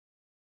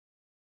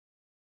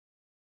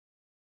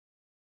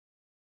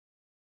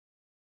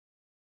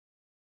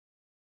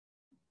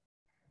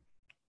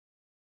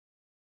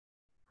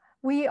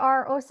We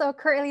are also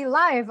currently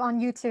live on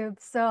YouTube.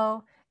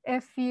 So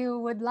if you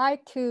would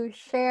like to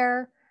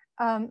share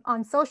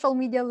on social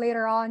media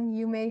later on,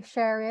 you may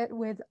share it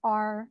with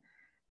our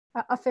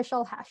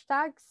official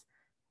hashtags.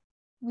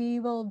 We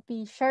will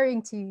be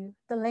sharing to you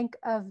the link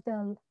of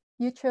the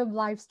YouTube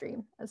live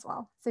stream as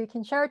well. So you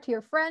can share it to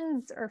your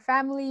friends or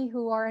family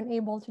who are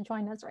unable to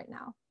join us right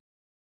now.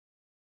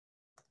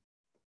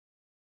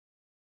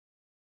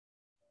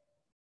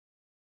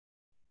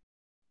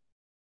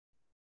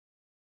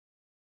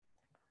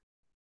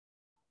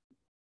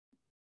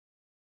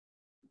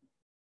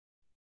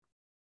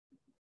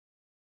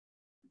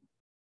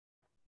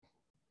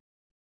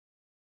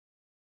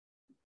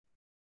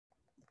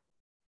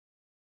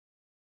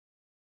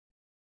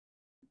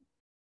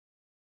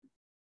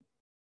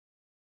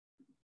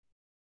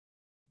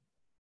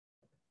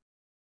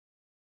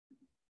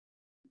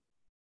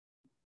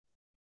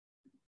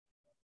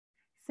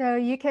 So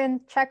you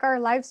can check our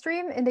live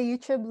stream in the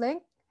YouTube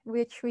link,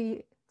 which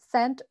we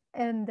sent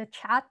in the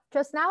chat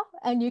just now.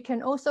 And you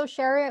can also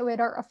share it with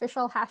our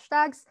official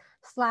hashtags,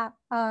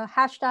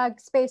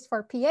 hashtag space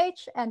for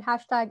PH and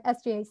hashtag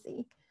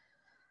SJAC.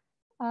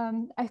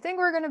 I think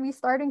we're going to be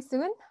starting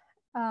soon.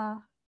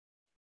 So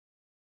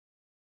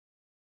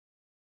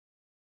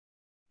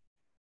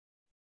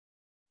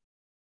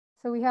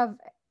we have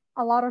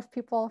a lot of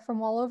people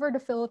from all over the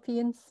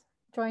Philippines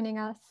joining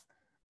us.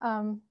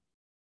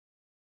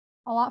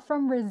 A lot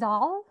from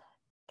Rizal,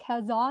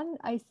 Quezon.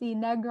 I see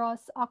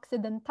Negros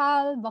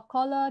Occidental,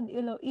 Bacolod,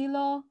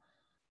 Iloilo,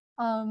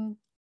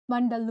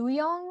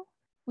 Mandaluyong.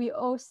 We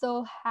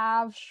also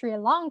have Sri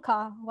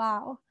Lanka,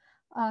 wow.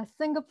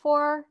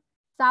 Singapore,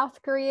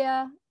 South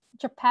Korea,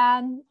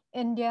 Japan,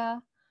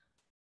 India.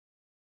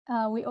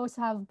 We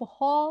also have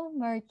Bohol,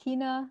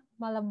 Marikina,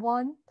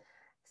 Malabon.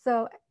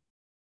 So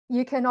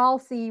you can all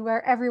see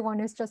where everyone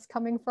is just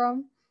coming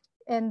from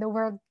in the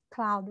word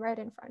cloud right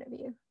in front of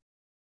you.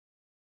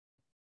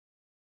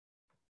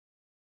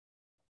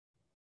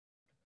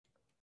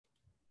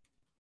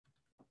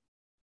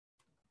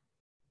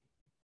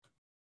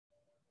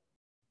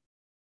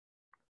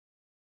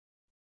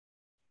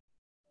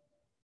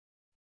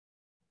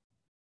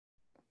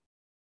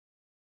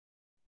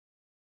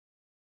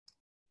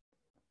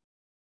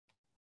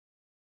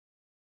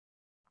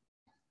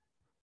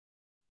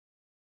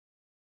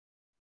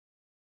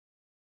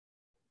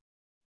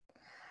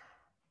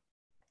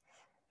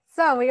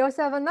 So we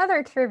also have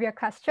another trivia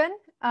question,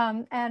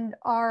 and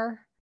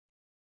our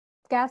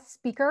guest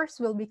speakers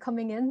will be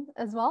coming in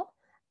as well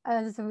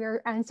as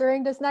we're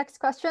answering this next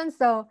question.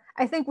 So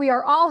I think we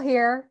are all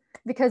here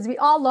because we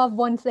all love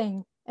one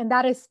thing, and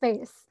that is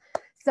space.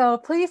 So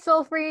please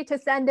feel free to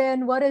send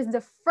in what is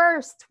the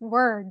first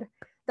word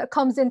that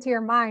comes into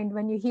your mind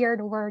when you hear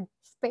the word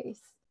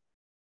space.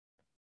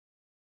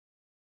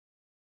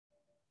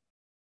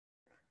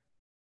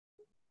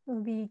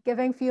 We'll be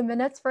giving a few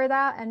minutes for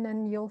that, and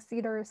then you'll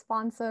see the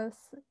responses,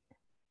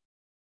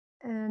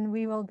 and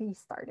we will be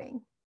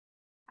starting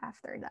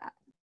after that.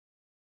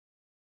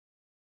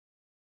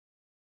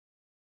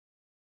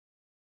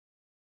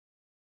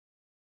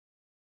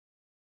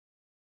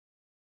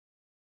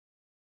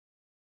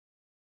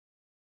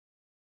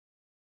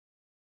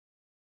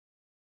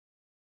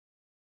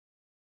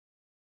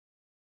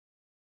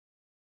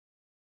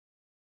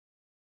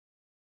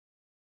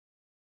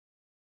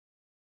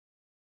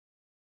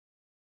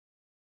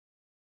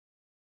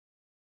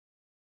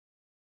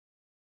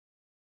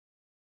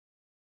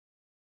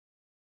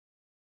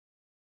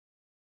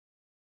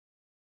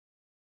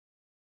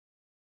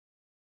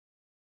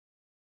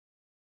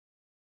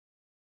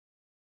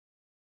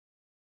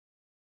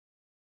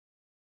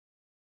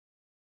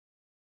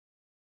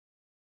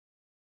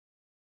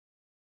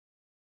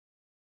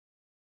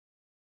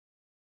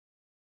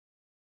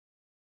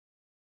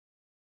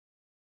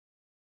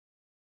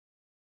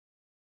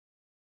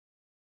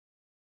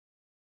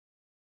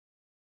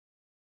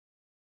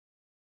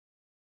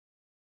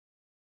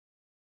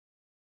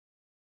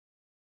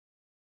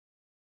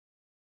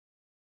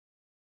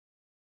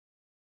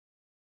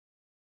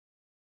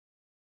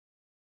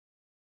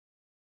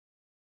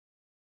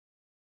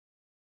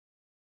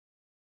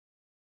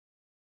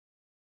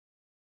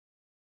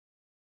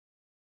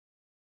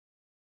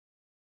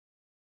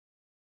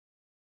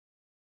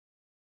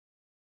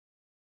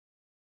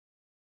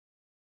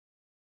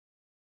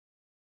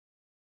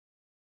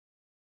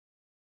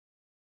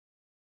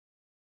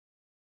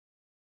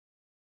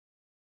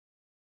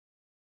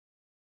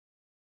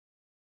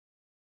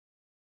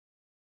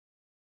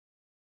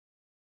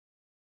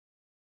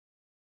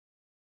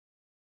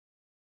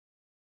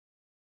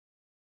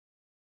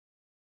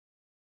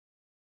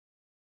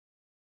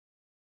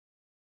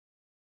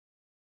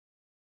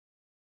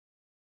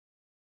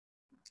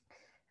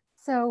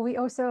 So we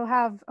also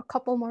have a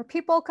couple more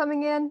people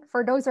coming in.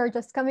 For those who are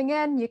just coming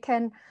in, you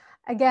can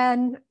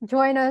again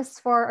join us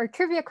for our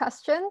trivia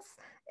questions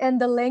in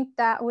the link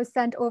that was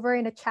sent over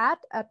in the chat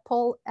at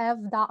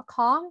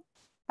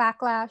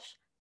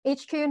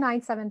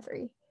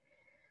polev.com/HQ973.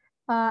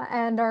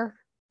 And our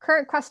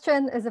current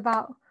question is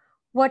about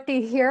what do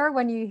you hear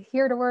when you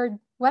hear the word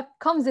what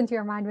comes into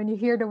your mind when you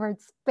hear the word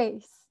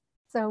space?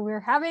 So we're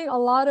having a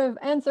lot of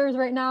answers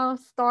right now: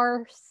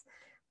 stars,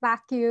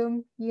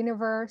 vacuum,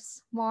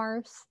 universe,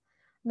 Mars,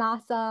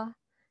 NASA,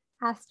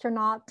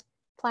 astronaut,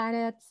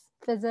 planets,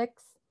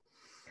 physics.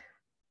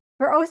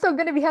 We're also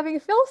going to be having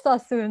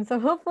PhilSA soon, so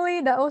hopefully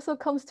that also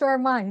comes to our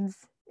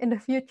minds in the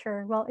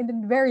future. Well, in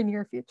the very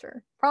near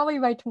future, probably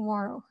by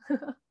tomorrow.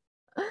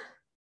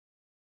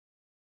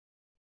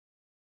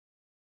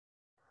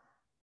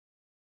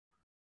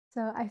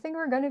 So I think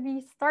we're going to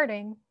be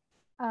starting.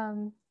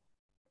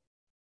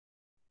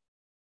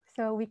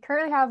 So we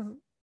currently have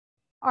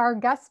our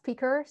guest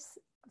speakers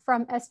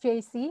from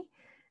SJC,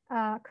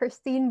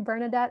 Christine,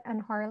 Bernadette,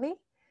 and Harley.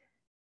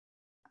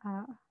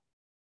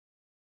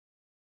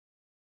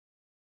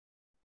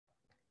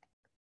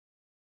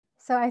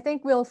 So I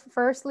think we'll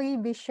firstly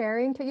be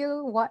sharing to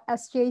you what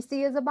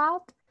SJC is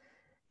about.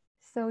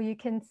 So you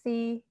can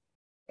see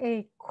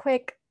a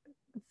quick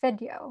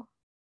video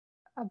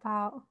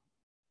about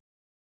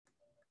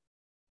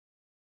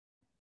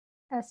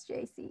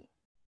SJC.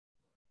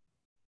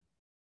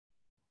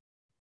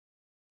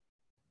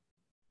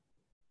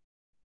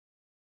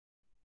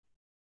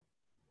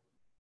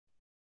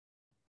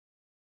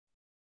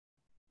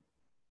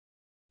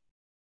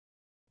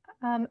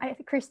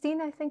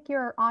 Christine, I think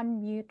you're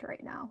on mute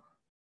right now.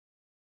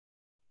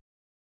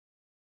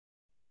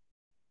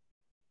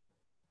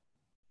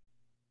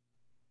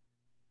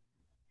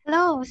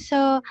 Hello.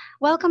 So,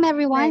 welcome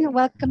everyone. Right.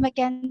 Welcome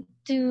again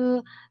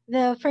to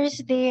the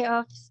first day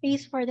of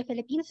Space for the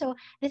Philippines. So,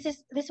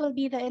 this will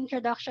be the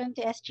introduction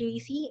to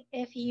SJC.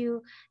 If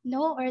you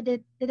know or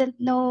didn't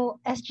know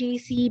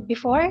SJC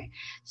before,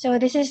 so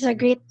this is a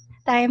great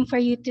time for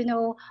you to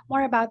know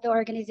more about the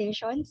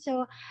organization.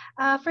 So,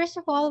 first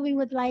of all, we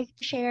would like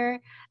to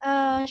share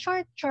a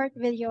short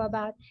video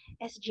about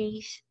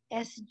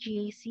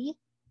SJC.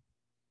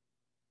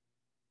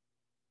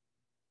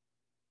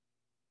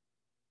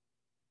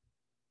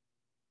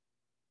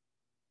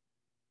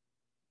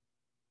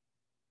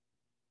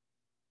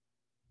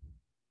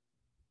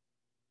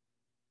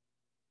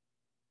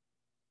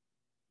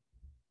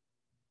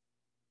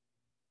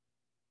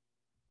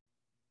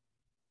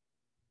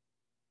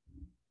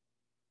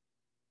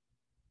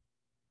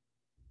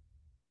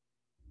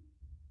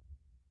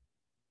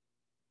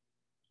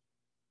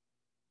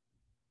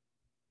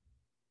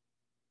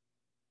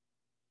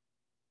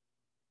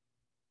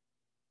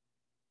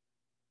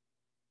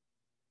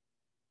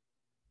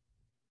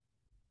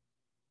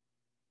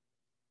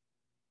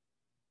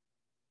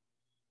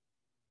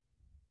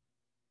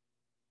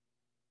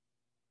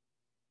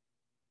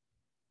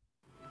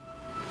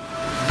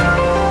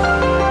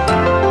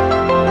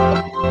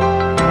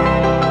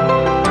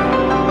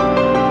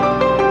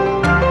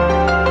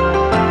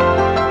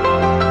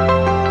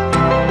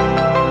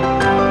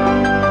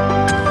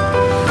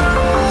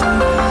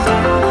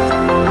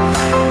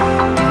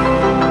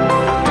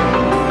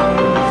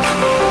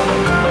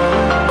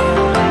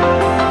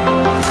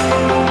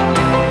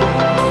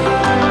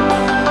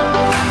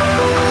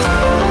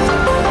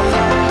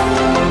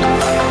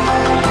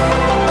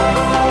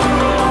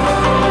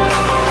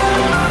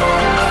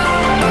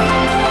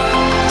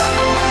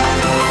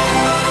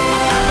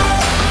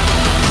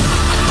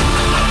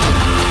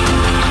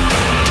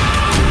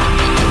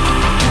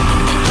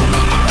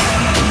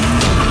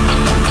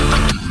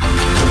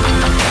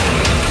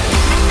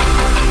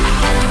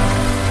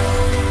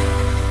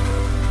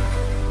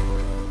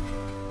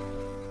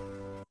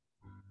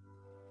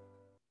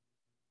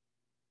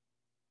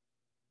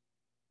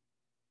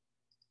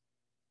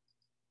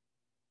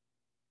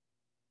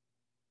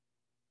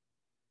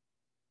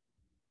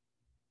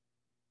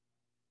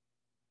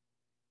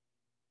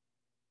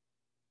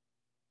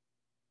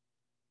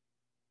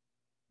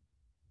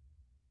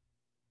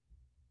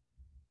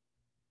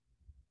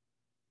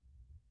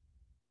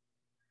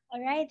 All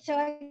right. So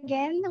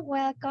again,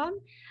 welcome.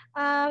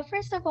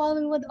 First of all,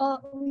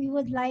 we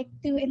would like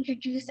to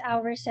introduce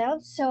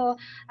ourselves. So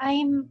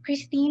I'm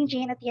Christine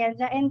Jane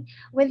Atienza, and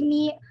with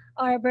me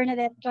are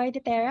Bernadette Joy de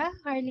Terra,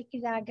 Harley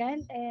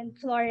Kizagan, and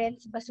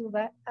Florence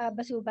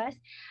Basubas.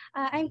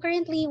 I'm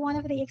currently one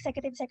of the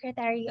executive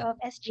secretary of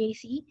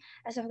SJC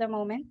as of the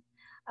moment.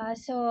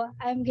 So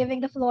I'm giving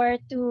the floor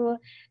to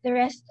the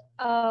rest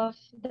of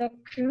the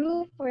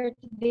crew for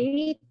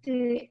today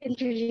to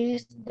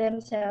introduce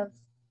themselves.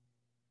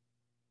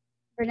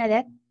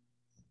 Bernadette?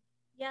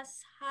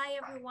 Yes, hi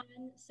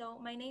everyone. So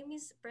my name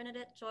is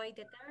Bernadette Joy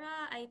de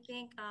Terra. I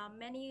think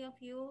many of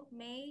you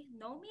may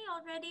know me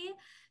already.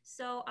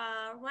 So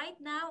right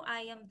now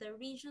I am the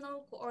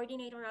regional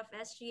coordinator of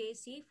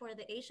SGAC for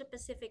the Asia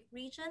Pacific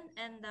region,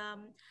 and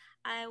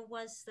I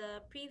was the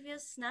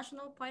previous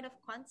national point of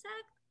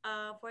contact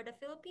for the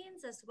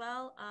Philippines as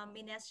well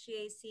in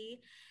SGAC.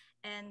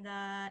 And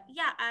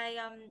yeah, I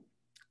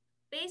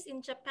based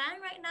in Japan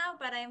right now,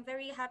 but I'm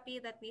very happy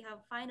that we have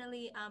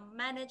finally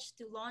managed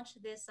to launch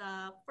this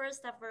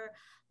first ever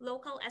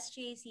local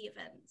SGAC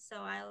event. So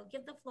I'll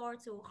give the floor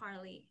to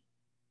Harley.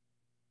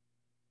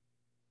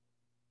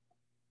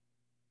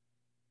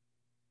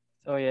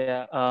 So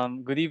yeah,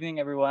 good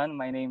evening everyone.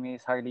 My name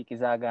is Harley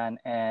Kizagan,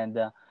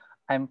 and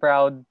I'm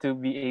proud to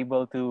be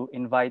able to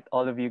invite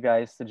all of you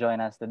guys to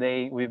join us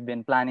today. We've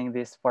been planning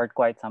this for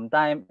quite some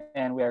time,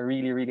 and we are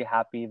really, really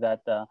happy that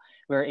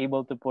we're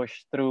able to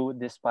push through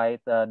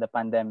despite the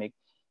pandemic.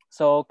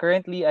 So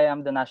currently, I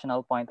am the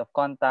national point of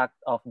contact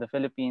of the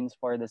Philippines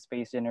for the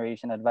Space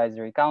Generation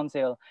Advisory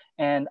Council,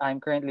 and I'm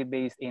currently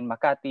based in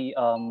Makati.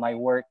 My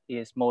work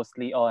is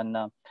mostly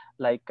on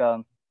like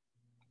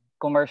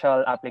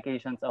commercial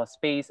applications of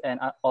space and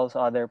also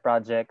other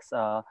projects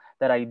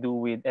that I do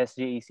with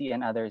SJEC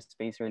and other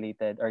space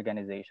related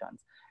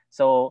organizations.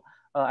 So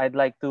I'd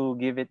like to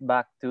give it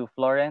back to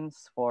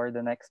Florence for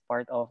the next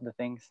part of the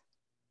things.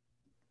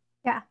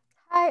 Yeah.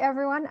 Hi,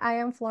 everyone. I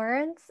am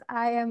Florence.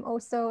 I am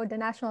also the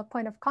national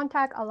point of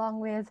contact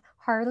along with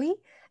Harley.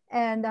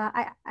 And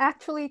I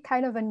actually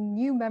kind of a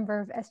new member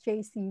of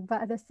SJC,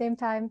 but at the same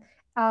time,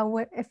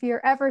 if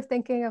you're ever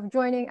thinking of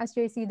joining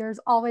SJC, there's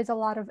always a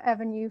lot of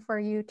avenue for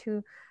you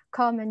to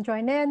come and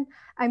join in.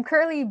 I'm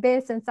currently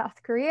based in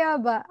South Korea,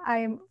 but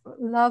I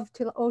love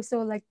to also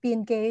like be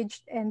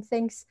engaged in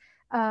things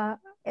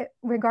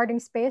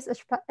regarding space,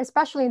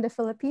 especially in the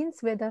Philippines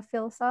with the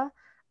PhilSA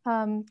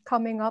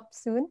coming up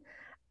soon.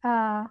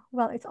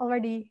 Well, it's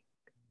already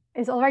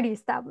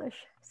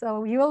established.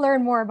 So you will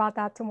learn more about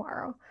that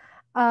tomorrow.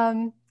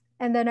 And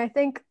then I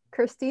think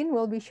Christine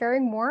will be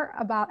sharing more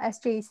about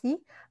SJC.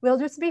 We'll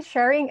just be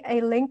sharing a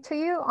link to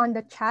you on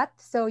the chat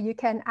so you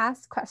can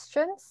ask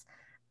questions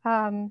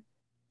in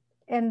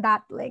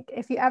that link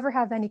if you ever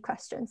have any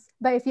questions.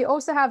 But if you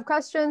also have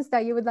questions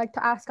that you would like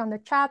to ask on the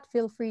chat,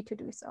 feel free to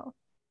do so.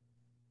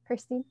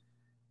 Christine?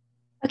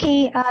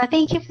 Okay,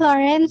 thank you,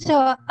 Florence.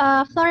 So,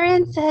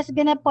 Florence has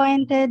been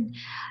appointed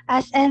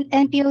as an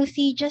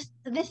NPOC just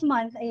this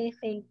month, I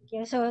think.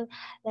 Yeah, so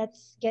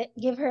let's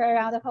give her a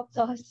round of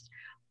applause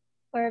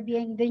for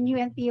being the new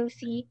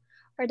NPOC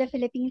for the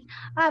Philippines.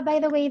 By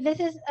the way, this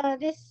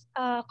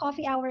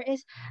coffee hour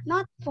is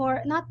not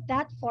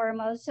that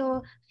formal.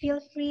 So feel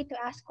free to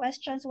ask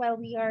questions while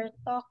we are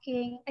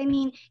talking. I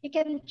mean, you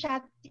can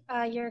chat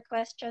your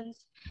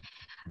questions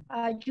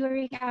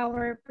during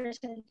our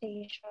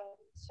presentation.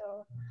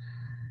 So,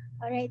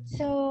 all right.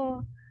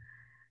 So,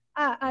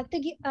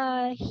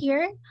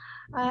 here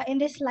in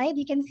this slide,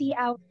 you can see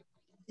our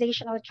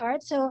organizational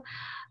chart. So,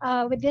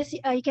 with this,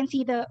 you can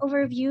see the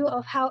overview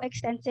of how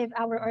extensive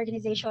our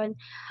organization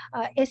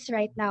is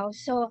right now.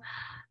 So,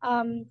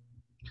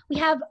 we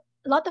have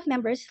a lot of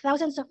members,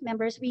 thousands of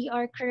members. We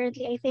are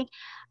currently, I think,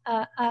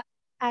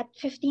 at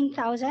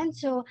 15,000.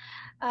 So,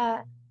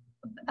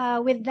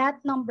 with that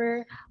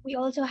number, we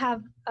also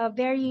have a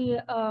very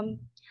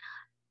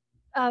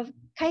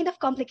kind of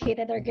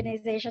complicated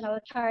organizational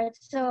chart.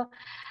 So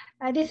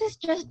this is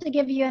just to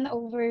give you an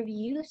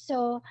overview.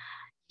 So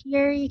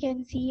here you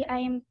can see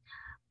I'm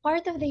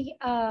part of the,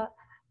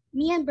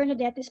 me and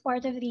Bernadette is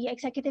part of the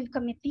executive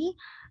committee.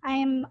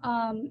 I'm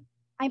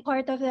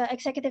part of the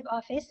executive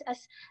office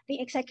as the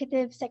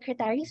executive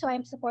secretary. So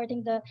I'm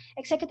supporting the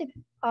executive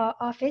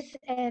office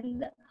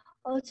and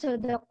also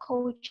the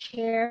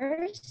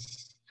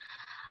co-chairs.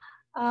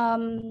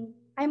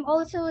 I'm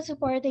also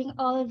supporting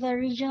all the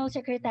regional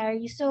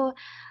secretaries. So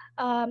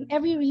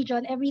every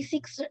region, every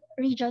 6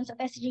 regions of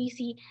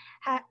SJC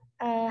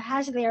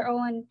has their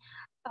own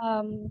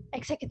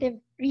executive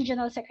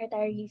regional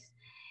secretaries.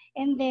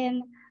 And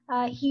then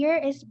here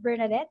is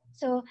Bernadette.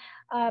 So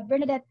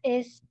Bernadette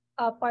is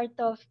part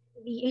of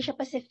the Asia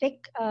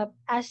Pacific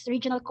as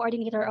regional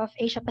coordinator of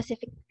Asia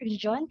Pacific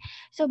region.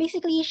 So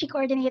basically, she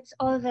coordinates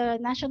all the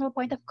national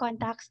point of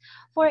contacts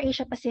for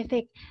Asia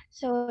Pacific.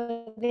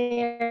 So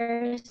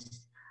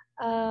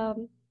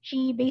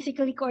she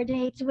basically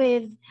coordinates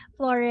with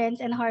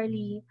Florence and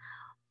Harley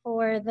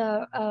for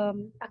the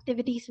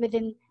activities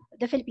within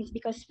the Philippines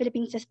because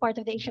Philippines is part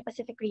of the Asia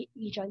Pacific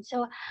region.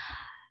 So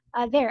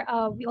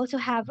we also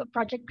have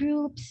project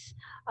groups,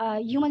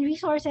 human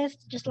resources,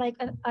 just like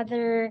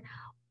other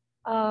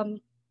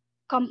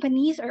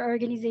companies or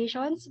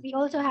organizations. We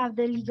also have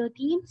the legal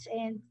teams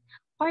and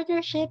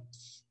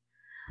partnerships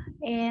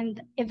and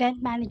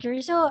event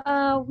managers. So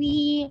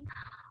we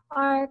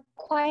are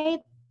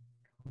quite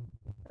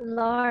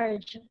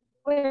large.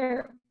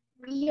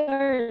 We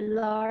are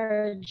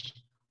large.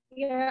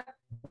 We are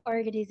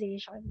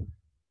organization.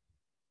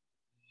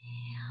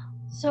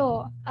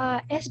 So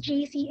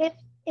SJC,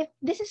 if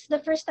this is the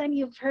first time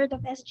you've heard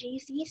of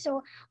SJC,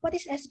 so what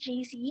is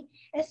SJC?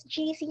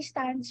 SJC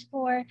stands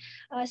for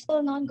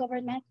Still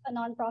Non-Government, a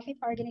Non-Profit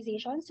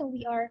Organization. So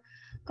we are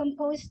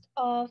composed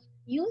of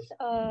youth,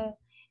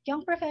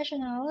 young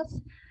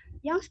professionals,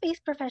 young space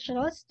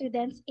professionals,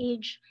 students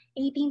age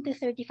 18 to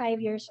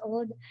 35 years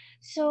old.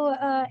 So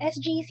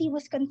SJC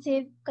was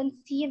conceived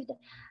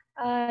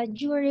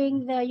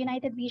during the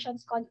United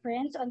Nations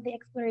Conference on the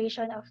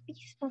Exploration of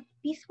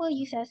Peaceful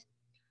Uses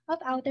of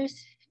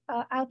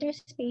outer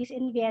space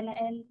in Vienna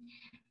in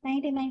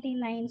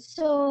 1999.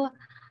 So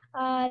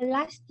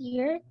last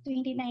year,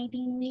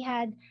 2019, we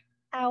had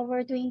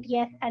our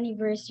 20th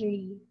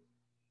anniversary.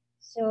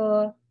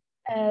 So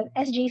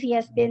SJC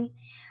has been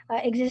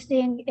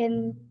existing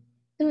in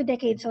 2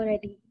 decades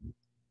already.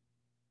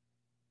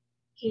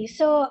 Okay,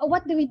 so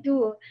what do we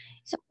do?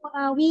 So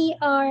we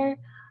are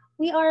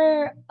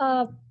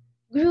a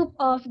group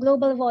of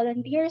global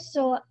volunteers.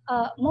 So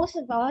most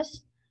of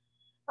us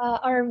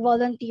are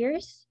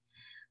volunteers.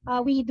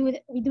 We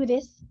do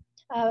this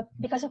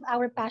because of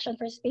our passion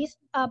for space.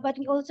 But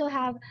we also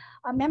have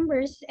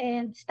members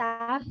and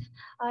staff,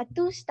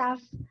 two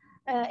staff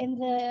in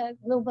the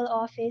global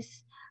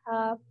office,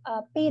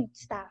 paid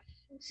staff.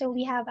 So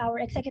we have our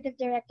executive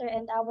director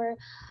and our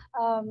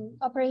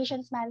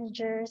operations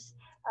managers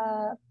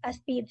as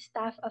paid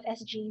staff of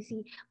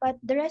SJC. But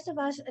the rest of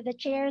us, the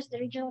chairs, the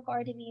regional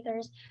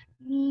coordinators,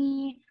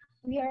 me,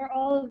 we are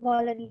all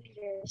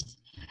volunteers.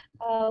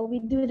 We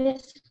do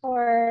this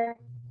for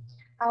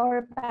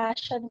our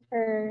passion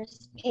for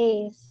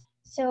space.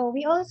 So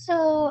we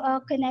also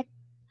connect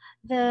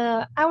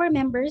our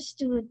members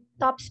to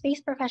top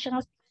space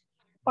professionals,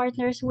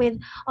 partners with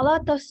a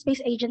lot of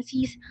space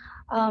agencies,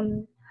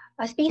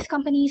 space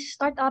companies,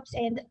 startups,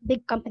 and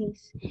big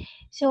companies.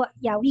 So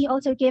yeah, we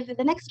also give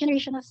the next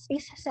generation of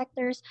space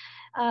sectors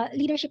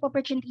leadership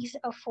opportunities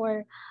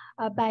for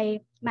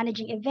by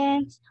managing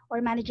events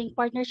or managing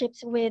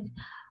partnerships with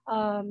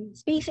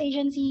space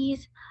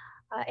agencies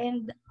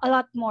and a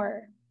lot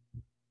more.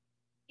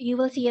 You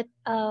will see it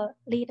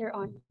later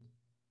on.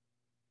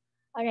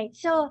 All right,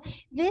 so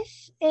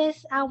this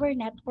is our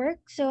network.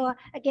 So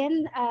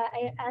again,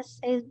 as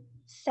I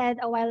said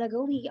a while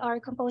ago, we are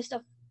composed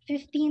of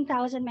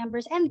 15,000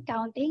 members and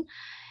counting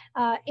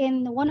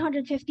in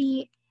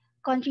 150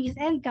 countries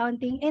and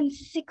counting in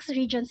 6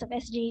 regions of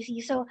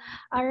SJC. So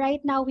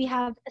right now we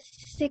have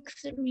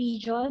 6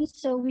 regions.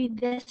 So we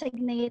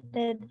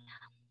designated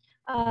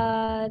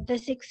the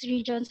 6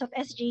 regions of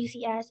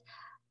SJC as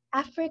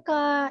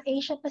Africa,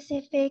 Asia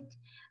Pacific,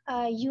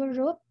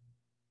 Europe,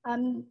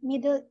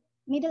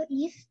 Middle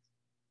East,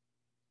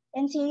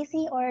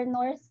 NCAC, or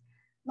North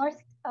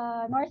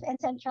and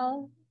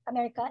Central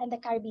America and the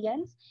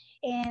Caribbean,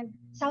 and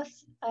South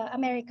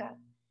America.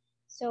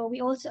 So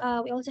we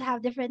also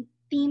have different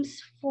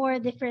teams for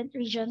different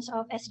regions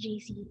of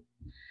SJC.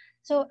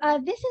 So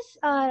this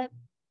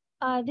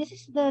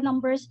is the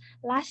numbers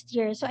last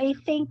year. So I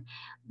think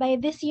by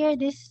this year,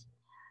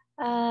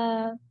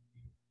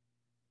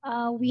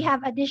 we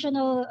have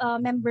additional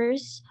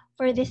members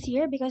for this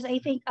year, because I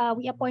think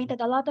we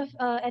appointed a lot of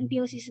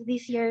NPOCs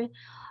this year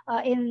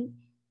in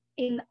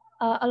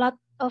a lot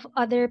of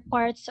other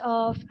parts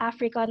of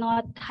Africa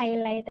not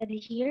highlighted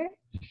here.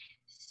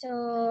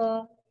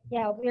 So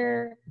yeah,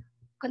 we're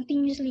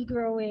continuously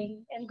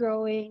growing and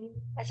growing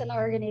as an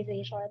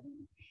organization.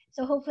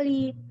 So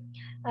hopefully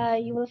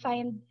you will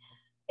find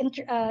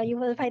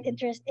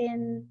interest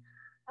in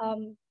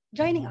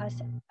joining us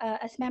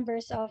as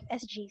members of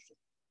SGC.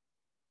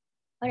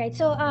 All right,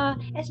 so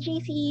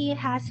SJC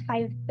has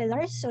 5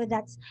 pillars. So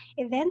that's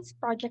events,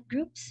 project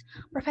groups,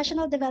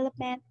 professional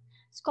development,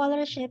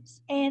 scholarships,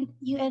 and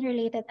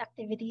UN-related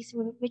activities,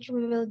 which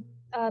we will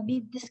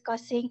be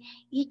discussing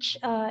each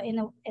in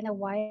a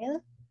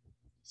while.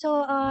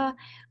 So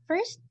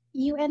first,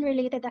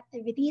 UN-related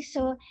activities.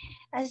 So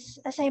as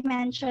I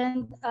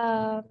mentioned,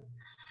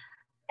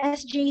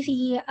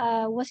 SJC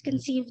was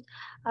conceived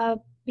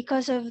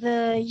because of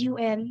the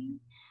UN,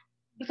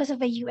 because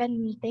of a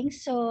UN meeting.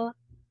 So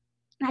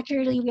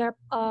naturally, we are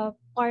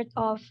part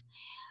of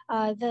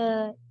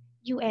the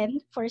UN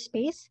for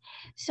space.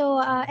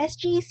 So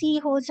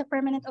SGC holds a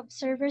permanent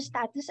observer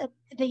status at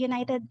the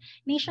United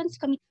Nations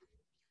Committee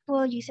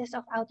on Uses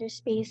of Outer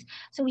Space.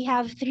 So we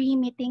have 3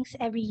 meetings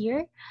every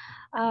year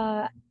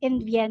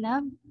in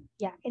Vienna.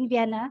 Yeah, in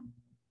Vienna.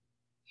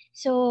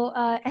 So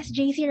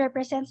SJC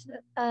represents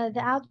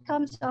the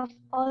outcomes of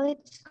all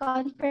its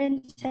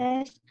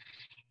conferences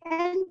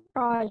and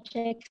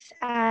projects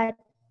at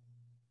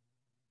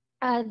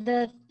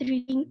the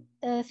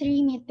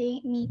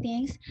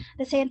meetings,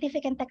 the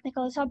Scientific and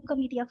Technical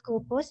Subcommittee of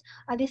COPUS.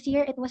 This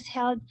year it was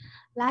held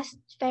last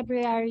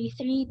February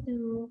 3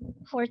 to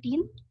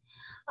 14.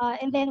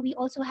 And then we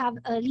also have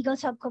a legal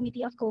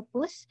subcommittee of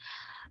COPUS.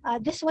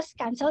 This was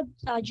canceled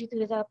due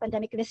to the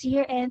pandemic this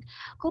year, and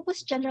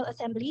COPUS General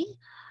Assembly,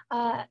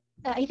 I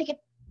think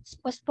it's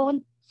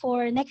postponed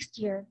for next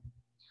year.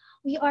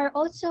 We are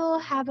also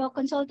have a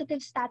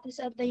consultative status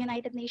of the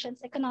United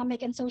Nations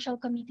Economic and Social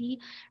Committee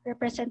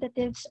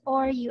representatives,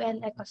 or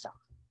UN ECOSOC.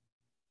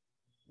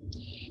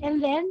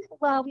 And then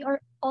we are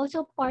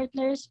also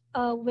partners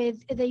with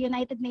the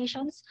United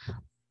Nations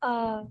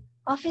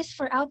Office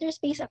for Outer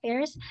Space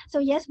Affairs. So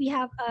yes, we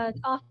have an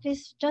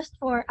office just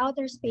for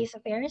outer space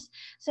affairs.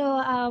 So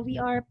we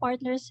are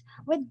partners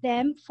with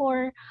them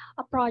for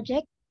a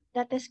project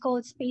that is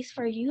called Space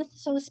for Youth.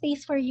 So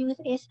Space for Youth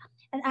is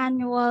an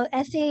annual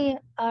essay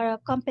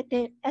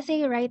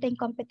writing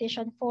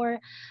competition for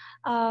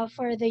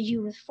the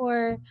youth,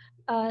 for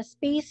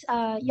space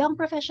young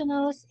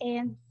professionals,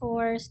 and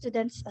for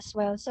students as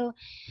well. So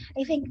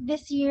I think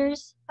this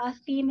year's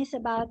theme is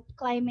about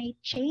climate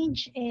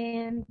change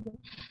and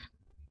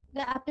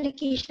the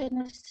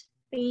application of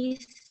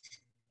space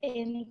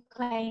in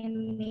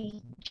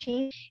climate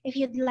change. If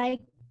you'd like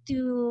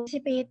to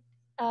participate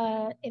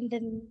in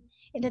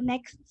the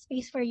next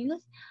Space for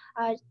Youth,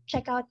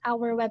 check out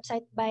our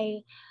website by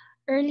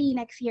early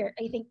next year.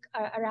 I think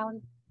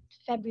around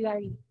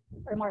February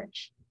or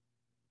March.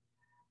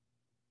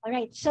 All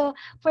right. So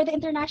for the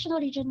international,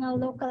 regional,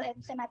 local,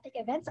 and thematic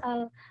events,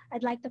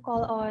 I'd like to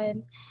call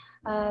on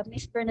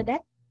Miss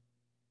Bernadette.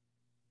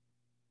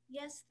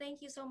 Yes,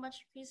 thank you so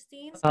much,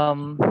 Christine.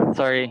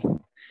 Sorry. Taking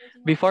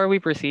on. Before we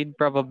proceed,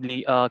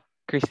 probably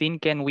Christine,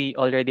 can we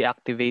already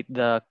activate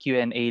the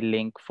Q&A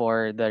link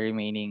for the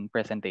remaining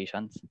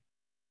presentations?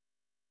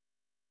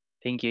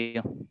 Thank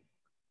you.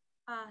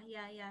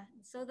 Yeah.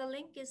 So the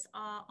link is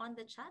on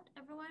the chat,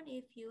 everyone,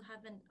 if you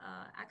haven't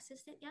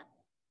accessed it yet.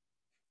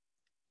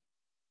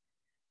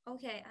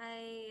 Okay,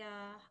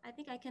 I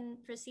think I can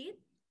proceed.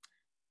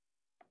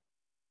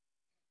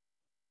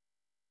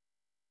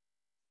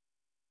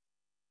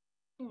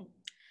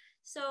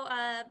 So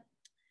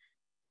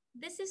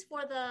this is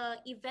for the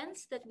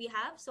events that we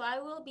have. So I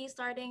will be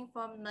starting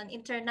from an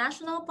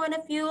international point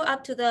of view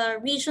up to the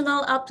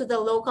regional, up to the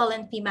local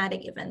and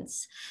thematic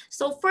events.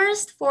 So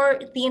first for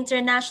the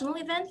international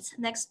events,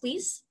 next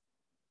please.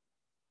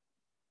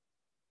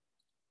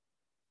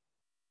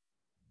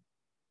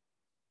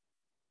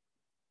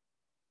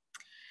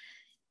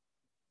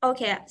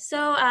 Okay,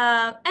 so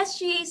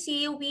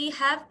SGAC, we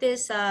have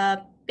this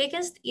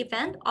biggest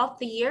event of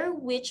the year,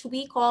 which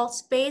we call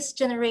Space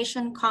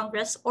Generation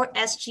Congress, or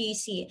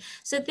SGC.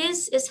 So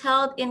this is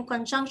held in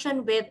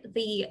conjunction with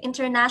the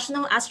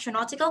International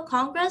Astronautical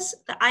Congress,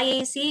 the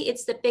IAC.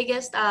 It's the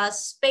biggest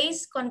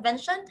space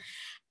convention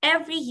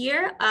every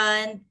year.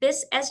 And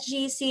this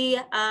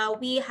SGC,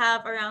 we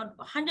have around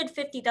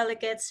 150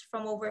 delegates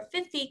from over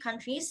 50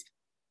 countries.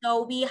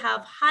 So we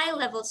have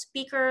high-level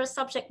speakers,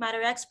 subject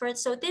matter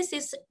experts. So this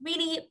is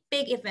really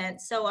big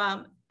event. So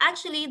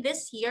actually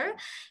this year,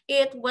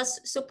 it was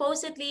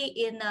supposedly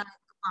in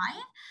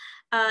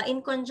Dubai,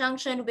 in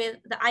conjunction with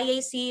the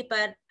IAC,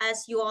 but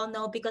as you all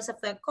know, because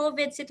of the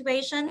COVID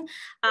situation,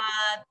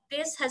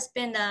 this has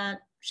been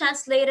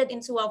translated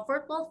into a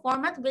virtual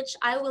format, which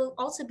I will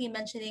also be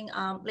mentioning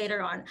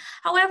later on.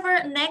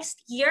 However,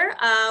 next year,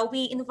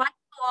 we invite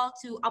all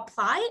to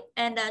apply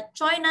and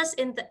join us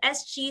in the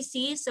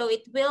SGC. So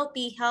it will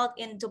be held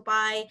in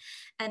Dubai,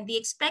 and the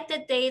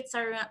expected dates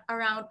are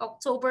around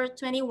October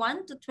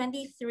 21 to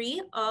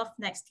 23 of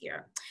next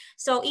year.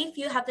 So if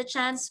you have the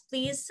chance,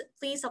 please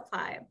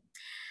apply.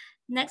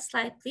 Next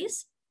slide,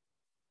 please.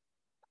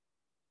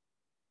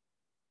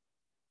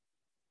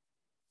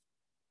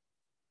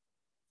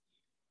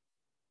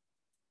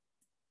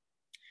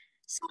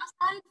 So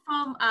aside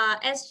from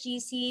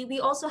SGC, we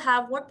also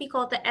have what we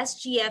call the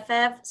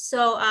SGFF.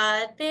 So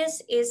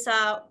this is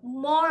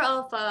more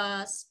of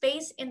a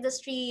space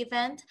industry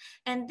event,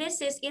 and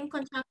this is in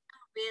conjunction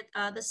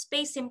with the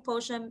Space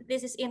Symposium.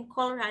 This is in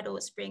Colorado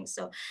Springs.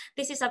 So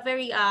this is a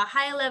very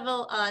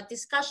high-level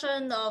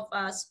discussion of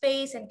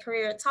space and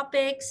career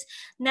topics,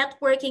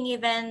 networking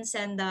events,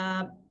 and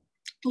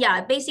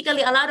yeah,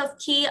 basically a lot of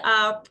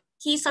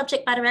key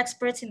subject matter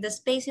experts in the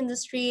space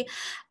industry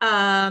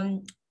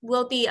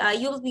will be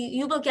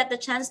you will get the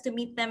chance to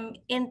meet them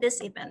in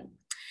this event.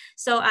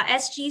 So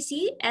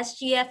SGC,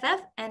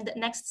 SGFF, and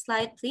next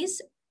slide,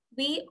 please.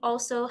 We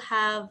also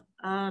have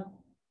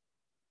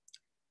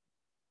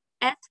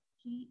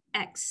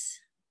SGX.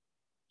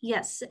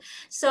 Yes,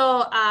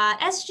 so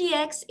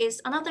SGX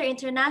is another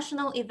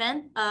international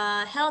event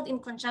held in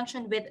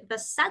conjunction with the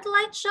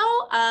Satellite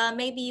Show.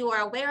 Maybe you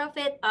are aware of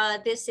it.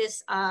 This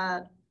is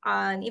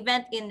an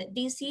event in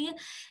DC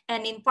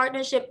and in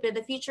partnership with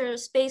the Future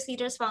Space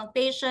Leaders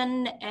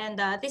Foundation. And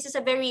this is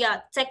a very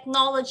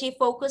technology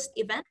focused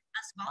event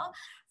as well,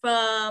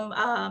 from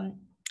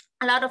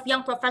a lot of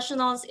young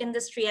professionals,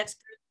 industry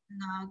experts,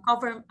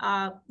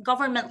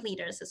 government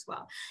leaders as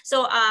well.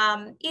 So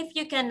if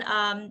you can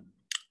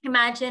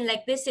imagine,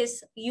 like, this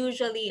is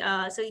usually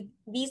so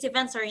these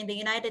events are in the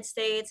United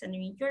States and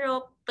in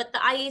Europe, but the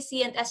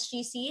IAC and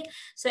SGC,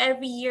 so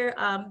every year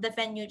the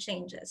venue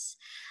changes.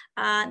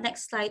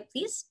 Next slide,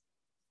 please.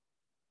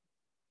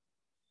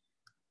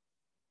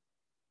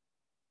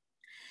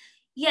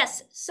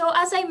 Yes, so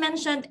as I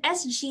mentioned,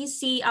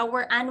 SGC,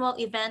 our annual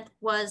event,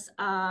 was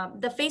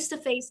the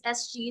face-to-face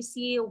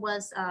SGC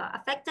was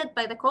affected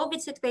by the COVID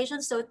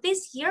situation. So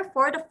this year,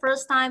 for the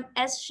first time,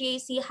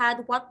 SGC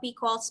had what we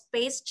call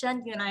Space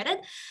Gen United.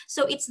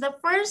 So it's the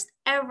first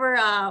ever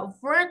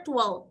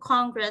virtual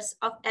Congress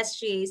of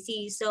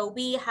SGAC. So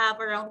we have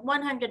around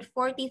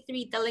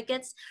 143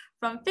 delegates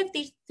from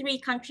 53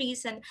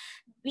 countries, and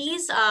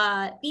these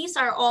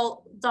are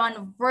all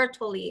done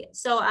virtually.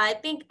 So I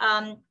think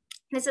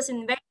this has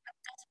been very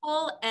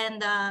successful,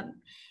 and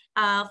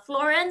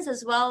Florence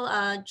as well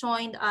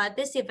joined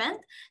this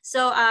event.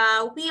 So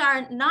we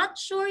are not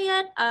sure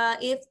yet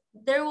if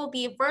there will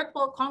be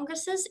virtual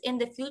congresses in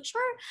the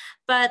future,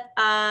 but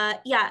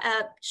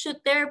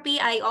should there be,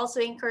 I also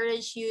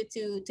encourage you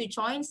to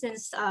join,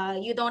 since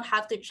you don't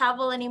have to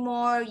travel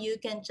anymore. You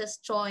can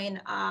just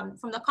join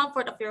from the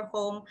comfort of your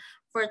home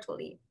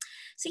virtually.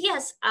 So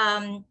yes,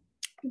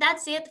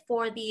 that's it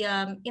for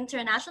the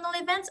international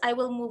events. I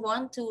will move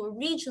on to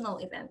regional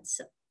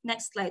events.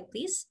 Next slide,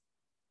 please.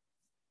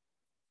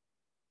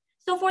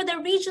 So for the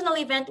regional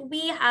event,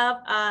 we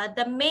have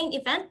the main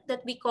event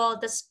that we call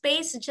the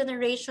Space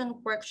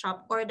Generation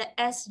Workshop, or the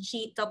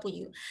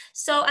SGW.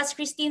 So as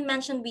Christine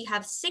mentioned, we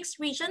have 6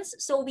 regions.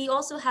 So we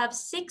also have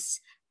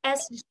 6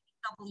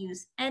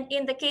 SGWs. And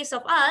in the case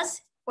of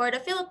us, for the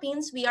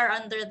Philippines, we are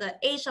under the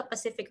Asia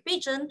Pacific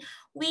region.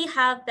 We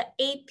have the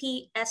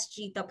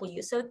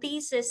APSGW. So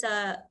this is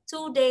a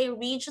 2-day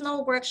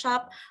regional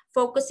workshop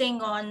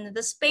focusing on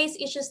the space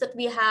issues that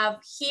we have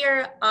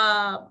here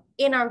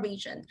in our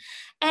region.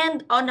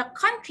 And on a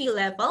country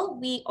level,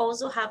 we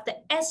also have the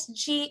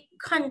SG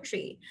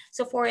country.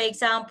 So for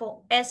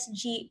example,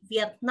 SG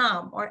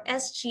Vietnam or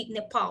SG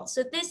Nepal.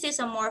 So this is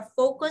a more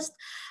focused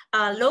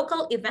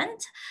local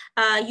event,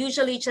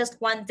 usually just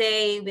 1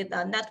 day with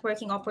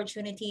networking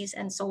opportunities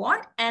and so on.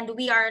 And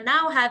we are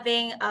now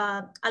having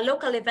a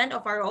local event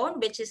of our own,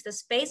 which is the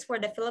Space for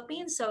the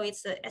Philippines. So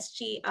it's the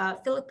SG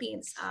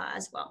Philippines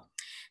as well.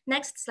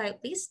 Next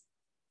slide, please.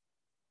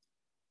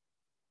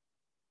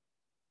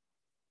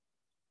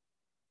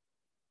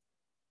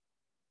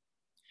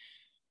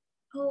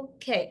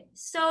 Okay,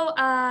 so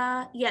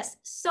yes,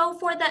 so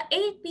for the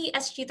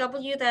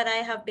APSGW that I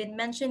have been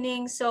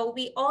mentioning, so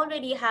we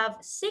already have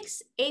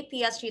 6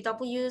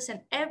 APSGWs,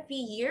 and every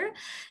year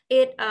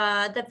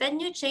the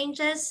venue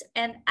changes.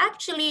 And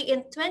actually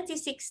in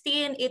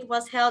 2016, it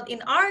was held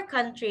in our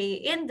country,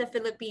 in the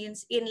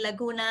Philippines, in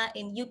Laguna,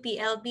 in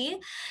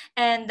UPLB.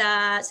 And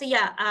so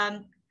yeah,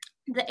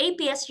 the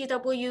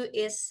APSGW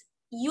is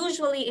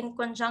usually in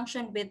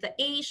conjunction with the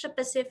Asia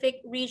Pacific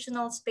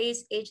Regional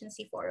Space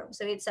Agency Forum.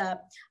 So it's a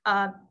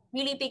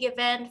really big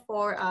event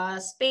for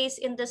space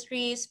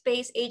industry,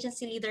 space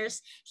agency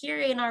leaders here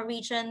in our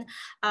region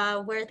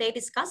where they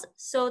discuss.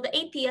 So the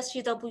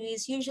APSGW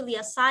is usually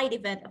a side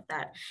event of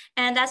that.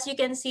 And as you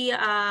can see,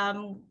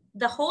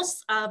 the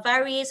hosts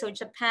vary, so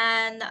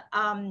Japan,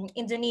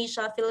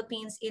 Indonesia,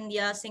 Philippines,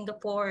 India,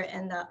 Singapore,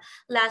 and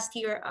last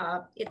year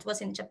it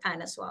was in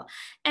Japan as well.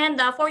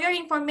 And for your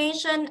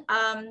information,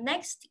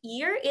 next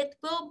year it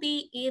will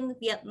be in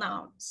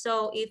Vietnam.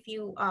 So if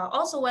you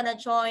also want to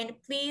join,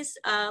 please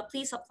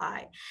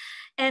apply.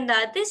 And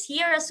this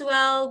year as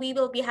well, we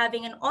will be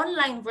having an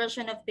online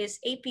version of this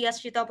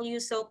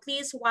APSGW. So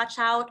please watch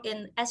out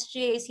in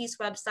SGAC's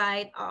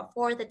website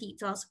for the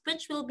details,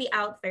 which will be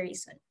out very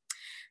soon.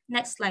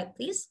 Next slide,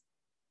 please.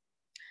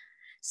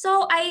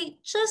 So I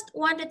just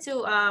wanted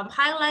to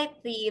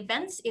highlight the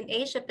events in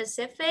Asia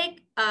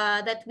Pacific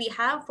that we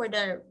have for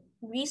the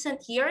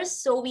recent years.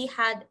 So we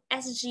had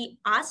SG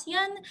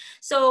ASEAN.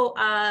 So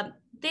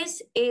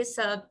this is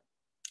an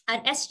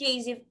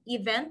SGA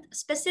event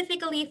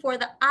specifically for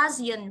the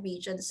ASEAN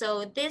region.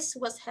 So this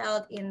was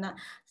held in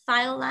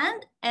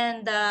Thailand,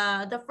 and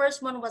the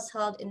first one was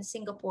held in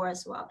Singapore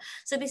as well.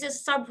 So this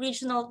is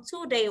sub-regional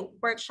 2-day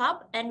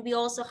workshop, and we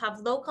also have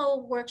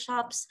local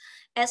workshops,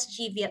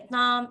 SG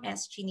Vietnam,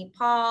 SG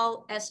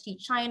Nepal, SG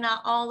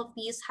China. All of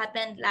these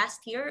happened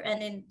last year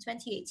and in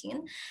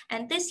 2018.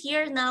 And this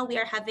year now we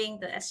are having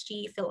the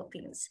SG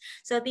Philippines.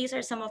 So these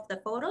are some of the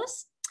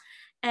photos.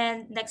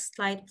 And next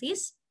slide,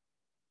 please.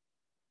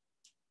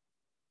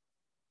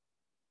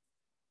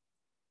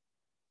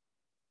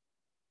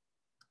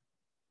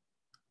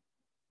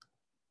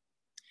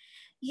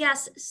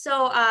 Yes,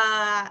 so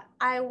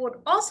I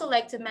would also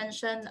like to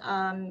mention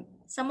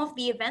some of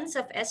the events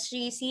of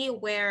SGC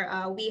where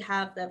we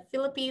have the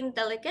Philippine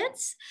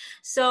delegates.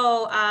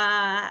 So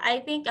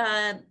I think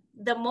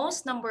the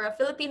most number of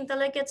Philippine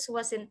delegates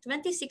was in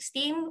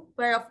 2016,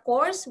 where of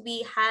course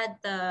we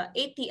had the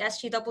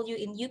APSGW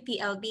in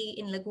UPLB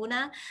in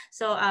Laguna.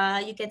 So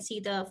you can see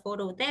the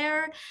photo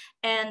there.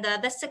 And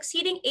the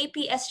succeeding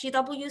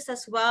APSGWs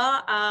as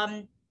well.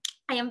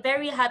 I am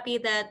very happy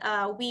that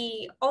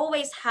we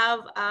always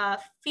have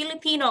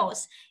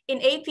Filipinos in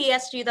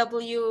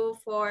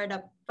APSGW for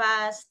the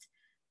past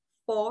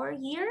 4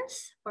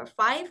 years or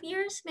 5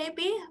 years,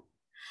 maybe.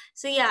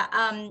 So yeah,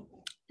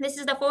 this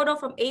is the photo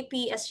from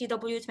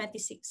APSGW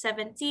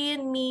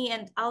 2017. Me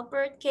and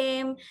Albert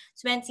came.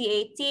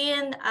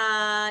 2018,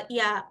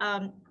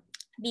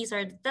 these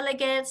are the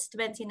delegates,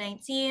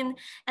 2019.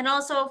 And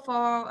also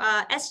for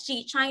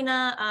SG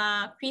China,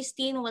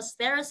 Christine was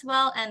there as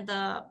well. And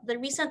the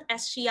recent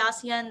SG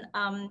ASEAN,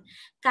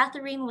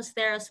 Catherine was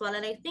there as well.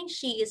 And I think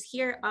she is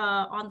here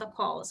on the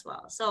call as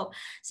well. So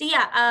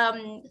yeah,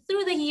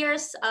 through the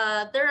years,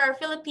 there are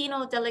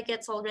Filipino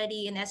delegates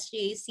already in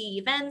SGAC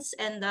events.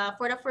 And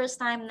for the first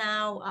time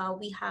now,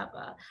 we have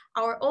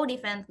our own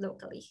event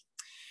locally.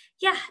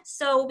 Yeah,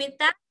 so with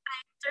that,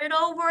 turn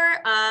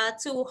over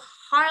to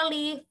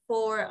Harley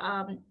for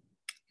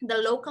the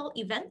local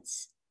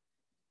events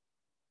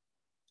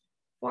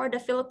for the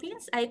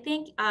Philippines. I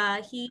think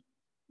he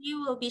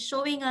will be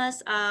showing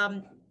us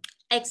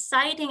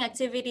exciting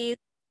activities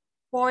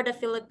for the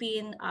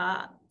Filipino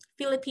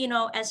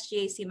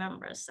SGAC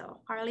members.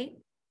 So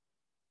Harley.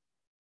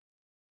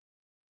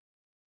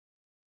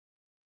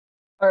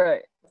 All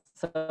right.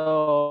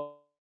 So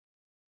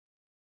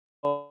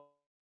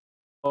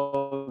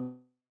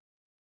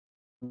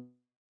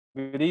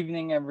Good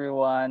evening,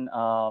 everyone.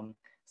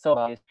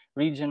 So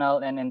regional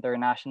and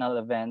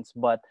international events,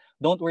 but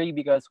don't worry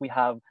because we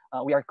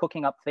are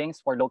cooking up things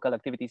for local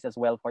activities as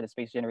well for the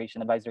Space Generation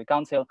Advisory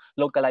Council,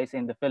 localized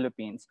in the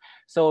Philippines.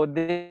 So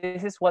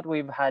this is what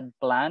we've had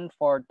planned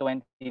for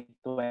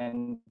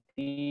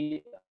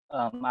 2020.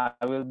 I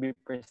will be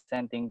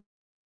presenting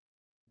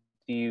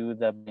to you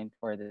the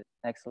for the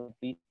next slide,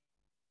 please.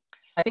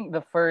 I think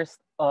the first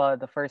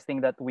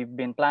thing that we've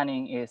been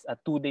planning is a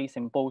 2-day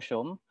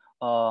symposium.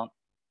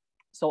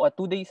 So a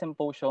 2-day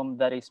symposium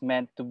that is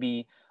meant to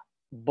be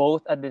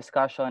both a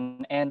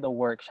discussion and a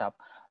workshop.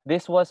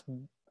 This was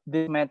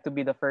this meant to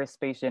be the first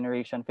Space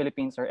Generation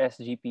Philippines or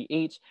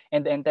SGPH,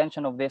 and the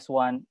intention of this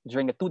one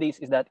during the 2 days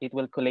is that it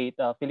will collate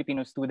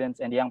Filipino students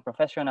and young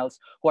professionals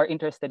who are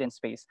interested in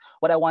space.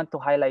 What I want to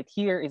highlight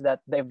here is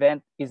that the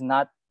event is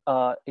not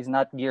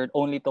geared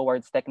only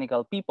towards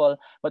technical people,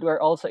 but we're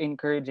also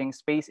encouraging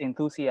space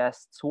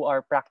enthusiasts who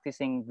are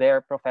practicing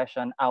their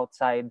profession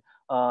outside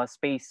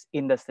space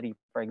industry,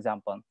 for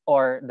example,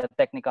 or the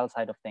technical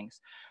side of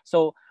things.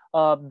 So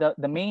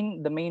the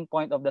main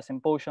point of the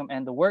symposium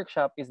and the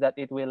workshop is that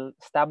it will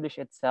establish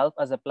itself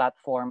as a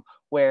platform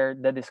where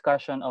the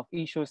discussion of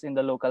issues in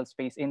the local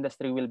space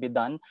industry will be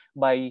done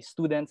by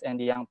students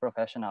and young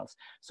professionals.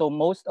 So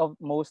most of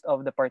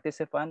the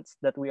participants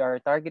that we are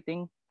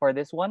targeting for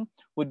this one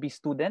would be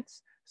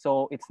students.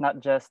 So it's not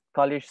just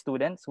college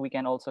students. We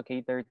can also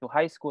cater to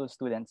high school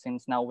students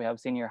since now we have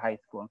senior high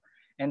school.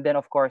 And then,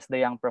 of course, the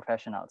young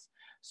professionals.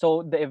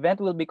 So the event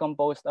will be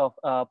composed of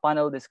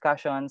panel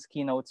discussions,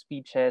 keynote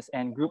speeches,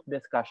 and group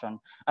discussion.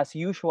 As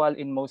usual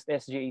in most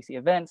SGAC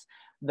events,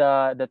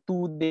 the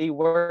 2-day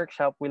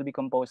workshop will be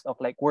composed of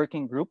like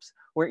working groups,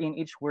 wherein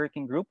each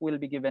working group will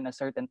be given a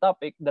certain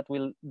topic that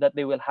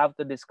they will have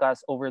to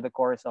discuss over the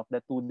course of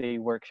the 2-day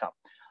workshop.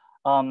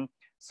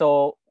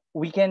 So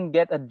we can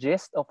get a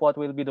gist of what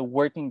will be the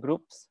working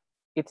groups.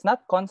 It's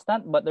not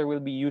constant, but there will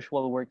be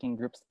usual working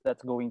groups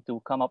that's going to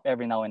come up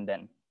every now and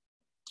then.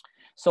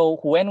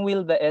 So when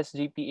will the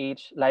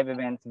SGPH live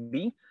events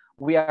be?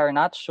 We are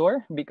not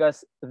sure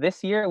because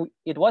this year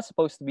it was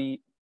supposed to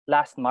be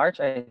last March,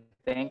 I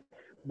think,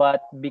 but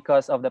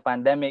because of the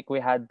pandemic, we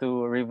had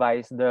to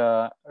revise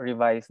the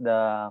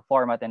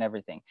format and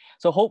everything.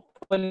 So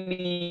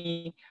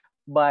hopefully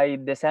by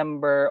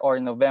December or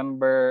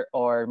November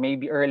or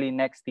maybe early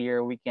next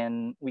year, we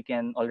can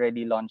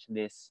already launch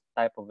this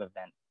type of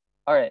event.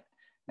 All right,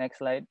 next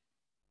slide.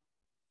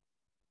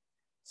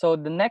 So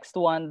the next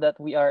one that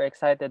we are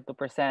excited to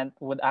present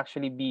would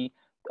actually be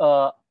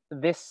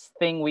this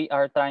thing we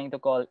are trying to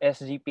call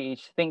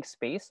SGPH Think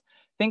Space.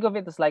 Think of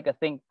it as like a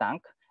think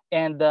tank,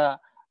 and the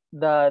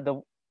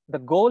the the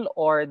goal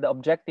or the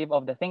objective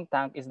of the think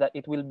tank is that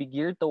it will be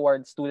geared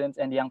towards students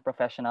and young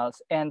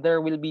professionals, and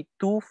there will be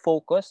two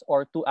focus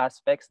or two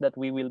aspects that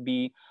we will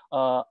be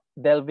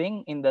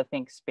delving in the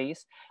think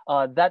space.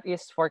 That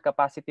is for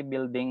capacity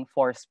building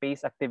for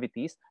space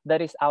activities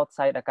that is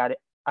outside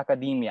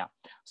academia.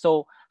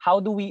 So how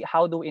do we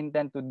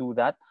intend to do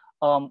that?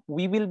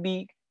 We will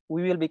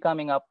be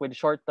coming up with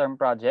short-term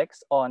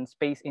projects on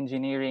space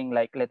engineering,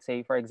 like let's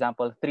say, for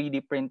example,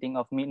 3D printing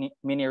of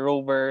mini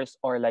rovers,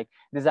 or like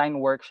design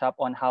workshop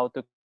on how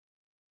to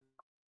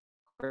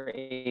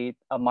create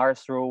a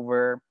Mars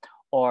rover,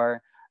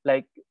 or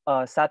like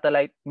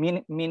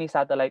mini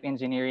satellite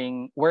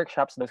engineering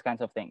workshops, those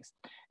kinds of things.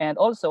 And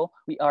also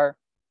we are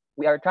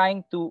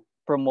trying to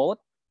promote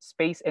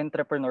space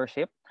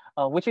entrepreneurship,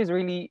 which is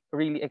really,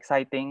 really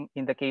exciting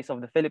in the case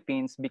of the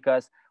Philippines,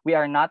 because we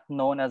are not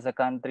known as a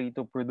country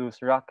to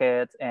produce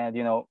rockets and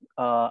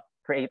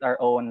create our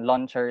own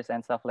launchers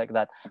and stuff like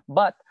that.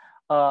 But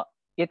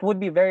it would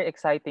be very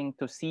exciting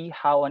to see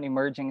how an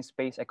emerging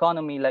space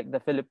economy like the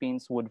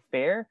Philippines would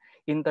fare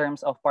in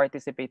terms of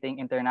participating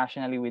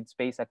internationally with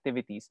space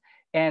activities.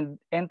 And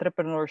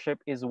entrepreneurship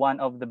is one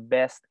of the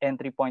best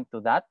entry point to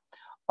that.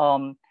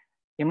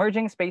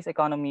 Emerging space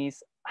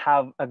economies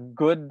have a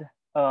good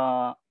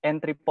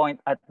entry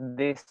point at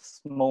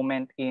this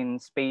moment in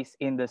space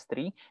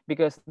industry,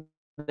 because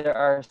there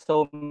are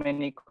so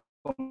many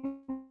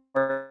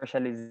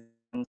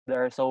commercializations,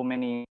 there are so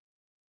many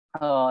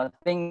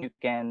things that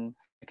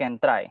you can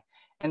try.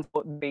 And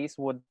so the space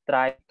would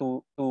try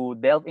to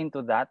delve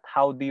into that.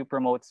 How do you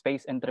promote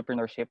space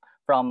entrepreneurship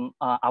from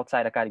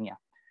outside academia?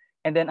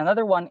 And then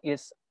another one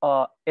is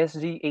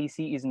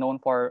SGAC is known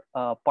for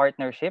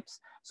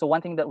partnerships. So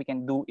one thing that we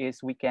can do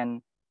is we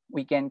can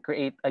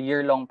create a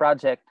year-long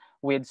project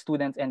with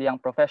students and young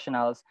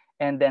professionals,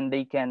 and then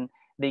they can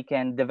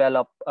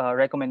develop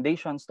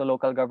recommendations to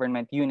local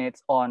government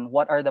units on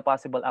what are the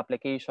possible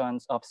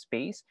applications of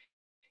space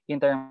in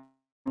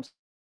terms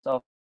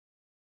of,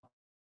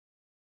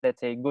 let's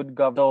say, good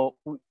governance.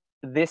 So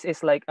this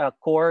is like a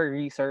core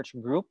research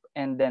group,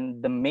 and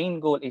then the main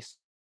goal is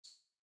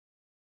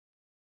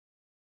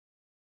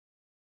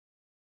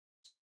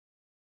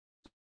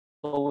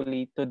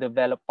solely to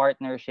develop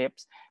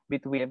partnerships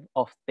between different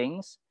of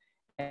things,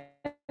 and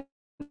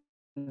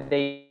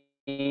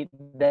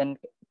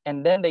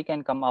then they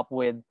can come up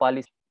with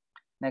policy.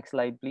 Next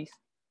slide, please.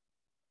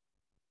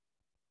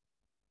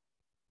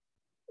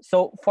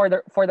 So for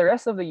the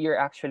rest of the year,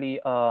 actually,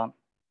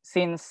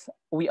 since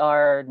we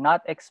are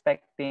not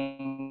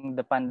expecting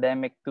the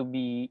pandemic to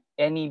be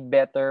any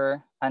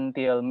better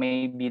until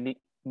maybe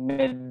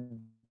mid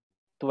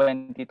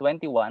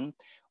 2021,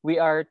 we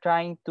are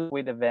trying to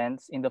with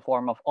events in the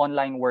form of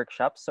online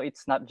workshops. So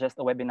it's not just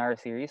a webinar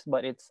series,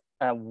 but it's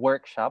a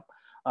workshop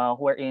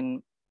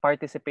wherein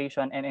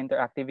participation and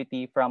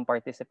interactivity from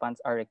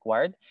participants are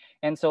required.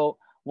 And so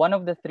one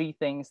of the three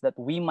things that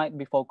we might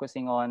be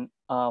focusing on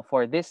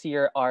for this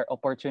year are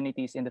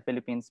opportunities in the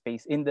Philippine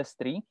space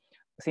industry.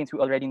 Since we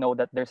already know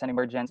that there's an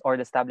emergence or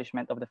the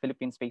establishment of the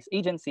Philippine Space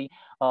Agency,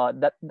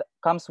 that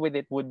comes with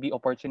it would be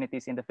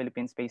opportunities in the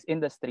Philippine space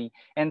industry.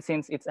 And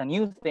since it's a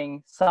new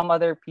thing, some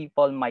other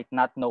people might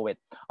not know it.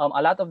 A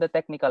lot of the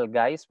technical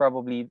guys,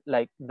 probably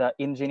like the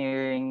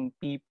engineering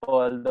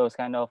people, those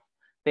kind of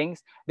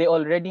things, they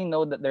already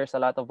know that there's a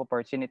lot of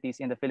opportunities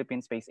in the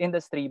Philippine space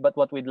industry. But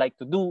what we'd like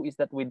to do is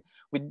that we'd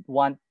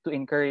want to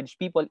encourage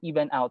people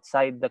even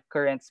outside the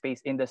current space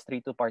industry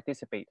to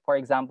participate. For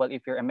example,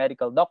 if you're a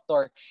medical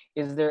doctor,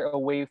 is there a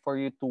way for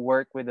you to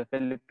work with the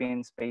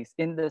Philippine space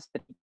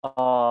industry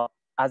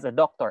as a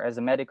doctor, as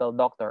a medical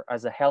doctor,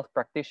 as a health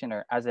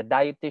practitioner, as a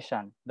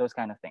dietitian, those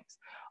kind of things.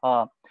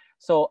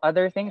 So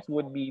other things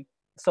would be,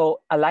 so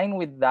align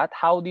with that,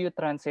 how do you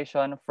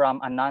transition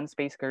from a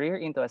non-space career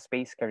into a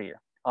space career?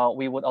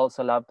 We would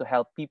also love to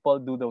help people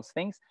do those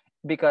things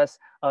because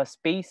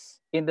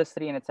space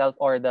industry in itself,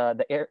 or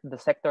the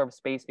sector of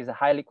space, is a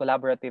highly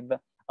collaborative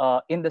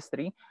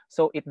industry.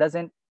 So it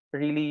doesn't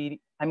really,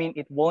 I mean,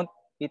 it won't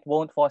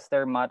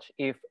foster much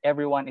if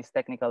everyone is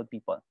technical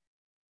people.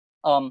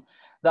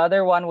 The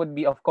other one would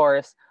be, of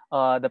course,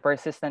 the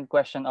persistent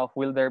question of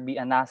will there be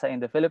a NASA in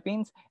the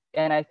Philippines?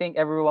 And I think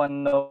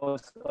everyone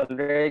knows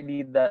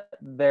already that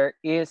there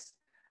is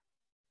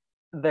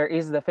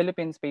the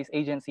Philippine Space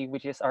Agency,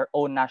 which is our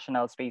own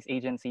national space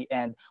agency,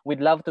 and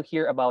we'd love to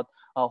hear about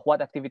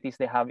what activities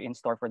they have in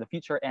store for the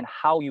future and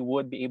how you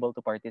would be able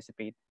to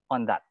participate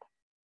on that.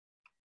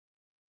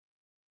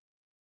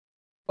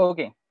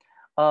 Okay,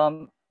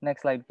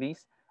 next slide,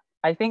 please.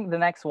 I think the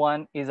next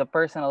one is a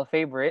personal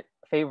favorite.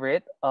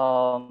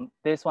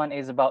 This one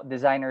is about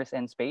designers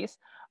and space.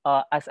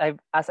 As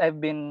I've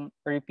been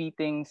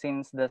repeating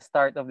since the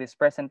start of this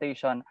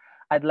presentation,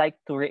 I'd like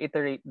to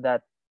reiterate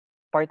that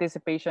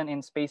participation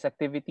in space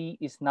activity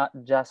is not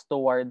just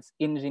towards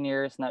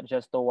engineers, not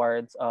just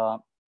towards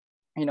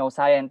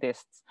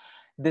scientists.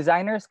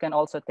 Designers can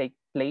also take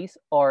place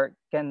or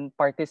can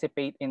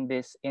participate in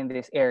this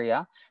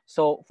area.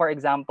 So for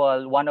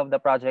example, one of the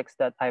projects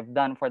that I've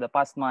done for the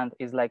past month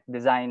is like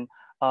design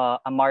a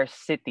Mars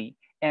city.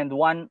 And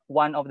one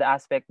of the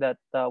aspects that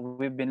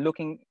we've been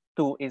looking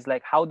to is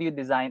like, how do you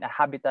design a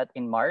habitat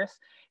in Mars?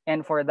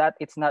 And for that,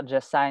 it's not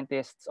just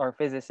scientists or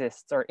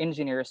physicists or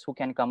engineers who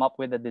can come up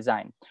with the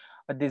design.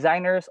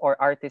 Designers or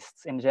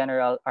artists in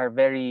general are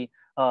very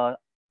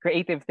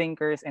creative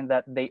thinkers in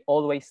that they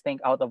always think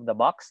out of the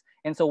box.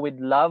 And so we'd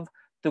love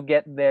to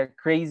get their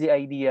crazy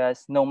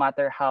ideas, no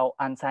matter how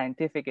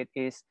unscientific it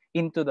is,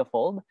 into the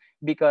fold,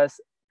 because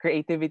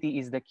creativity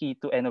is the key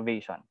to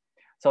innovation.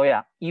 So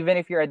yeah, even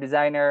if you're a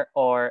designer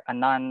or a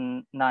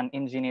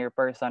non-engineer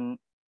person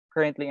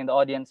currently in the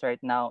audience right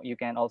now, you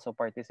can also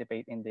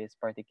participate in this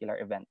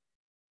particular event.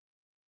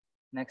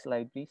 Next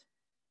slide, please.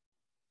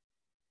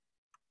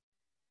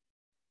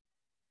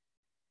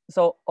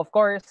 So of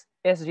course,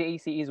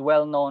 SGAC is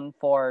well known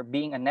for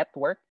being a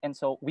network, and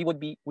so we would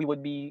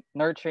be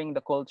nurturing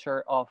the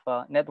culture of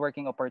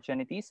networking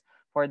opportunities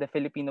for the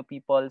Filipino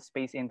people,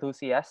 space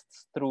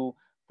enthusiasts, through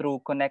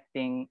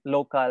connecting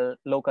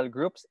local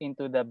groups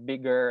into the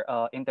bigger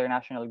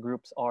international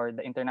groups or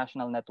the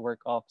international network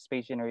of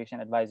Space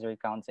Generation Advisory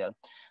Council.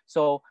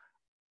 So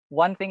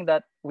one thing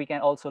that we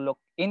can also look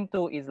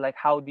into is like,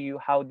 how do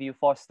you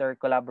foster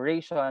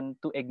collaboration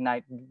to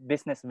ignite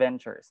business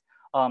ventures?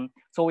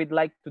 So we'd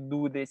like to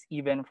do this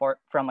even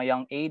from a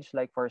young age,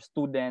 like for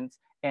students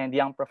and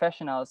young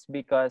professionals,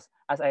 because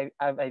as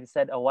I've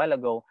said a while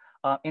ago,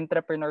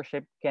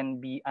 entrepreneurship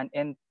can be an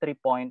entry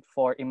point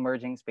for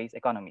emerging space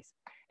economies.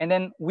 And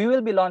then we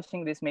will be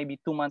launching this maybe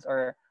 2 months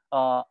or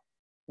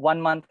 1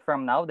 month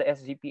from now, the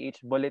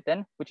SGPH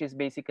Bulletin, which is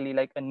basically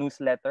like a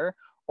newsletter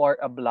or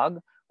a blog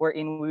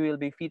wherein we will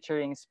be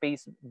featuring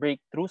space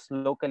breakthroughs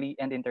locally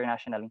and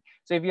internationally.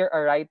 So if you're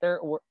a writer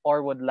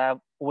or would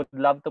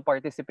love to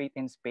participate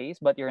in space,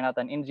 but you're not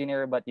an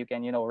engineer, but you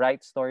can,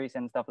 write stories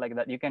and stuff like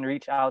that, you can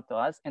reach out to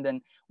us and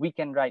then we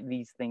can write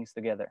these things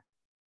together.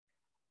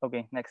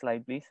 Okay, next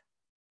slide, please.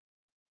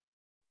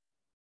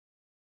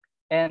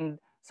 And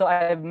so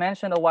I've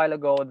mentioned a while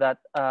ago that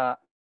a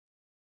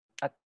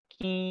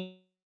key,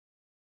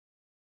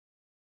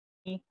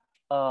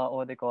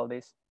 what they call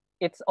this,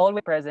 it's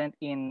always present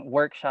in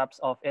workshops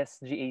of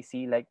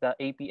SGAC, like the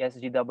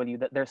APSGW,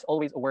 that there's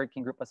always a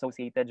working group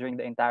associated during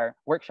the entire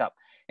workshop.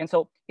 And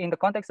so in the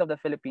context of the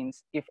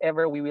Philippines, if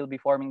ever we will be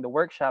forming the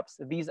workshops,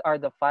 these are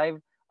the 5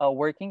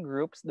 working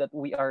groups that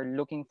we are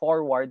looking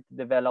forward to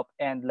develop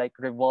and like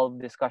revolve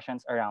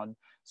discussions around.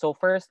 So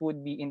first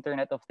would be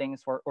Internet of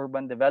Things for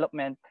urban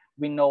development.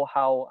 We know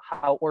how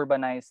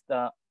urbanized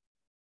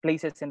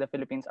places in the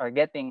Philippines are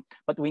getting,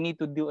 but we need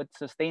to do it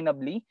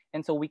sustainably.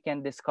 And so we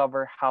can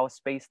discover how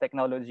space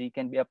technology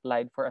can be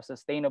applied for a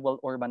sustainable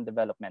urban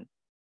development.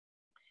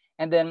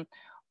 And then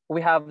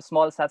we have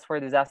small sats for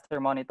disaster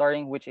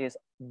monitoring, which is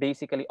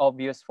basically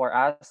obvious for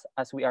us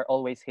as we are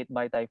always hit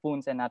by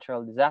typhoons and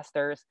natural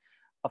disasters.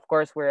 Of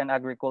course, we're an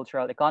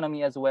agricultural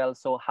economy as well.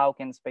 So how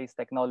can space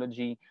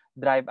technology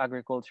drive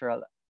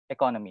agricultural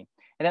economy?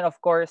 And then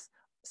of course,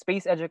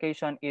 space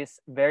education is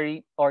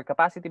or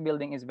capacity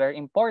building is very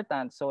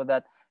important so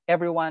that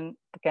everyone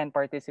can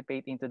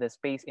participate into the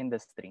space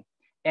industry.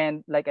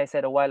 And like I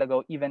said a while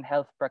ago, even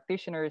health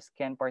practitioners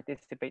can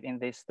participate in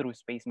this through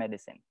space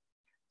medicine.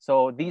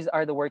 So these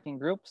are the working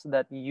groups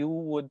that you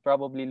would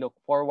probably look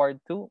forward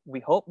to. We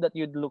hope that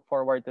you'd look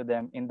forward to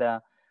them in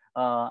the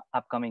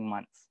upcoming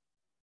months.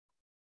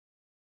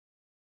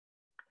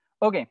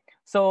 Okay,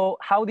 so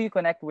how do you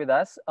connect with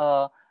us?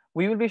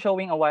 We will be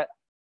showing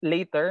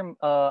later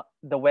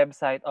the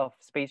website of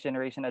Space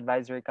Generation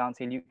Advisory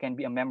Council. You can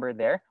be a member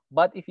there.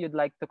 But if you'd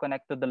like to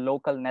connect to the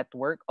local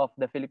network of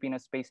the Filipino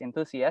space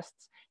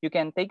enthusiasts, you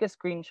can take a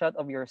screenshot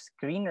of your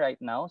screen right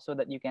now so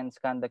that you can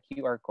scan the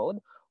QR code,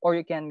 or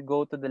you can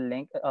go to the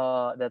link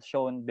that's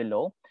shown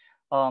below.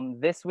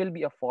 This will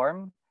be a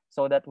form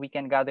so that we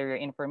can gather your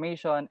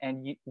information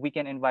and we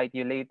can invite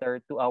you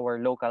later to our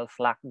local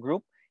Slack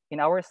group. In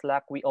our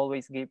Slack, we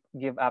always give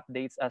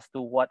updates as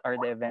to what are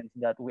the events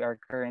that we are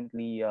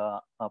currently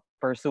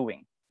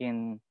pursuing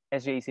in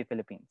SJAC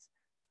Philippines.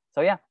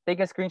 So yeah,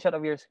 take a screenshot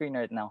of your screen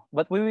right now.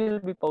 But we will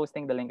be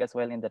posting the link as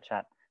well in the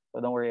chat, so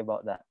don't worry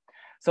about that.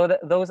 So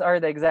those are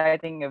the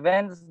exciting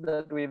events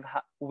that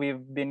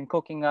we've been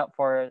cooking up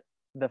for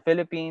the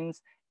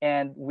Philippines,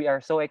 and we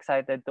are so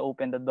excited to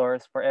open the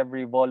doors for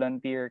every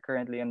volunteer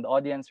currently in the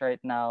audience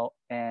right now.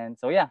 And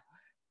so yeah,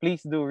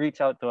 please do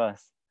reach out to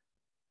us.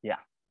 Yeah.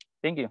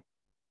 Thank you.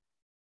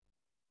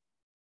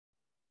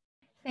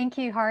 Thank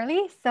you,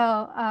 Harley.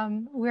 So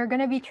we're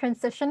going to be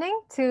transitioning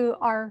to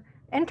our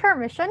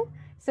intermission.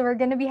 So we're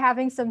going to be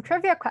having some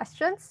trivia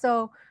questions.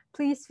 So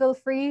please feel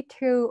free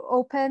to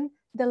open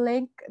the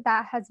link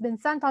that has been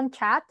sent on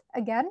chat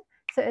again.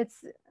 So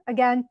it's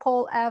again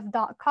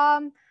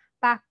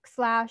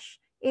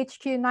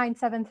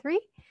polev.com/HQ973.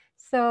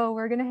 So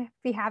we're going to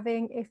be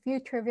having a few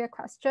trivia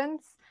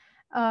questions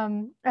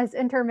as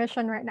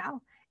intermission right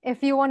now.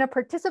 If you want to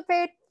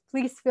participate,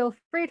 please feel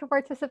free to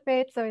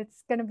participate. So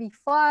it's going to be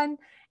fun.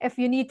 If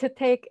you need to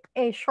take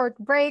a short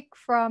break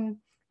from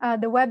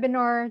the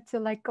webinar to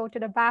like go to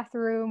the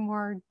bathroom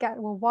or get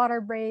a water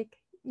break,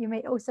 you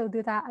may also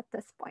do that at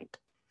this point.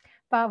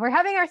 But we're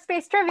having our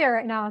space trivia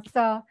right now.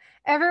 So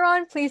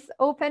everyone, please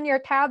open your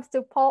tabs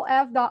to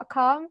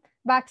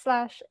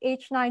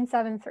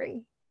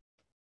polev.com/H973.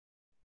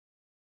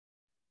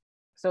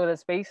 So the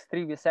space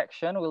trivia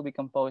section will be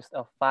composed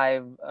of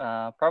 5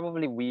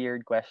 probably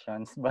weird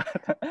questions, but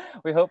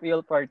we hope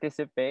you'll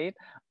participate.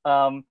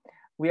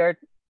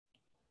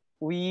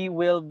 We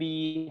will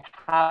be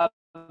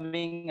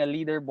having a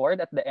leaderboard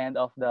at the end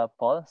of the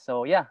poll.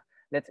 So yeah,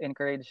 let's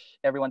encourage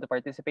everyone to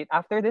participate.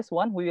 After this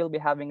one, we will be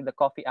having the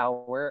coffee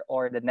hour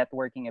or the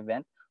networking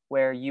event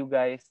where you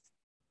guys,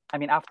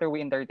 after we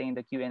entertain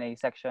the Q&A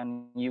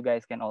section, you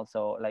guys can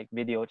also like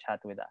video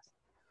chat with us.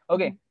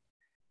 Okay,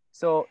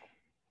 so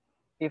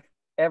if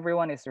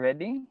everyone is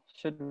ready,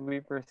 should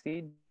we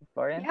proceed,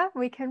 Florian? Yeah,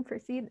 we can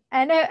proceed.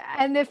 And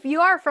if you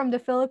are from the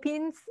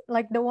Philippines,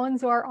 like the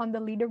ones who are on the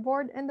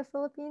leaderboard in the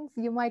Philippines,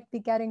 you might be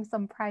getting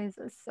some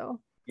prizes. So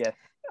yes,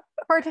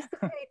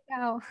 participate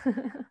now.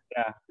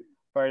 Yeah,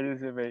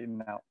 participate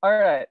now. All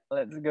right,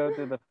 let's go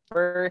to the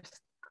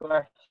first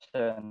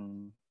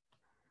question.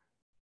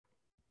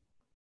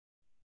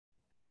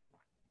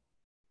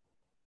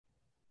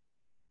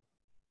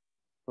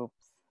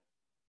 Oops.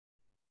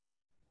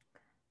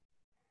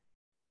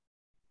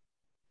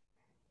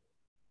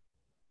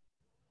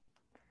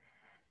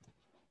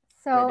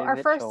 So our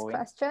first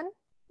question,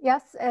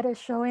 yes, it is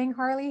showing,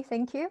 Harley,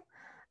 thank you.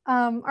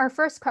 Our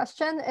first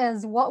question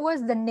is, what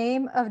was the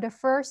name of the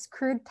first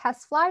crewed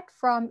test flight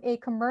from a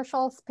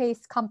commercial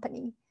space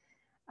company?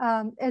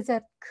 Is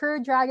it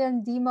Crew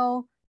Dragon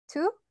Demo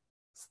 2,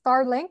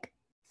 Starlink,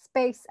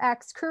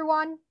 SpaceX Crew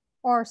 1,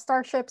 or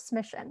Starship's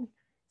mission?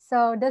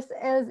 So this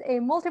is a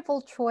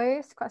multiple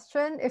choice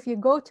question. If you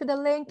go to the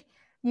link,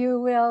 you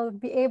will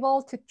be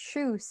able to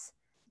choose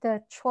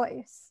the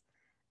choice.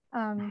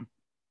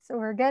 So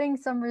we're getting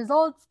some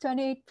results.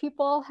 28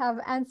 people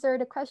have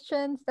answered the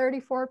question,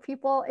 34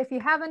 people. If you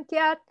haven't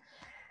yet,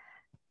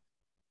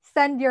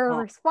 send your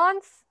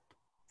response.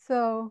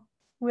 So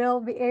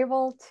we'll be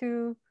able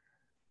to.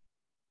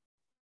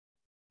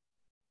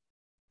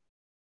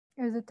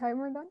 Is the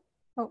timer done?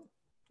 Oh,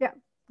 yeah.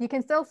 You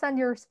can still send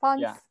your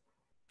response. Yeah.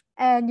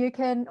 And you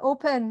can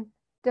open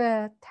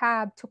the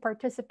tab to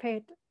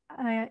participate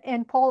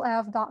in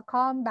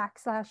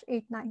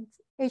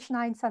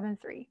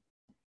polev.com/H973.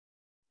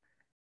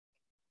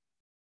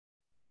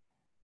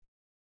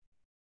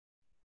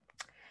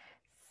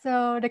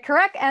 So the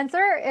correct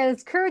answer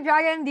is Crew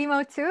Dragon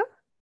Demo 2,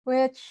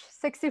 which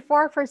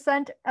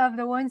 64% of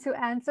the ones who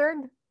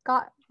answered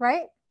got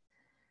right.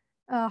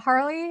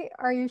 Harley,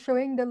 are you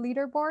showing the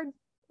leaderboard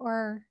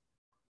or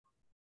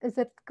is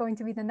it going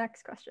to be the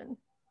next question?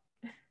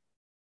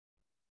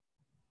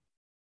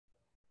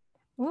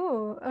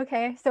 Ooh,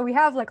 okay. So we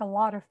have like a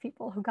lot of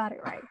people who got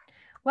it right.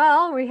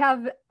 Well, we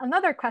have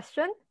another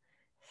question.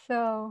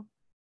 So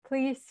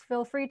please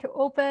feel free to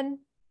open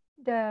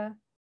the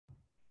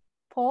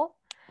poll.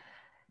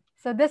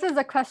 So this is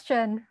a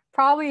question,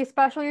 probably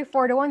especially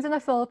for the ones in the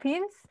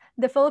Philippines.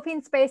 The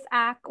Philippine Space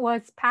Act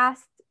was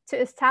passed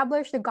to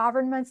establish the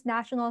government's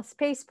national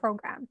space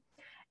program.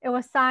 It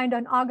was signed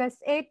on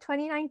August 8,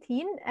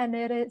 2019, and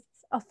it is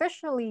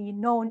officially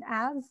known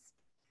as.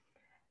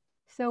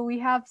 So we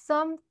have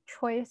some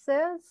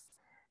choices.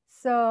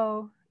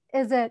 So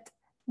is it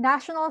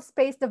National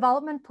Space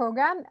Development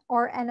Program,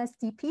 or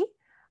NSDP,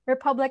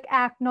 Republic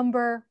Act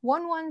number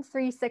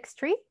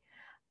 11363,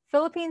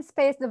 Philippine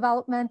Space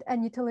Development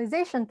and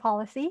Utilization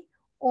Policy,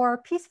 or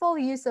Peaceful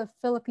Use of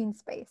Philippine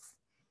Space?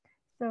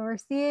 So we're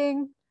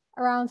seeing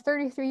around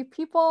 33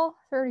 people,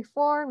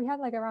 34. We had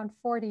like around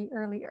 40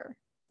 earlier.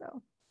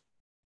 So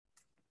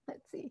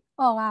let's see.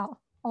 Oh, wow.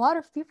 A lot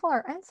of people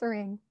are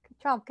answering. Good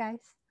job, guys.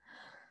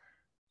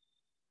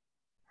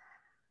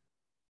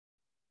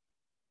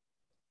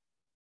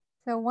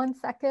 So 1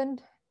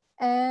 second,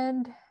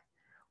 and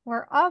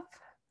we're up.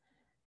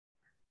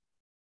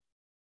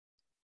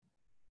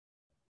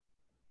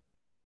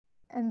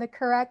 And the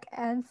correct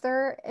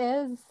answer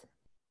is,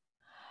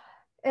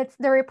 it's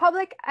the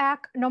Republic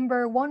Act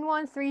number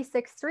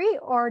 11363,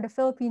 or the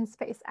Philippine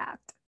Space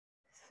Act.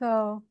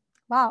 So,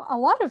 wow, a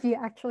lot of you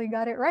actually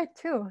got it right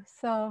too.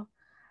 So,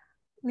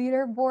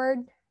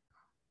 leaderboard,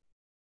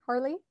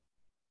 Harley?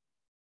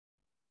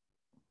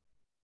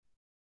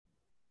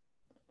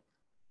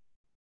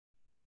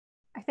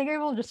 I think I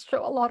will just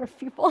show a lot of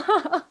people.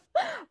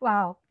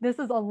 Wow, this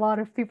is a lot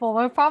of people.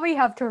 We'll probably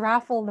have to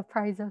raffle the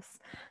prizes.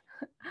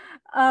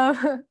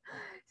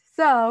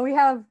 So we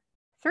have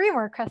 3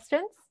 more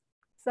questions.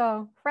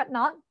 So fret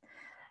not.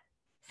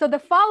 So the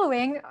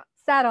following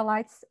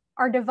satellites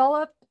are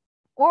developed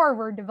or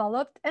were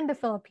developed in the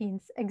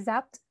Philippines,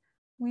 except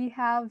we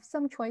have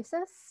some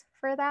choices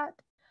for that.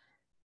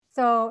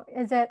 So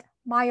is it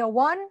Maya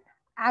 1,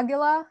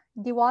 Agila,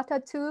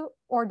 Diwata 2,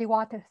 or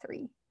Diwata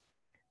 3?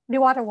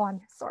 Diwata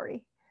 1,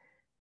 sorry.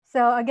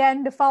 So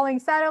again, the following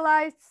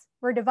satellites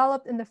were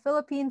developed in the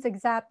Philippines,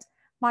 except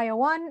Maya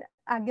 1,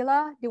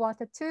 Agila,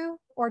 Diwata 2,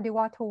 or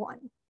Diwata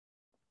 1.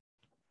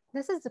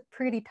 This is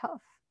pretty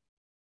tough,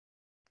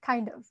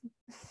 kind of.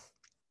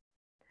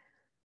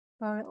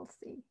 Well, we'll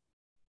see.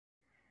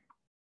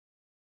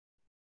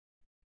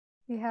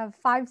 We have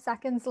 5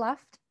 seconds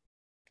left.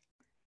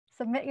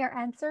 Submit your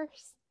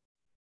answers.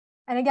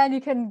 And again,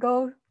 you can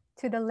go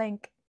to the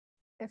link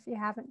if you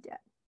haven't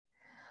yet.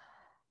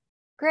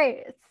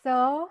 Great,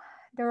 so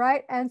the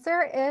right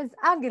answer is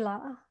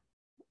Agila.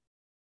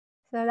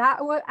 So that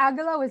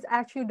Agila was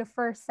actually the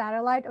first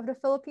satellite of the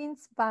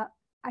Philippines, but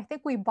I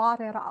think we bought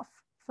it off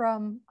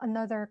from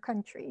another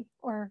country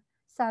or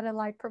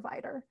satellite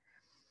provider.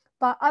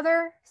 But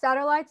other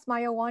satellites,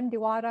 Maya 1,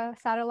 Diwata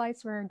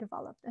satellites, were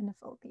developed in the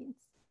Philippines.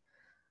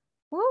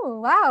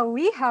 Ooh, wow,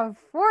 we have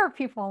 4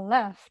 people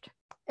left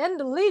in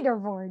the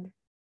leaderboard.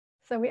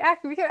 So we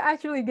can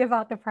actually give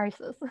out the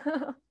prizes.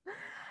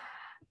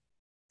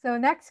 So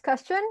next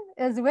question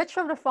is, which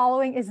of the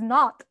following is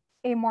not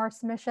a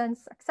Mars mission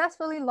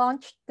successfully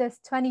launched this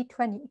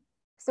 2020?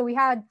 So we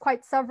had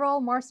quite several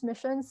Mars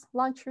missions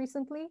launched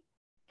recently.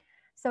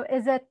 So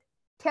is it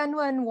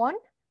Tianwen-1,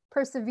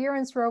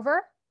 Perseverance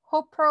rover,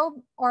 Hope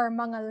probe, or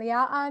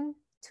Mangalayaan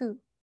 2?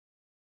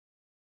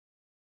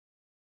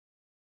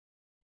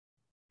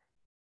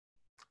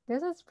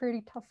 This is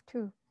pretty tough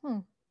too.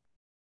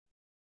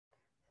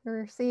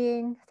 We're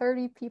seeing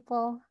 30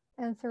 people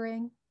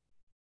answering.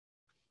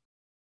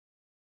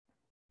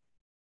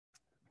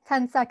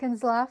 10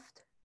 seconds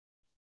left.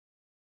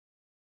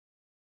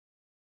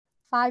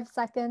 5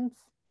 seconds.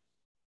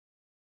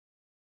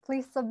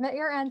 Please submit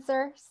your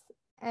answers.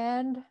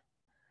 And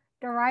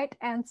the right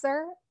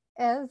answer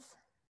is,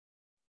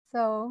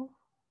 so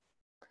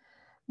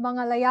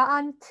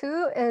Mangalayaan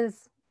 2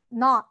 is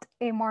not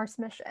a Mars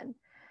mission.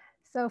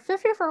 So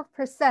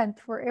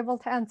 54% were able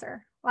to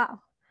answer. Wow.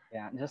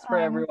 Yeah, just for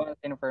everyone's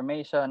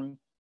information,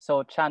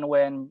 so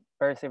Tianwen,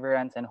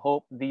 Perseverance, and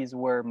Hope, these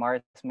were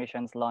Mars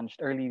missions launched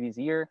early this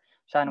year.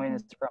 Tianwen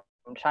is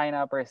from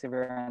China,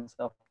 Perseverance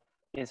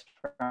is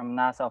from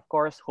NASA, of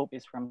course. Hope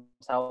is from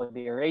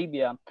Saudi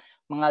Arabia.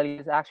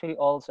 Mangalyaan is actually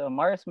also a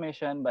Mars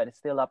mission, but it's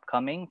still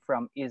upcoming,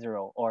 from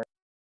ISRO.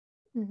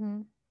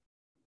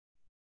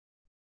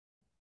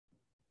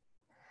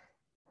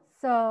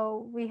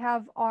 So we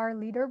have our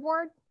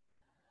leaderboard.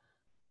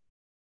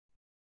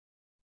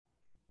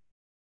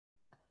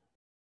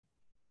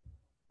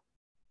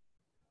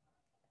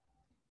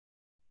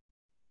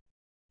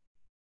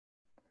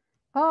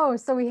 Oh,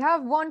 so we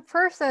have 1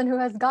 person who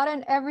has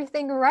gotten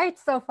everything right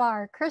so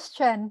far.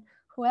 Christian,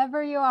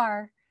 whoever you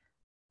are,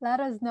 let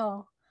us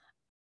know.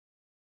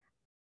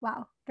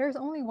 Wow, there's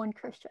only one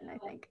Christian, I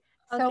think.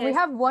 So Okay. we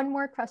have one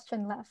more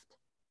question left.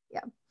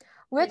 Yeah.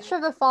 Which Yeah.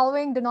 of the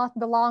following do not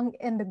belong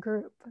in the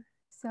group?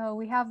 So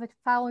we have the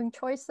following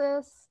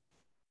choices.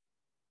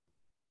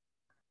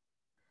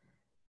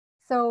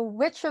 So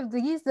which of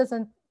these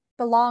doesn't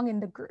belong in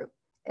the group?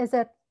 Is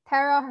it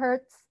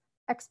Terahertz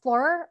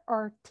Explorer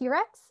or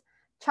T-Rex,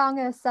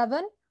 Chang'e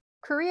 7,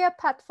 Korea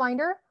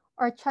Pathfinder,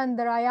 or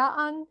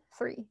Chandrayaan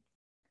 3?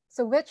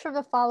 So which of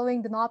the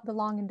following do not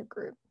belong in the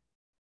group?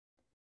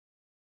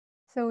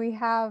 So we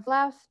have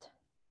left.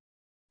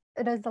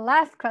 It is the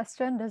last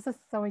question. This is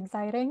so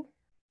exciting.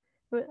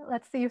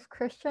 Let's see if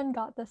Christian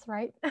got this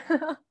right.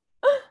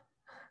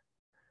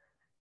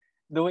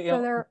 Do we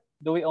So there.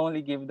 do we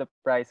only give the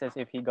prizes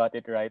if he got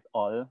it right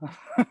all?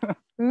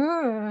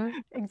 Ooh,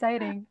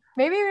 exciting.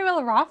 Maybe we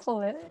will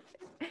raffle it,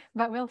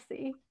 but we'll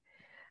see.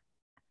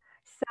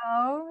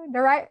 So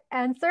the right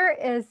answer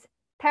is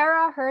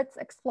Terahertz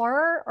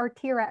Explorer or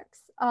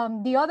T-Rex.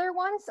 The other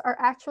ones are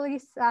actually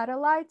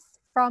satellites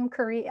from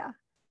Korea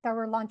that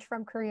were launched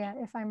from Korea,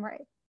 if I'm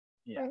right.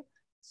 Yeah. Right?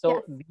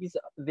 So Yes.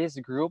 this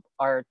group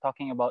are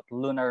talking about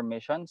lunar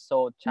missions.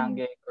 So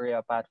Chang'e,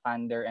 Korea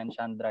Pathfinder, and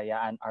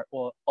Chandrayaan are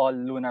all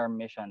lunar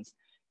missions.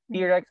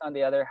 T-Rex on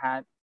the other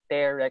hand,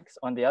 T-Rex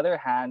on the other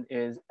hand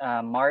is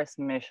a Mars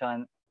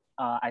mission.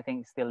 I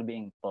think still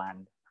being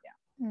planned.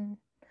 Yeah.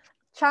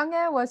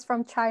 Chang'e was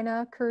from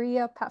China,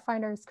 Korea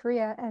Pathfinder is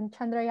Korea, and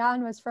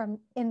Chandrayaan was from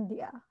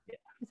India. Yeah.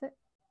 Is it?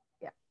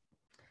 Yeah.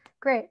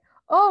 Great.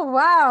 Oh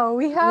wow,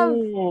 we have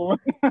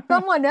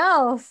someone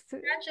else.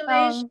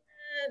 Congratulations.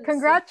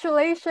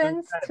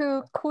 Congratulations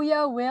to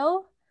Kuya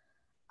Will.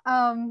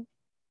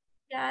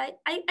 Yeah,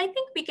 I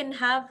think we can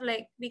have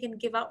we can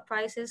give out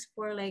prizes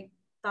for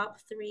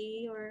top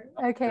 3 or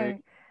Okay.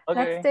 Okay.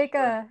 Let's take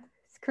a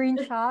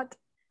screenshot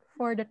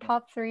for the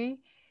top 3.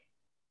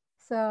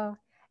 So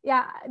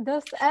yeah,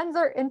 this ends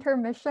our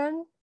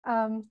intermission.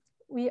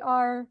 We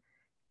are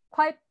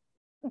quite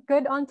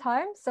good on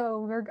time, so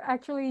we're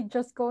actually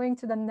just going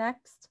to the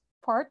next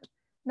part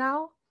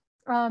now.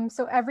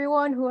 So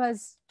everyone who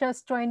has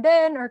just joined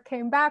in or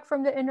came back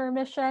from the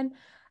intermission,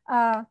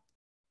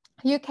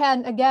 you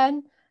can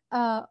again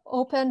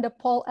open the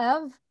poll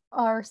Ev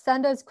or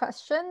send us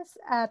questions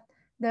at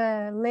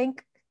the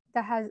link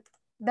that has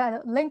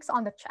the links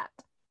on the chat.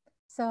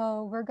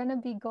 So we're going to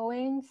be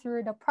going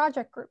through the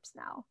project groups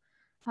now,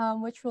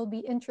 which will be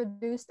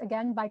introduced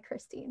again by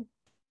Christine.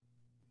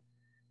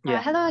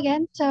 Yeah. Hello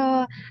again.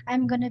 So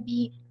I'm gonna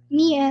be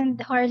me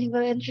and Harley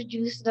will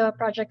introduce the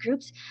project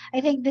groups. I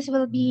think this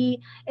will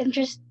be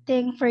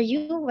interesting for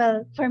you.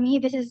 Well, for me,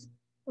 this is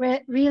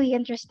really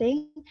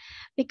interesting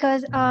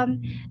because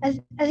as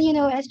you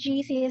know,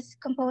 SGC is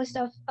composed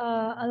of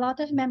a lot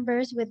of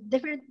members with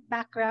different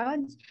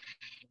backgrounds,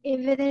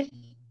 even if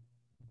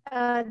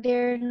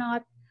they're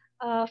not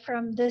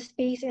from the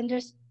space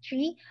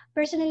industry.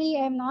 Personally,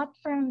 I'm not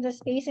from the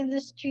space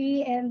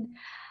industry, and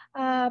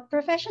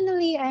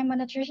professionally, I'm a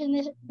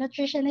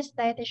nutritionist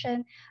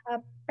dietitian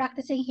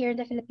practicing here in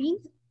the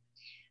Philippines.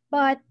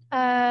 But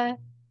I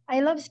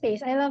love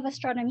space. I love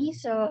astronomy,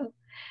 so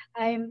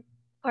I'm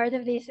part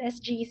of this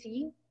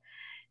SGC.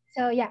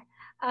 So yeah,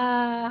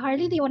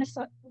 Harley, do you want to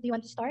start? Do you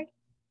want to start?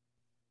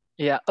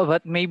 Yeah,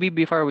 but maybe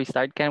before we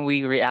start, can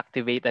we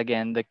reactivate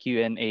again the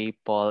Q&A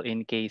poll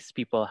in case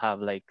people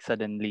have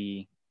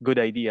suddenly good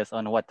ideas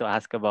on what to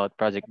ask about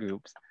project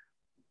groups?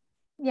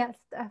 Yes,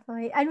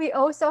 definitely. And we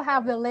also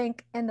have the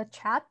link in the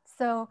chat.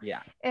 So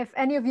yeah, if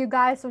any of you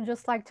guys would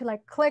just like to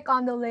click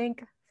on the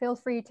link, feel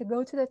free to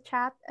go to the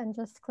chat and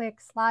just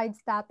click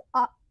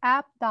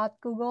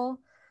slides.app.google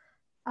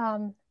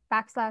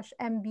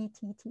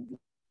 /MBTTV.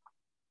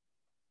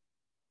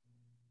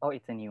 Oh,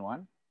 it's a new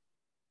one?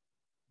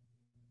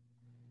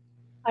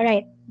 All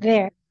right,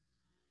 there.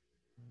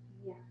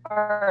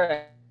 All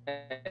right.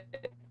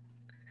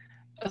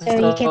 So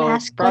you can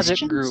ask project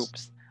questions.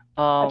 groups.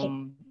 Okay.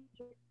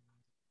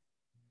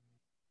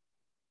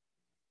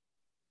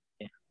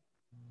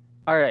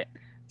 All right.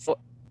 So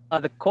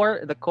the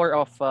core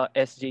of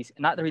SJs,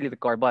 not really the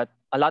core, but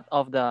a lot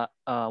of the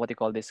what do you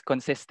call this,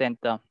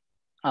 consistent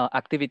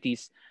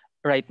activities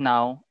right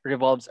now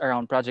revolves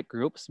around project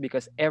groups,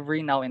 because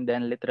every now and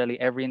then, literally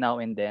every now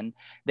and then,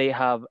 they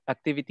have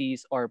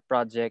activities or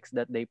projects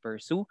that they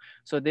pursue.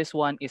 So this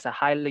one is a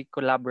highly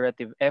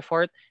collaborative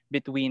effort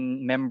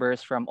between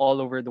members from all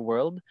over the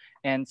world.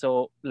 And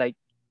so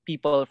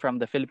people from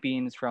the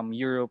Philippines, from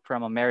Europe,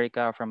 from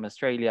America, from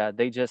Australia,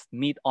 they just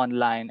meet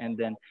online and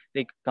then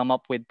they come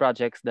up with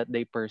projects that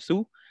they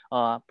pursue.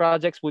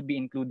 Projects would be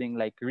including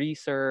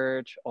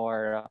research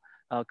or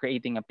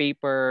creating a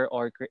paper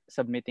or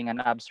submitting an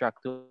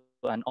abstract to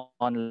an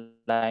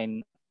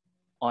online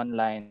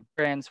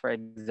conference, for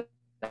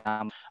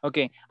example.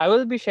 Okay, I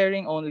will be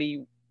sharing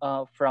only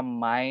from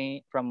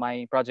my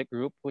project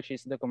group, which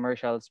is the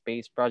Commercial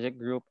Space Project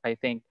Group. I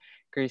think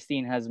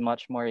Christine has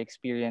much more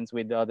experience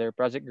with the other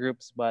project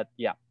groups, but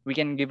yeah, we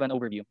can give an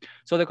overview.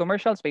 So the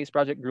Commercial Space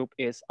Project Group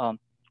is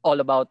all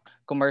about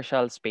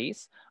commercial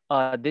space.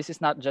 this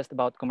is not just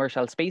about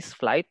commercial space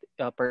flight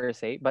per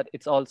se, but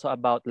it's also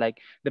about like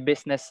the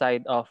business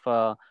side of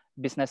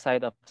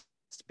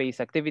space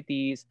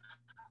activities.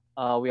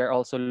 We are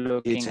also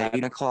looking It's at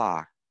 8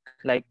 o'clock.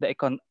 like the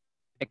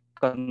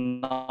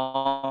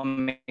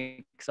economics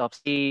of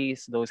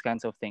space, those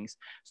kinds of things.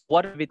 So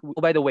what of it? Oh,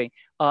 by the way,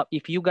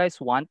 if you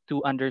guys want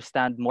to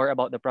understand more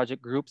about the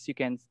project groups, you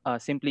can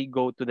simply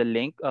go to the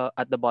link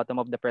at the bottom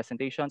of the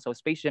presentation. So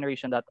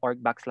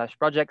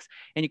spacegeneration.org/projects,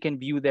 and you can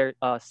view there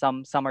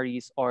some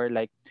summaries or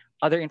like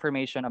other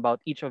information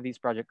about each of these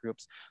project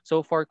groups.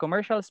 So for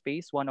commercial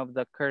space, one of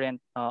the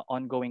current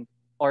ongoing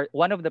or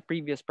one of the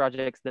previous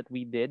projects that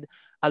we did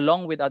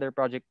along with other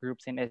project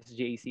groups in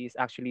SJAC is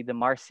actually the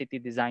Mars City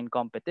Design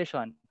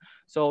Competition.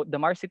 So the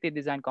Mars City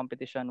Design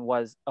Competition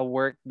was a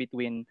work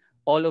between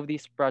all of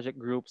these project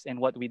groups,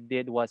 and what we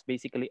did was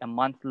basically a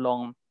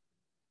month-long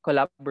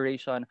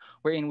collaboration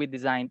wherein we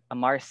designed a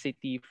Mars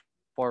City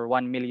for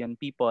 1 million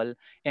people,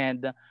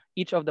 and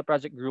each of the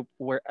project group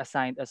were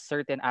assigned a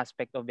certain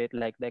aspect of it,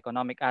 like the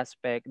economic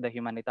aspect, the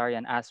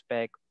humanitarian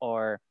aspect,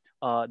 or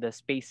the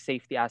space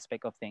safety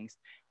aspect of things.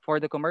 For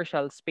the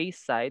commercial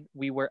space side,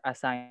 we were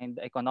assigned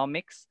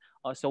economics.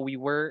 So we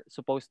were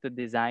supposed to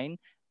design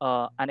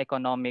an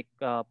economic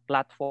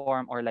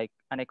platform or like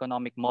an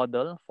economic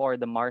model for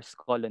the Mars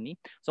colony.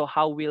 So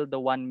how will the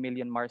 1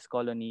 million Mars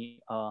colony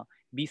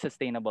be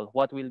sustainable?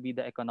 What will be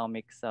the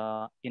economics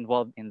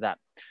involved in that?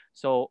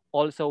 So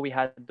also we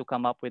had to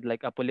come up with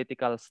like a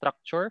political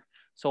structure.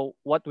 So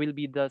what will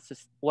be the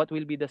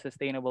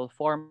sustainable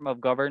form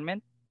of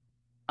government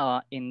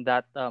in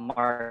that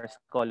Mars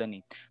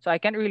colony. So I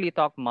can't really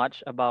talk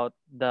much about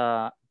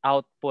the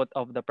output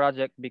of the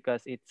project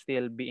because it's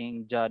still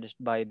being judged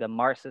by the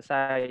Mars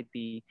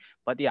Society.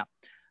 But yeah,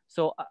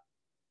 so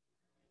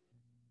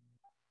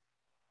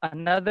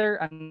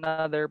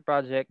another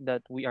project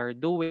that we are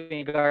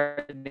doing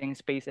regarding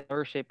space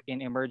entrepreneurship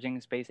in emerging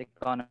space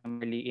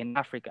economy in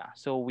Africa.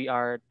 So we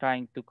are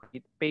trying to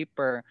create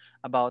paper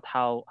about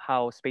how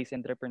space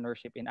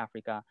entrepreneurship in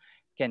Africa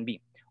can be.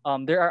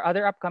 There are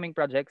other upcoming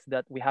projects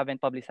that we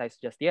haven't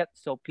publicized just yet.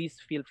 So please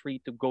feel free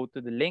to go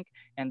to the link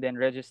and then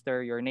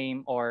register your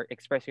name or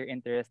express your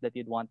interest that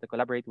you'd want to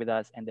collaborate with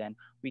us, and then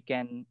we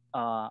can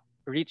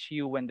reach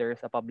you when there is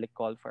a public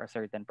call for a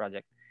certain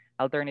project.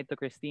 I'll turn it to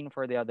Christine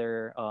for the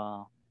other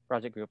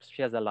project groups.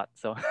 She has a lot,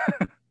 so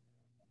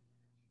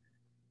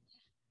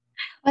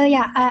Well,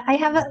 yeah, I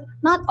have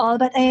not all,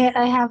 but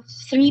I have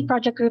three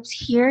project groups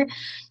here.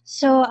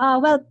 So,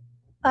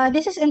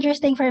 this is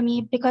interesting for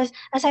me because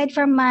aside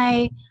from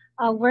my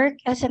work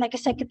as an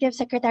executive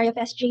secretary of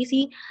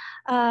SJC,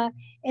 uh,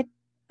 it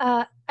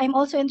I'm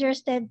also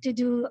interested to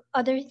do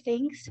other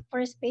things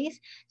for space.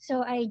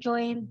 So I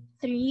joined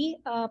three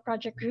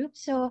project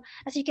groups. So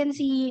as you can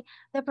see,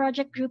 the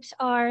project groups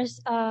are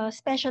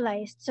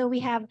specialized. So we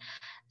have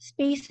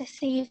space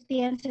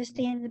safety and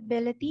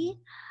sustainability,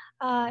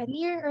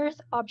 near Earth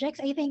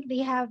objects. I think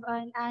they have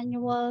an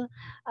annual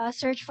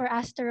search for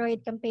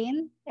asteroid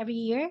campaign every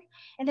year.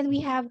 And then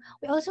we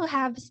also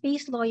have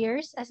space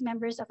lawyers as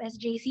members of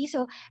SJC.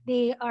 So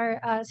they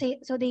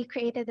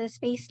created a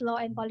space law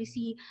and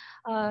policy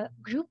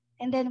group.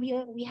 And then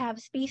we have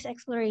space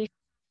exploration.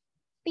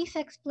 Space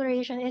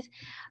exploration is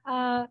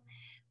uh,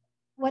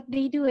 what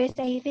they do is,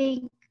 I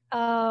think,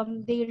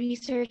 they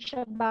research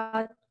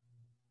about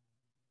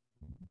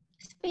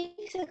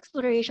space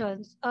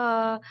explorations.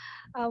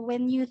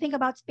 When you think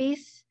about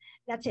space,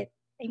 that's it.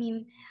 I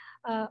mean,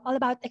 all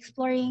about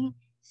exploring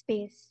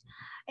space.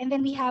 And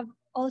then we have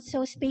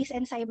also space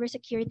and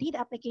cybersecurity, the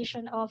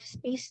application of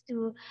space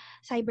to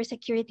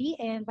cybersecurity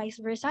and vice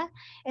versa.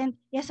 And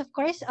yes, of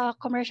course,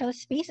 commercial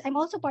space. I'm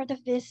also part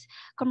of this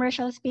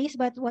commercial space,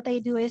 but what I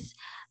do is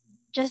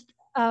just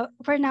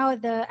for now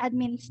the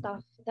admin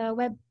stuff, the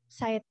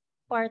website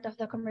part of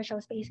the commercial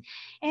space.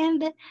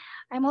 And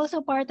I'm also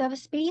part of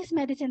space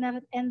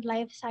medicine and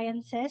life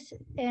sciences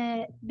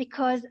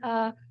because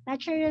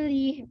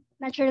naturally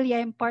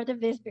I'm part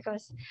of this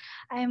because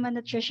I'm a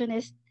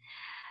nutritionist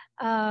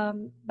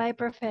by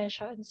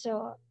profession.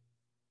 So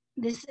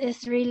this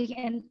is really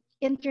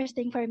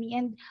interesting for me,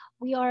 and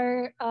we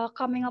are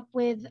coming up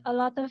with a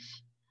lot of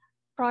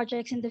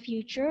projects in the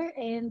future,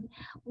 and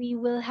we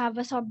will have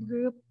a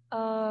subgroup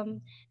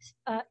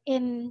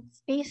in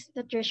space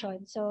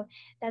nutrition. So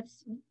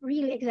that's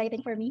really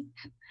exciting for me.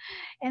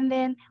 And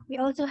then we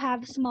also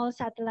have small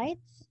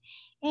satellites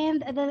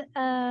and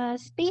the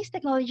space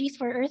technologies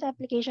for Earth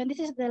application. This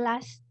is the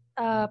last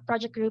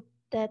project group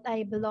that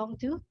I belong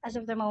to as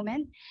of the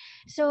moment.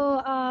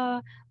 So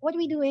what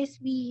we do is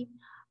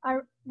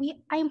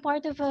I'm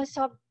part of a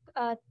sub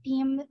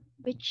team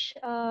which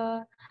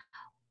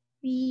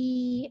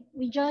we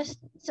just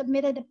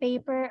submitted a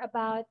paper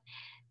about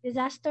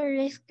disaster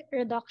risk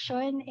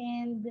reduction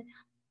and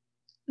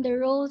the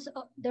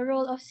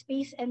role of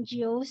space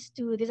NGOs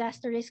to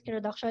disaster risk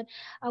reduction.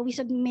 We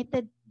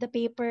submitted the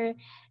paper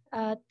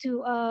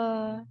to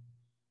a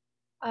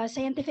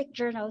scientific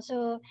journal.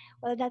 So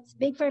well, that's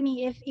big for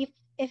me.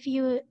 If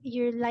you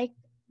like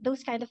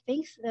those kind of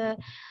things, the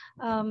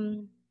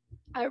um,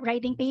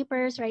 writing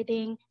papers,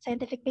 writing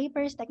scientific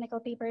papers, technical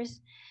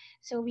papers.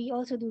 So we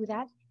also do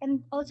that.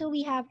 And also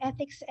we have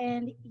ethics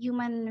and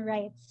human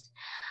rights.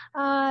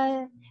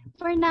 Uh,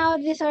 for now,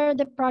 these are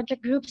the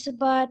project groups,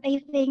 but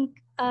I think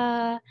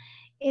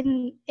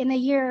in a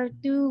year or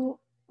two,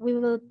 we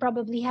will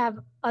probably have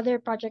other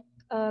project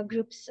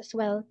groups as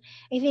well.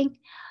 I think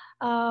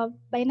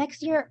by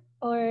next year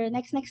or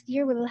next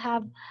year, we will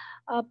have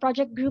a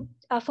project group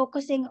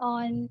focusing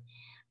on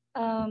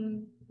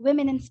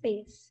women in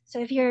space. So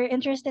if you're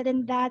interested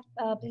in that,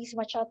 please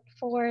watch out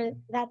for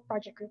that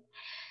project group.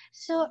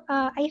 So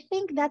I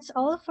think that's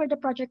all for the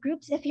project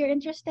groups. If you're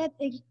interested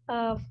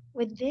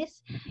with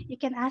this, you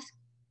can ask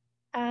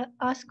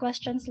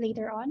questions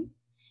later on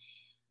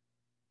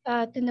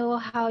to know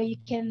how you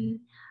can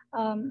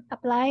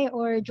apply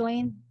or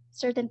join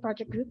certain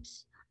project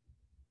groups.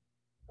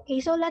 Okay,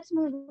 so let's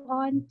move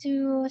on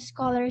to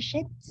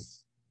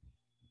scholarships.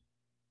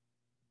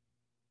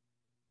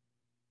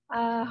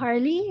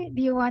 Harley,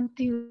 do you want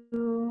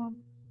to?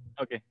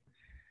 Okay.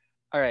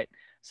 All right.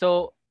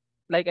 So,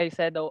 like I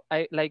said,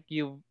 I like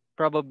you've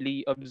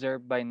probably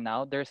observed by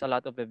now, there's a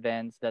lot of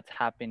events that's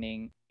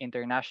happening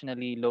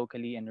internationally,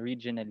 locally, and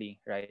regionally,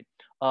 right?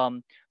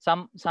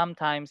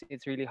 Sometimes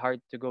it's really hard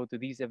to go to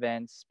these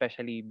events,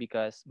 especially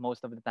because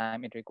most of the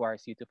time it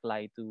requires you to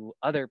fly to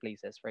other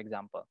places, for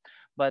example.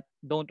 But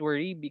don't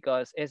worry,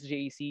 because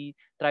SJC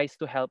tries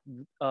to help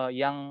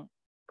young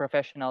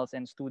professionals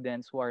and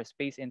students who are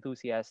space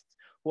enthusiasts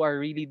who are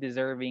really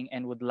deserving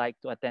and would like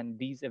to attend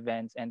these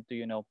events and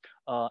to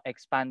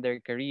expand their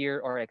career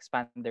or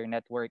expand their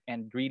network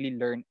and really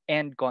learn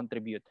and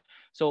contribute.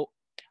 So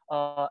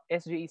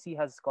SJEC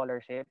has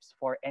scholarships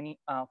for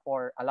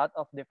for a lot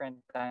of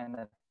different kind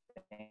of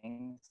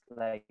things,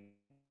 like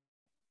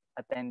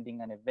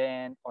attending an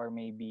event or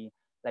maybe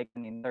like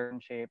an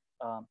internship.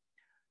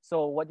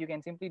 So what you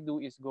can simply do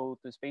is go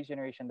to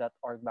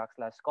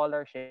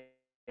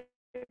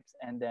spacegeneration.org/scholarships,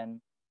 and then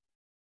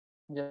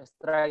just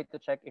try to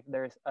check if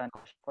there's an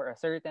scholarship for a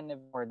certain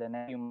event for the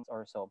next few months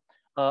or so.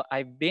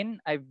 I've been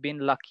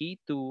lucky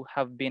to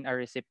have been a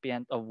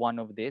recipient of one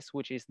of this,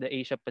 which is the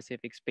Asia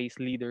Pacific Space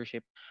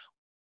Leadership.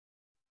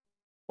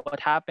 What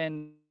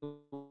happened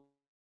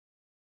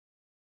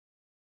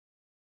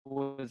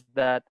was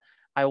that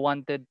I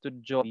wanted to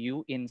join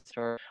SJU in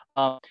Singapore.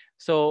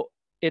 So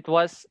it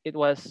was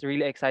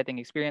really exciting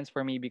experience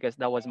for me because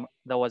that was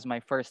my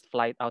first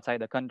flight outside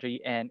the country,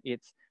 and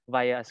it's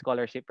via a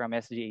scholarship from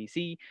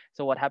SJAC.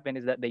 So what happened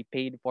is that they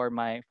paid for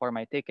my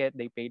ticket,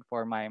 they paid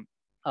for my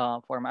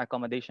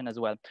accommodation as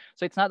well.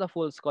 So it's not a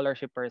full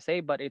scholarship per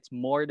se, but it's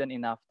more than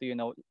enough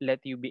to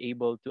let you be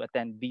able to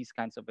attend these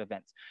kinds of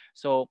events.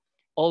 So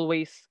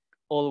always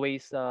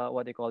always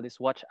what they call this,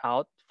 watch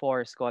out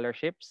for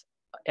scholarships.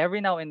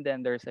 Every now and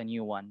then there's a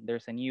new one.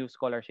 There's a new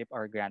scholarship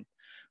or grant.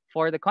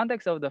 For the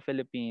context of the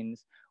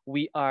Philippines,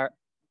 we are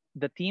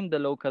the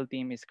local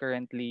team is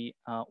currently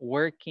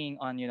working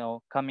on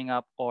coming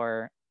up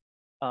or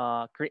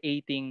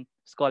creating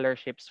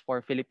scholarships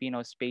for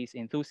Filipino space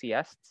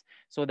enthusiasts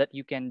so that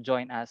you can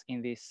join us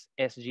in these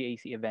SGAC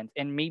events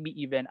and maybe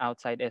even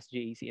outside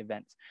SGAC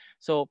events.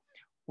 So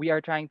we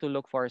are trying to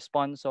look for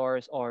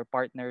sponsors or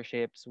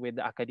partnerships with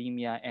the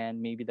academia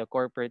and maybe the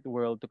corporate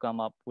world to come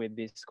up with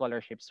these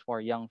scholarships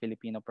for young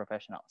Filipino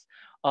professionals.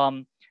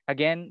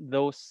 Again,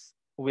 those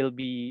will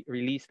be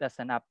released as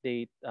an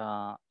update.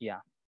 Yeah,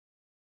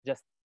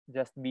 just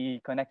just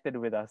be connected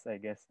with us, I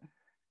guess.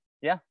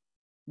 Yeah.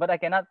 But I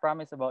cannot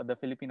promise about the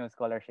Filipino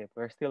scholarship.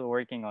 We're still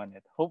working on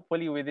it.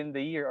 Hopefully within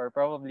the year or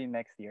probably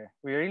next year.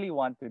 We really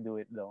want to do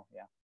it though.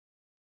 Yeah.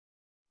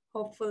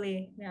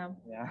 Hopefully, yeah.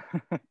 Yeah.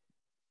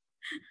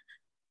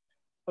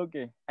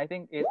 Okay. I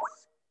think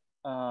it's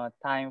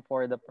time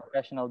for the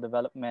professional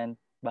development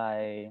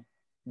by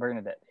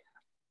Bernadette.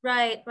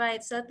 Right,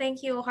 right. So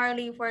thank you,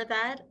 Harley, for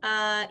that.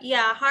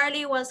 Yeah,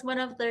 Harley was one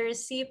of the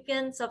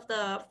recipients of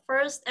the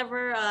first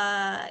ever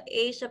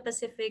Asia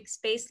Pacific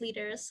Space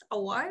Leaders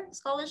Award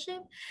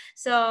scholarship.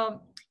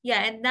 So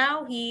yeah, and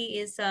now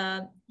he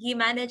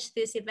managed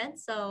this event.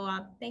 So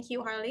thank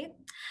you, Harley.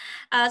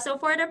 So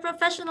for the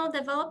professional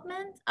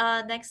development,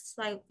 next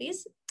slide,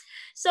 please.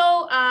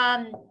 So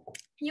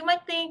you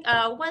might think,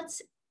 what's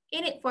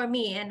in it for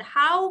me and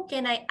how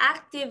can I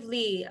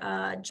actively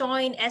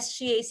join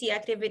SGAC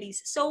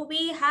activities? So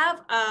we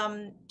have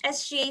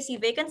SGAC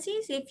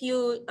vacancies. If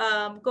you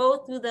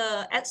go to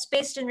the at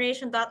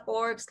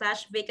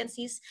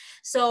spacegeneration.org/vacancies,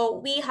 so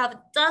we have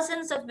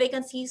dozens of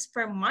vacancies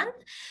per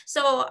month.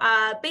 So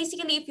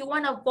basically, if you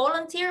want to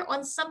volunteer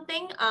on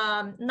something,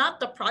 not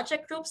the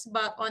project groups,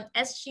 but on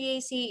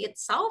SGAC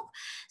itself,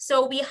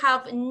 so we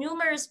have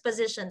numerous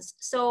positions.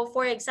 So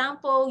for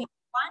example, you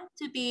want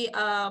to be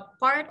a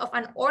part of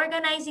an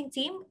organizing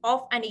team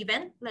of an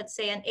event, let's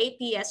say an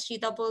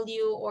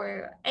APSGW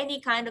or any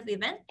kind of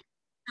event.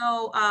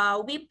 So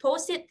we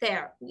post it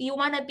there. You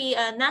want to be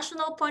a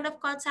national point of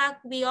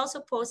contact, we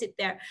also post it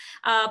there.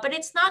 But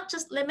it's not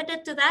just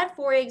limited to that.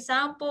 For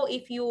example,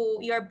 if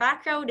your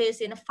background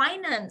is in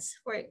finance,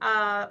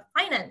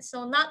 finance,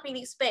 so not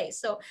really space,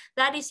 so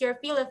that is your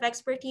field of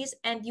expertise,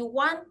 and you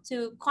want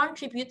to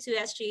contribute to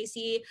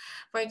SJC.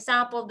 For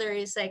example, there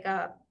is like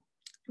a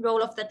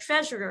role of the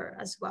treasurer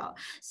as well.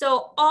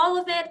 So all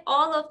of it,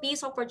 all of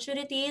these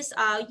opportunities,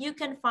 you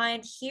can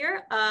find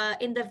here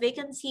in the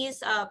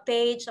vacancies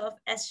page of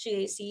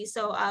SGAC.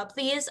 So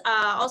please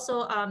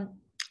also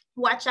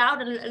watch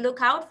out and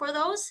look out for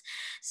those.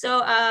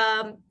 So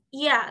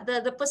yeah,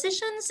 the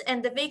positions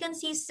and the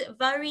vacancies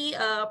vary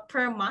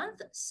per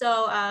month.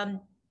 So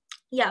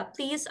yeah,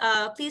 please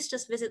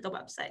just visit the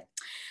website.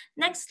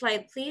 Next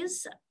slide,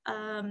 please.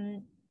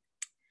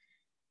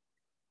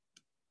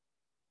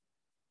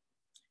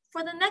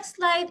 For the next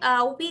slide,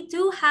 we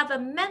do have a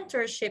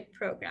mentorship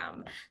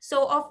program.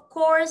 So of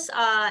course,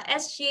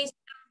 SGA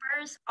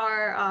members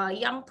are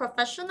young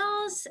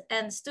professionals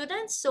and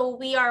students. So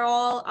we are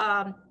all,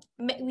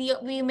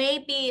 we may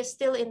be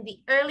still in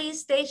the early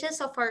stages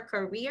of our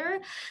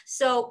career.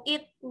 So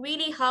it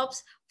really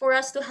helps for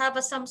us to have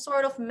some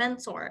sort of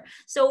mentor.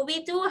 So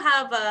we do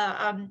have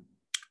a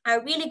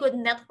really good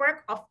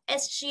network of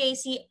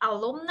SGAC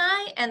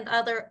alumni and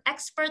other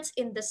experts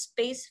in the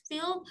space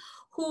field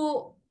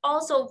who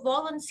also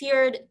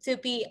volunteered to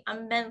be a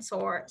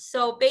mentor.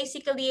 So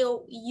basically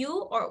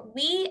you or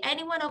we,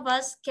 any one of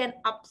us can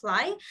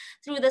apply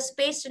through the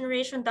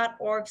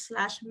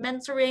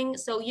spacegeneration.org/mentoring.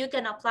 So you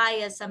can apply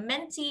as a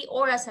mentee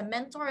or as a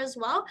mentor as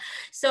well.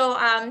 So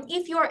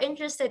if you're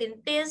interested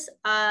in this,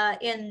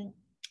 in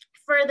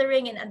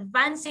furthering and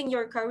advancing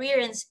your career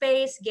in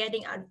space,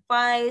 getting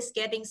advice,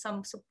 getting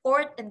some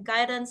support and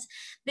guidance,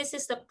 this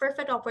is the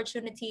perfect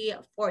opportunity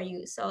for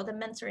you. So the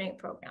mentoring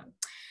program.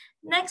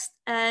 Next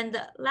and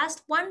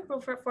last one for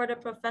the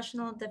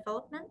professional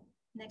development.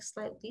 Next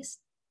slide, please.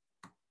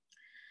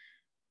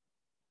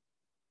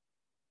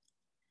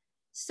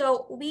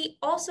 So we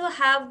also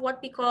have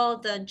what we call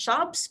the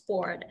jobs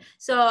board.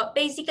 So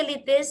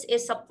basically this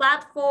is a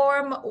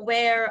platform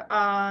where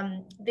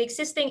the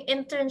existing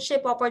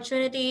internship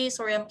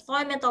opportunities or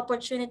employment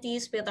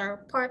opportunities with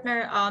our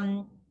partner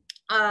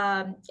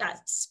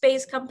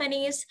space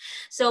companies.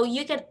 So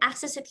you can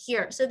access it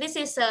here. So this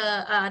is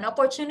an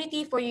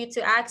opportunity for you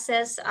to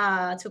access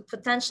to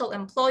potential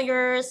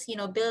employers, you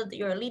know, build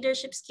your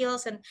leadership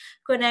skills and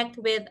connect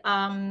with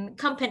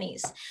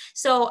companies.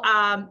 So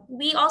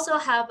we also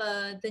have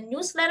the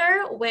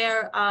newsletter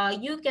where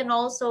you can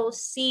also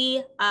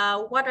see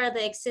what are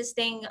the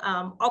existing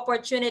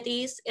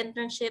opportunities,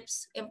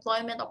 internships,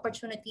 employment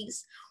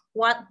opportunities,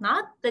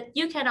 whatnot that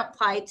you can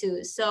apply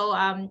to. So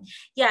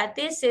yeah,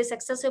 this is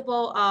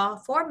accessible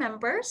for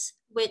members,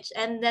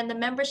 and then the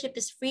membership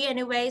is free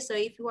anyway. So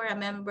if you are a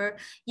member,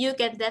 you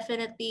can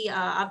definitely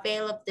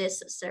avail of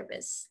this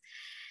service.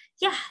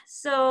 Yeah,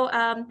 so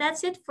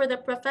that's it for the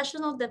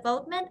professional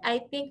development. I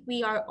think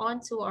we are on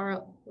to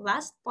our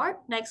last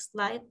part. Next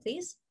slide,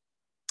 please.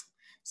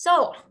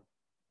 So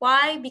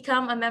why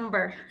become a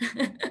member?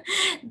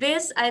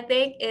 This, I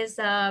think, is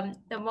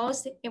the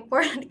most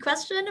important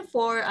question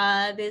for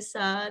this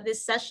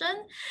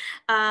session.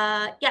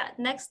 Yeah,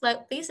 next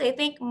slide, please. I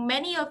think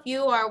many of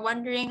you are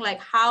wondering,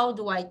 like, how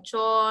do I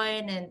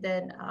join? And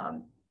then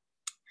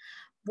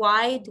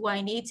why do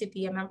I need to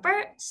be a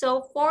member?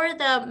 So for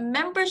the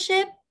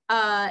membership,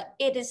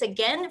 it is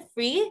again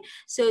free.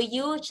 So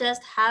you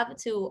just have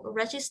to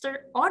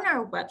register on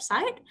our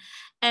website,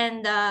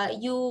 and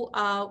you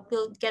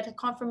will get a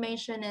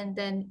confirmation, and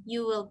then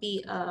you will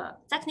be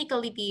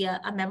technically be a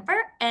member,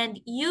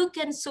 and you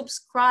can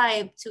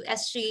subscribe to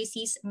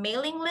SGAC's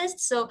mailing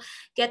list. So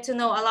get to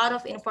know a lot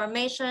of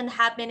information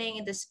happening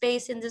in the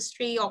space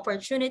industry,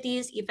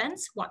 opportunities,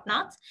 events,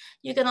 whatnot.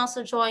 You can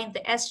also join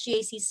the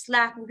SGAC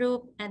Slack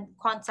group and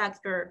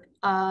contact your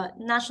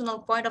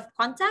national point of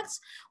contacts,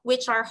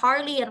 which are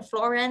Harley and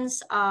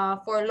Florence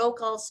for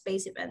local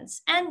space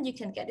events, and you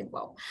can get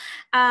involved.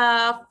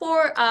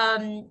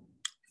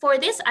 For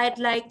this, I'd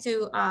like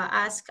to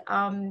ask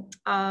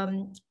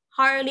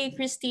Harley,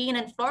 Christine,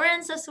 and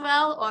Florence as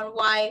well on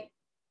why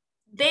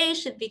they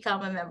should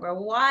become a member,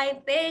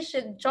 why they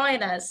should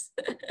join us.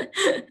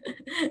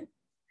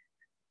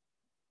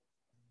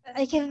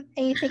 I think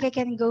I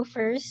can go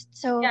first.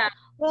 So, Yeah.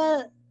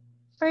 well,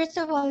 first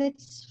of all,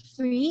 it's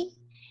free.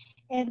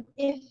 And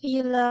if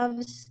you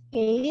love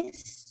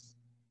space,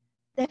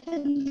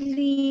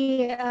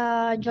 definitely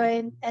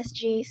join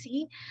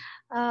SJC.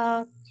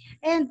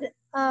 And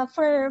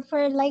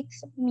for like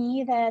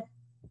me that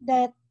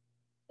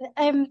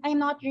I'm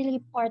not really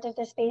part of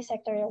the space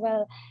sector.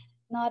 Well,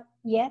 not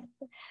yet.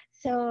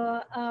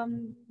 So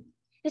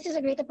this is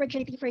a great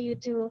opportunity for you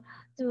to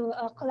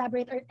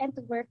collaborate and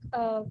to work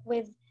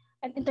with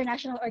an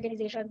international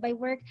organization. By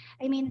work,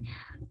 I mean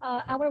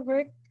our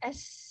work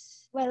as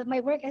well. My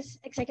work as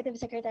executive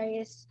secretary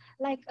is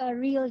like a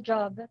real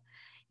job,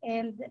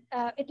 and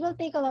it will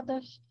take a lot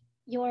of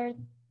your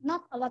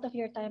not a lot of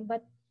your time,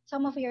 but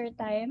some of your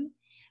time.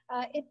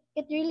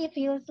 It really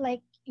feels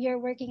like you're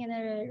working in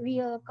a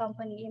real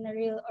company, in a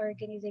real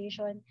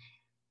organization.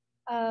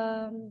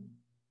 Um,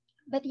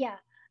 but yeah,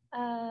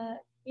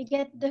 you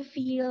get the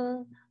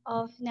feel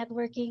of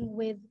networking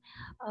with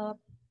uh,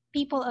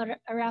 people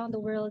around the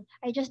world.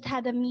 I just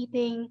had a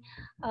meeting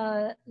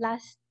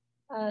last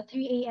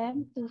 3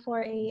 a.m. to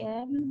 4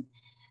 a.m.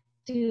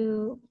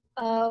 to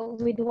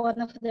with one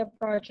of the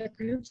project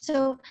groups.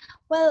 So,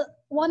 well,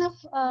 one of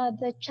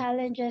the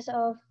challenges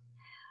of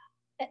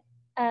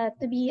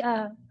to be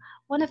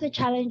one of the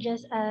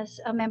challenges as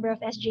a member of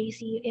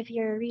SJC, if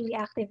you're really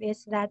active,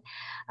 is that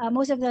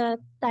most of the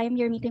time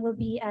your meeting will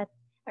be at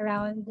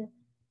around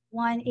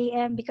 1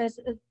 a.m. because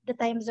the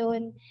time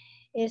zone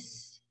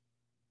is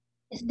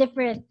is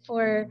different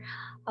for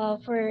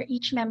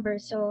each member.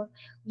 So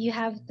you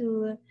have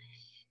to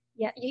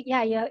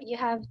you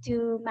have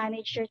to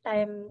manage your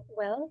time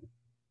well.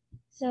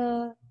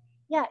 So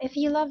yeah, if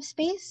you love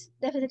space,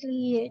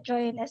 definitely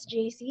join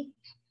SJC.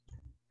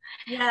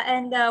 Yeah,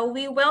 and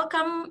we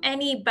welcome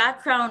any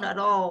background at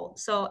all.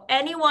 So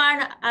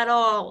anyone at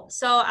all.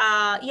 So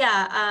I'm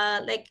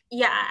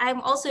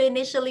also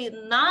initially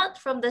not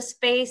from the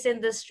space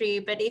industry,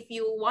 but if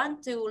you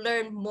want to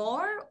learn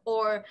more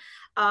or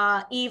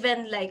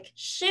even like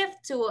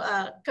shift to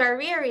a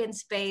career in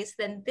space,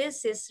 then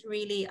this is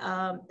really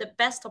the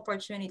best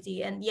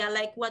opportunity. And yeah,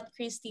 like what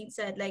Christine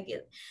said,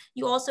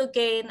 you also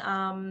gain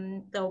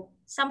the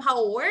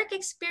somehow work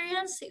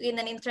experience in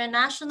an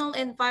international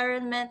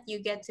environment.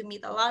 You get to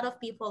meet a lot of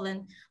people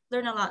and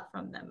learn a lot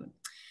from them.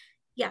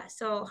 Yeah,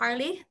 so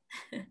Harley.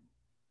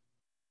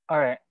 All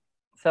right.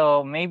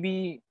 So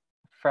maybe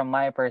from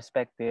my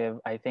perspective,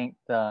 I think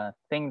the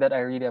thing that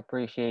I really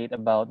appreciate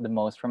about the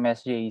most from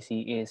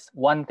SJAC is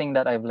one thing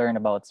that I've learned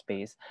about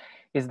space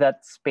is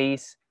that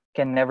space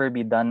can never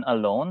be done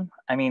alone.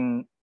 I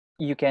mean,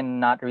 you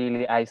cannot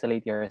really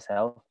isolate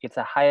yourself. It's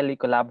a highly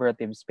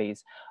collaborative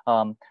space.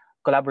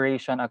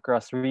 Collaboration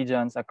across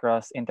regions,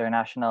 across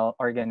international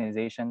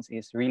organizations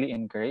is really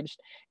encouraged.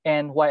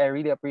 And why I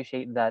really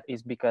appreciate that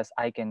is because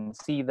I can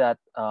see that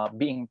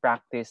being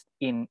practiced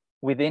in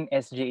within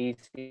SGAC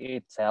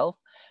itself.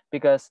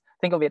 Because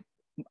think of it,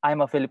 I'm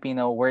a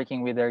Filipino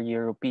working with a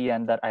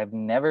European that I've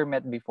never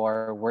met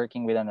before,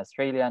 working with an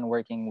Australian,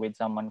 working with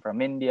someone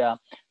from India,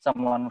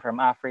 someone from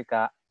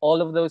Africa.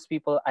 All of those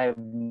people I've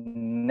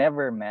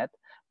never met,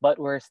 but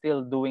we're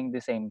still doing the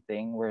same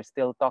thing. We're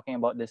still talking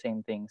about the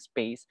same thing,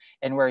 space,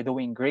 and we're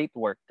doing great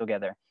work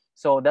together.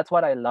 So that's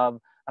what I love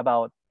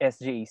about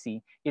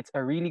SJAC. It's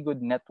a really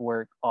good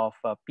network of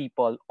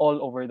people all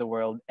over the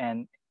world,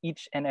 and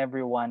each and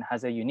everyone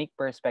has a unique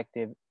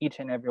perspective. Each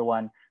and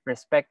everyone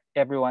respect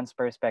everyone's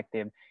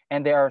perspective,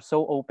 and they are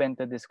so open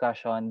to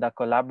discussion. The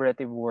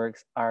collaborative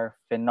works are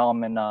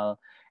phenomenal,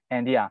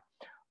 and yeah,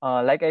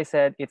 like I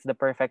said, it's the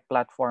perfect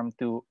platform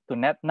to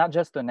not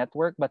just to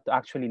network but to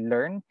actually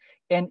learn.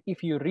 And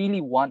if you really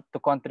want to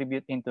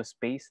contribute into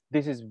space,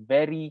 this is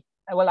very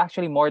well,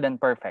 actually more than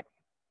perfect,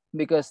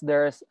 because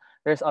there's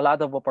a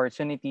lot of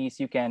opportunities.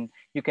 You can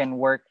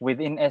work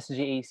within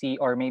SGAC,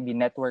 or maybe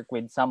network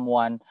with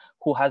someone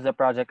who has a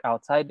project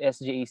outside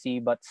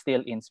SGAC but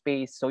still in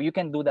space, so you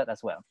can do that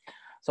as well.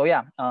 So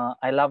yeah,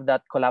 I love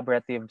that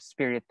collaborative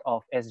spirit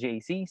of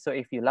SGAC. So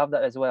if you love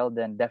that as well,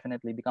 then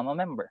definitely become a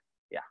member.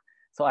 Yeah,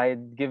 so I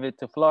give it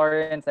to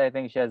Florence. I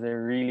think she has a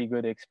really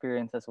good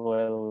experience as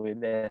well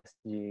with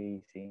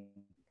SGAC.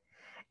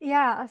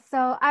 Yeah,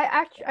 so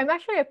I'm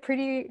actually a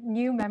pretty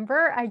new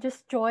member. I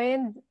just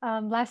joined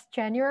last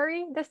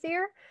January this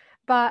year,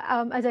 but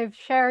as I've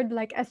shared,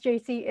 like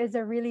SJC is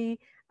a really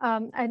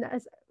and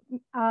as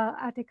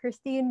Ate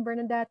Christine,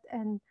 Bernadette,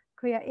 and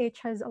Kuya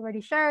H has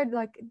already shared,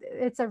 like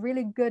it's a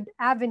really good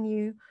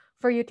avenue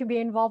for you to be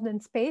involved in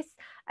space.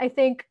 I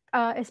think,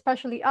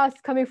 especially us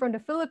coming from the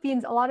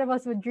Philippines, a lot of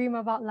us would dream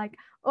about like,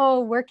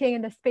 oh, working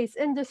in the space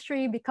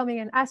industry, becoming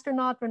an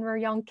astronaut when we're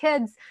young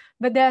kids.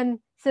 But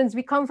then, since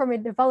we come from a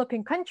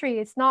developing country,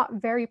 it's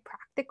not very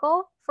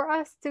practical for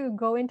us to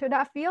go into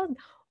that field.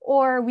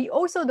 Or we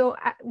also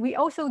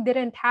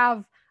didn't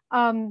have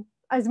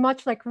as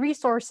much like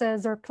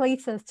resources or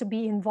places to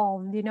be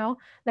involved.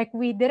 Like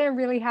we didn't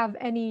really have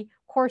any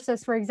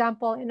courses, for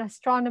example, in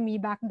astronomy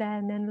back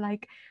then,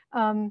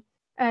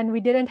 and we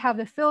didn't have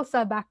the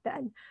PhilSA back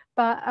then.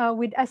 But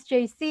with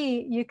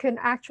SJC, you can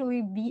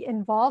actually be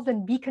involved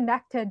and be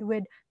connected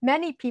with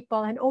many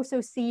people, and also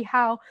see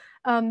how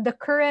the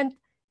current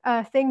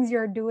things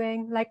you're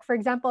doing. Like, for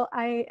example,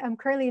 I am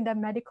currently in the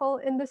medical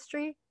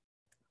industry.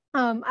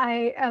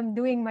 I am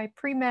doing my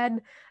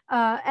pre-med,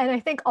 and I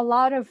think a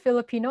lot of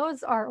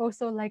Filipinos are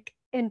also like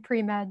in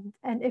pre-med.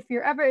 And if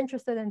you're ever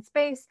interested in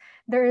space,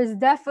 there is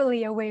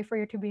definitely a way for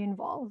you to be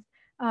involved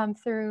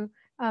through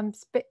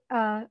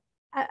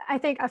I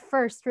think at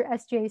first through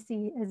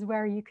SJC is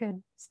where you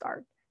could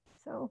start.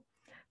 So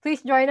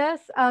please join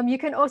us. You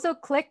can also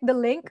click the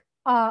link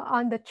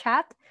on the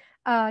chat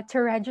to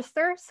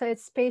register. So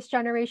it's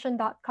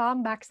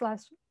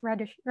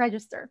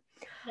spacegeneration.com/register.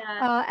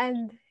 Yeah.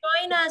 And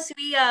join us.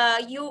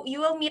 You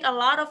will meet a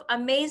lot of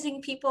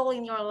amazing people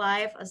in your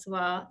life as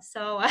well.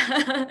 So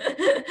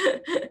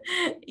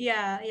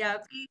yeah,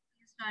 please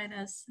join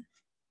us.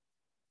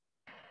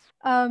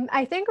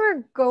 I think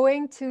we're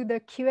going to the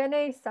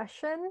Q&A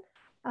session.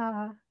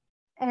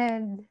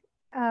 And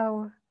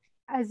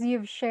as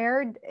you've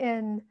shared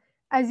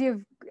as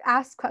you've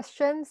asked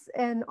questions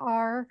in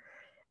our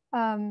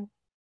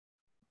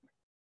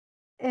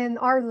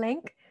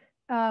link,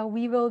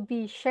 we will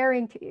be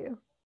sharing to you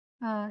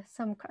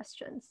some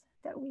questions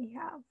that we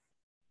have.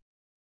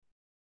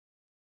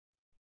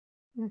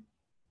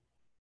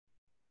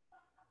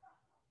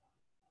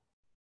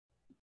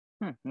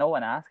 No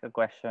one asked a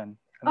question.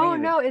 Oh,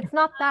 Amazing. no, it's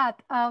not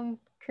that.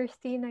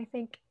 Christine, I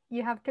think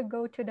you have to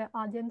go to the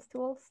audience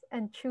tools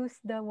and choose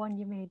the one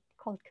you made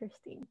called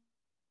Christine.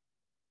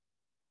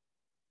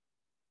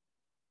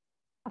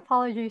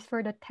 Apologies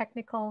for the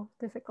technical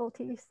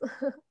difficulties.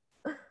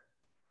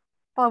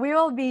 But we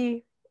will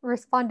be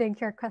responding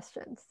to your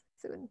questions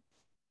soon.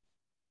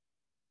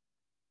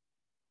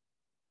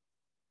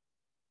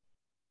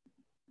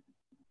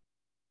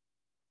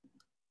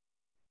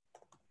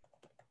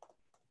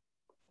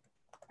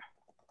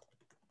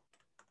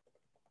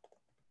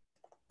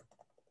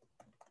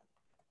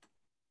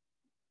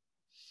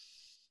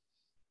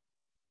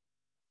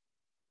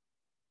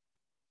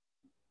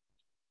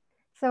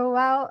 So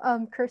while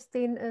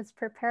Christine is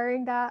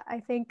preparing that, I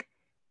think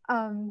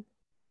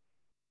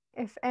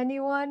if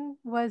anyone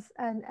was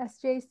an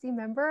SJC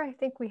member, I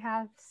think we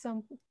have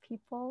some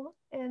people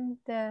in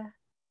the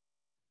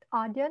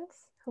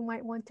audience who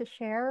might want to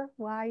share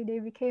why they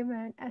became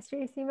an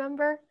SJC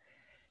member.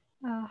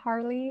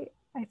 Harley,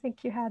 I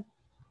think you had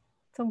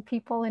some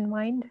people in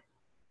mind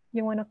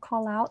you want to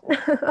call out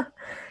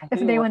if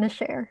they want to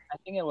share. I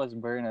think it was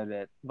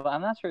Bernadette, but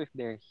I'm not sure if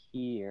they're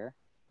here.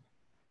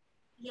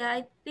 Yeah,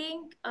 I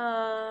think,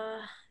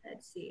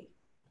 let's see.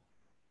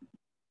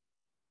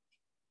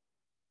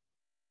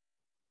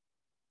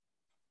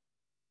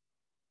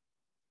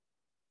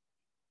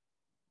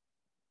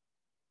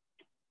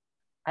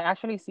 I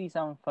actually see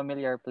some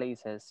familiar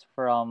places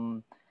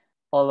from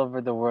all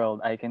over the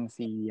world. I can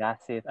see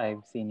Yasit.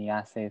 I've seen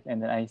Yasit.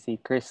 And then I see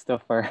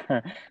Christopher.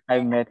 I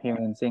met him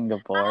in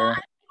Singapore.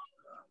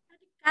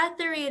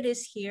 Catherine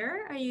is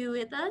here. Are you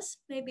with us?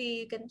 Maybe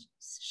you can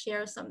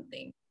share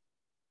something.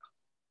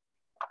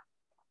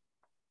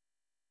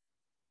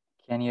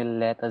 Can you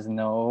let us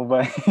know?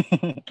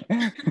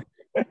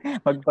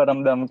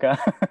 Magparamdam ka.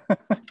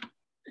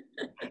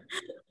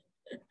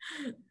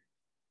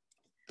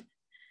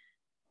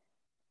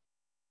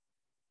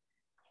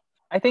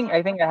 I think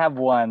I have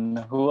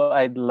one who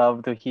I'd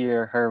love to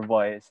hear her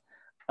voice.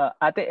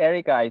 Ate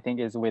Erica, I think,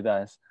 is with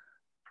us.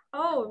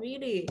 Oh,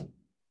 really?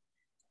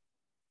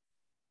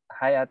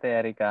 Hi, Ate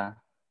Erica.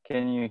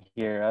 Can you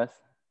hear us?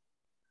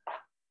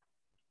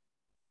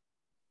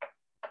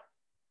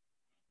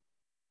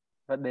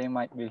 But they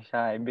might be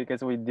shy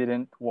because we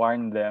didn't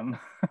warn them.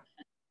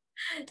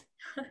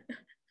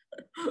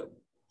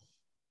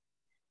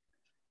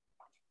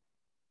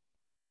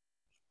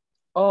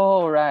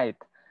 Oh, right.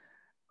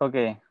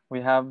 Okay,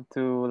 we have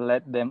to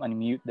let them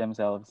unmute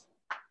themselves.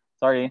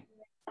 Sorry.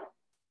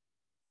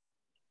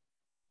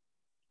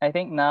 I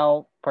think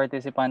now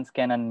participants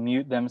can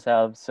unmute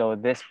themselves. So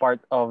this part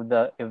of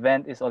the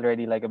event is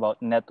already like about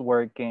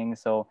networking.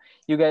 So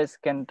you guys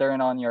can turn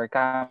on your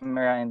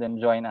camera and then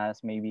join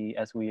us maybe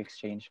as we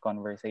exchange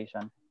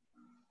conversation.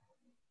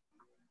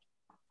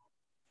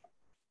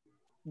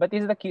 But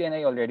is the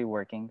Q&A already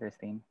working,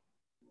 Christine?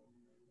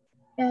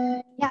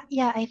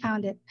 Yeah, I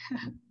found it.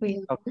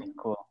 Wait. Okay,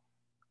 cool.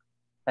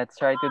 Let's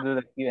try to do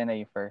the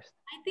Q&A first.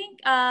 I think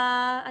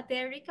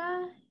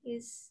Aterica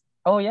is.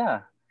 Oh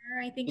yeah.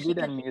 I think She she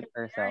did can unmute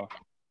herself.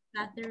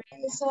 Catherine.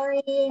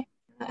 Sorry,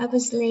 I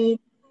was late.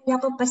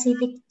 Ako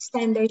Pacific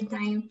Standard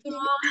Time.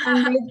 Philippine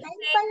Standard Time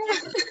pala.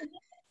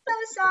 So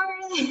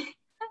sorry.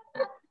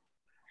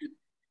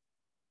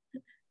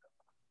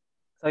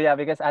 So yeah,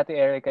 because Ate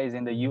Erica is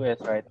in the US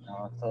right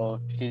now,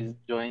 so she's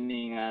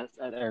joining us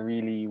at a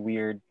really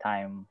weird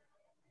time.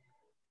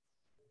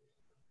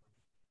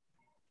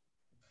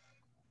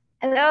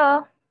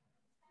 Hello.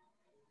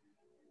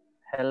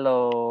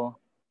 Hello,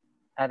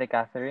 Ate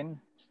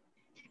Catherine.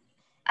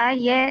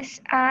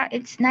 Yes.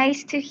 It's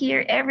nice to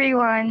hear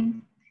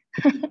everyone,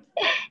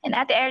 and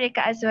Ate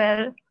Erica as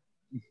well.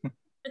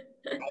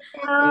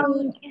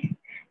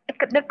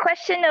 The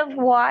question of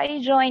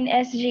why join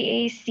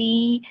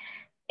SGAC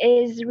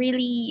is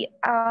really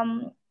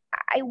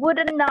I would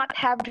not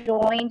have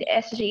joined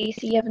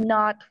SGAC if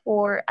not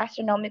for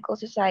Astronomical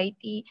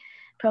Society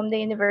from the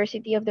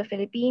University of the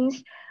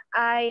Philippines.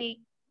 I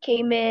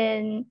came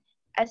in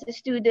as a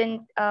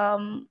student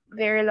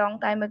very long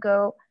time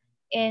ago,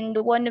 and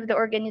one of the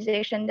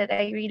organization that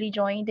I really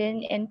joined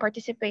in and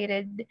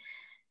participated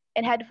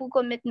and had full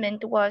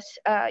commitment was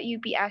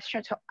UP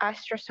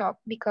AstroSoc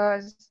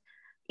because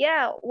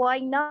yeah, why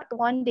not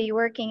one day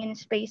working in a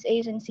space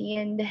agency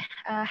and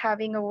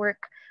having a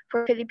work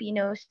for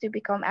Filipinos to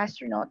become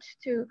astronauts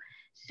too.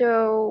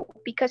 So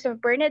because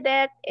of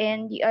Bernadette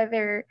and the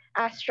other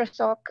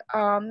AstroSoc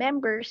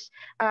members,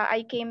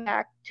 I came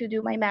back to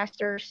do my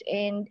master's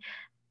and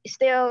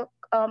still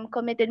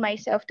committed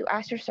myself to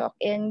AstroSoc.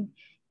 And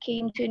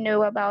came to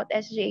know about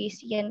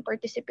SJAC and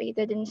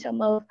participated in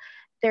some of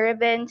their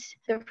events.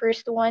 The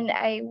first one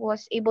I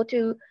was able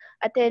to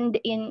attend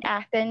in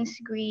Athens,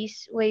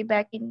 Greece, way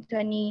back in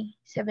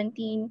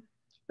 2017.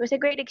 It was a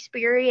great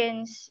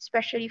experience,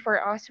 especially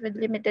for us with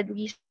limited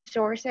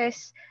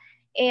resources,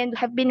 and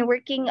have been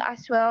working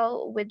as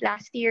well with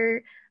last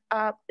year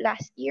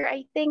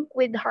I think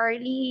with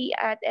Harley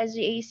at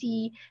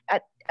SGAC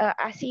at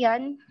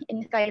ASEAN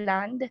in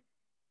Thailand.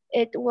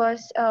 It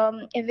was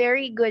a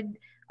very good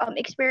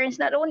experience,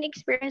 not only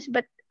experience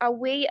but a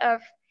way of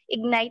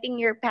igniting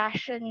your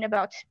passion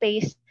about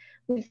space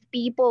with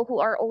people who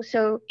are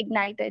also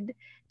ignited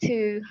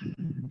to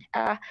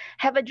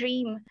have a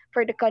dream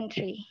for the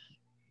country.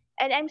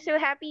 And I'm so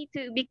happy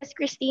to, because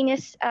Christine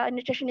is a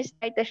nutritionist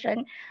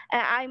dietitian.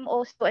 I'm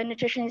also a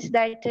nutritionist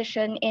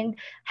dietitian and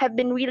have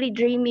been really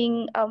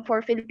dreaming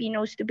for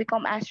Filipinos to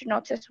become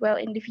astronauts as well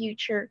in the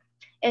future,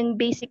 and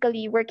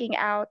basically working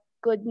out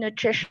good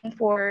nutrition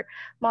for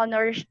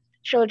malnourished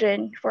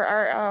children for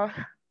our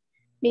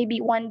maybe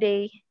one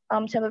day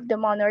some of the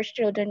malnourished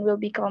children will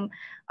become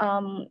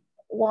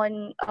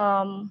one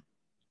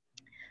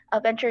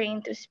venturing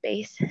into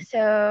space.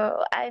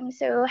 So I'm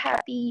so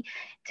happy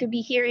to be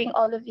hearing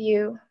all of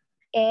you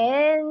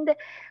and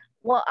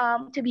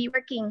to be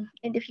working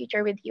in the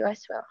future with you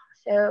as well.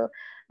 So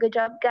good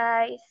job,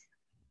 guys.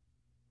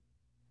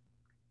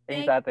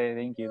 Thanks, Thank Ate.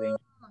 Thank you. Thank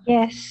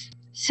Yes.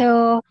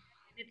 So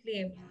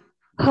Definitely.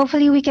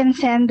 hopefully we can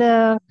send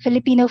the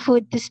Filipino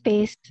food to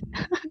space. you.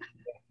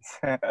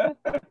 All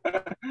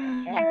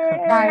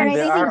right.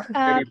 There I are think.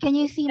 very Can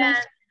you see my?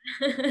 Yeah.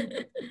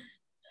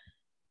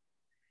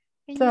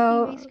 Can you see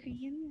So, my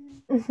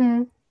screen?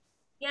 mhm.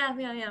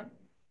 Yeah.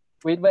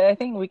 Wait, but I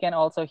think we can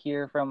also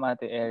hear from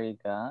Ate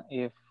Erica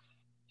if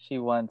she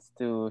wants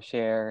to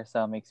share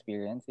some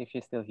experience, if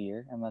she's still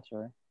here. I'm not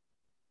sure.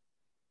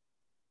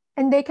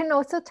 And they can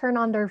also turn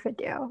on their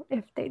video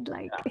if they'd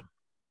like.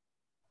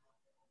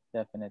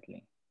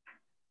 Definitely.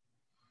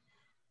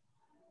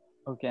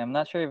 Okay, I'm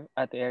not sure if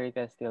Ate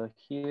Erica is still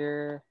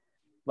here,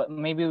 but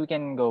maybe we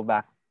can go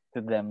back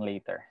to them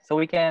later. So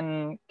we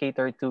can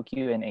cater to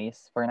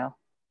Q&As for now.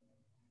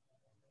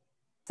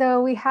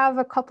 So we have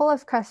a couple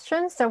of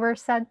questions that were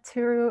sent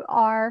to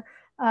our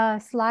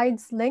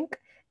slides link,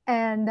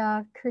 and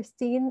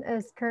Christine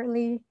is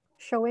currently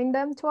showing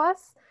them to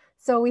us.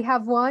 So we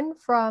have one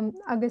from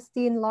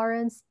Augustine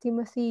Lawrence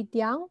Timothy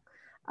Diang.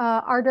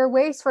 Are there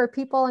ways for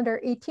people under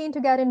 18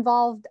 to get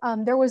involved?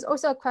 There was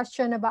also a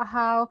question about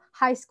how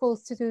high school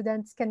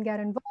students can get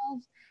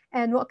involved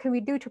and what can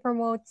we do to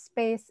promote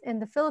space in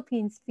the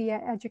Philippines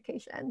via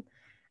education.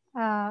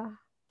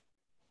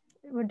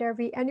 Would there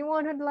be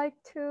anyone who'd like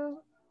to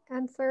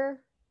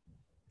answer?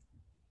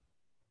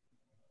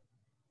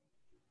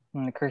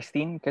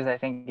 Christine, because I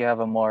think you have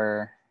a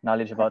more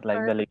knowledge about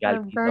like the Or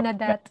legalities of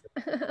Bernadette.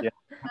 Yeah.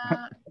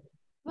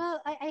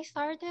 Well, I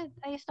started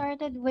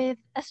with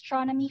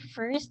astronomy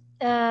first.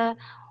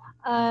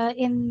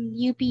 In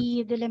UP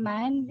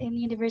Diliman, in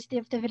University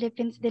of the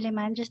Philippines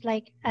Diliman, just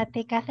like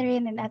Ate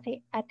Catherine and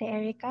Ate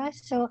Erica.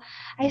 So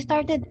I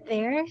started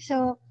there.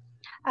 So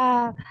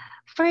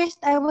first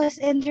I was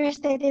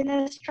interested in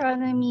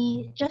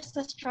astronomy, just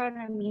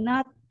astronomy,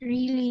 not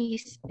really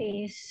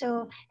space.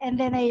 So and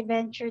then I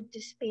ventured to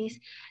space.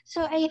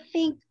 So I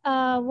think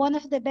one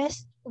of the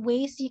best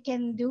ways you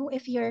can do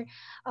if you're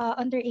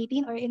under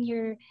 18 or in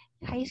your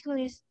high school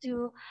is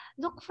to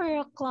look for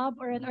a club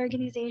or an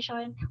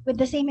organization with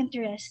the same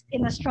interest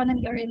in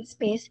astronomy or in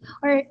space,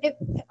 or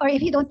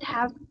if you don't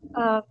have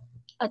the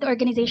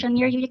organization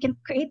near you, you can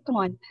create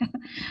one.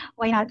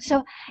 Why not?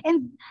 So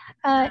and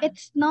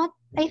it's not,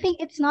 I think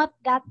it's not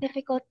that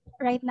difficult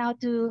right now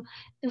to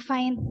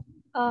find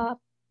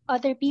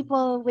other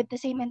people with the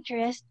same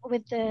interest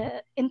with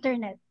the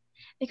internet,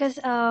 because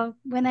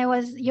when I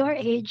was your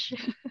age,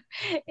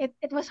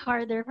 it was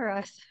harder for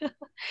us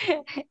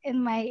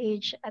in my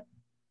age at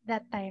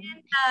that time.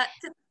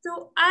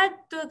 To add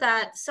to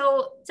that,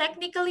 so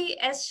technically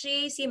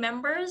SGC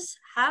members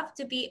have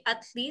to be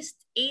at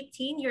least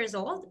 18 years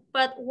old,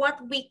 but what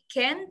we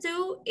can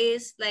do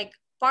is like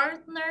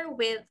partner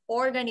with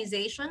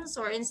organizations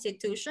or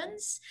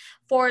institutions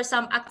for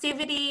some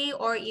activity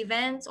or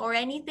events or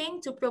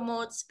anything to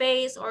promote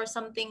space or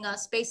something,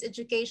 space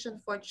education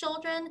for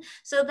children,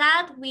 so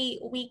that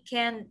we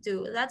can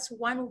do. That's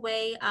one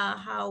way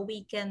how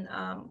we can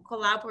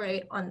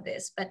collaborate on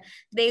this, but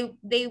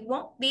they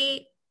won't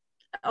be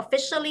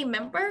officially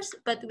members,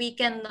 but we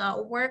can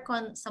work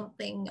on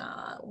something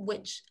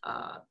which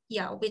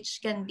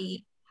can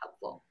be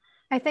helpful.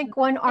 I think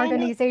one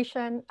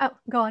organization,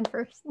 go on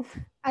first.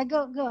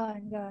 Go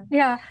on.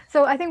 Yeah,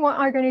 so I think one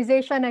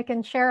organization I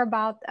can share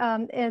about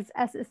is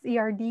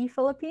SSERD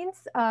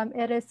Philippines.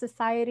 It is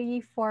Society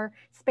for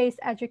Space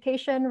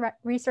Education,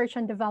 Research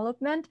and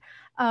Development.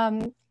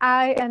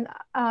 I and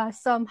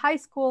some high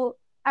school,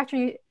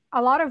 actually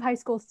a lot of high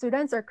school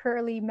students are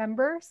currently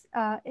members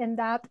in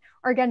that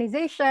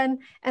organization.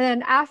 And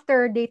then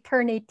after they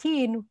turn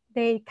 18,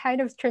 they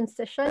kind of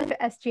transition to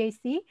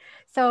SJC.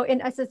 So in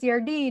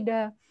SSERD,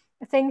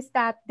 the things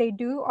that they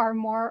do are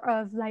more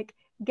of like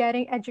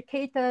getting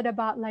educated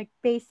about like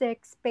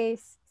basic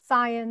space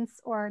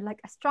science or like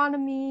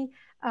astronomy,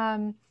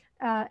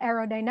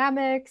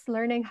 aerodynamics,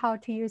 learning how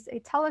to use a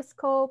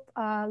telescope,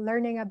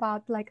 learning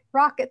about like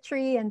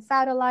rocketry and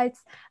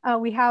satellites.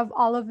 We have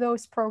all of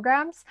those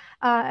programs,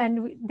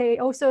 and they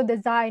also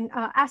design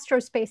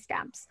astrospace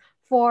camps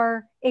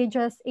for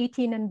ages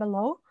 18 and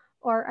below,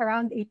 or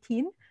around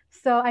 18.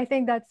 So I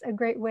think that's a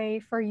great way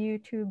for you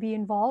to be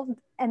involved.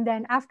 And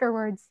then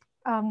afterwards,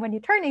 when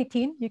you turn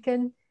 18, you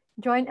can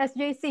join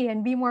SJC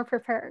and be more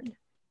prepared.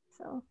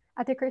 So,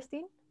 Ate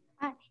Christine?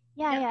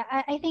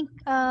 I think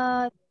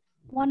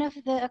one of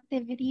the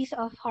activities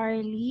of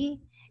Harley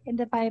in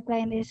the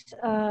pipeline is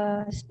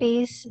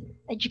space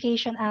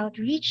education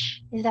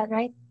outreach. Is that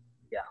right?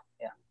 Yeah.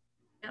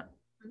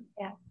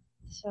 Yeah.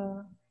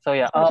 So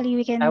yeah, hopefully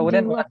we can I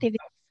wouldn't do want, activities.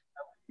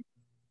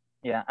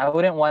 yeah, I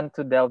wouldn't want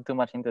to delve too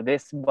much into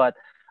this, but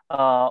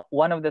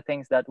one of the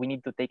things that we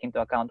need to take into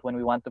account when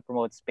we want to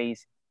promote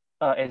space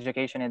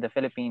education in the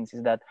Philippines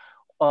is that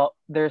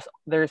there's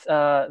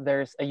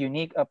a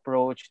unique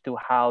approach to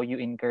how you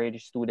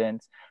encourage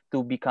students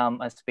to become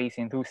a space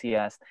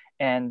enthusiast,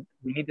 and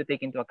we need to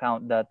take into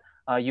account that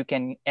you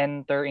can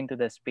enter into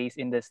the space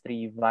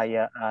industry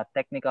via a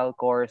technical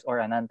course or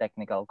a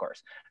non-technical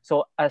course.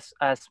 So as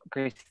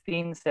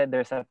Christine said,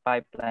 there's a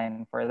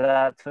pipeline for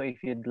that. So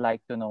if you'd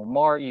like to know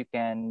more, you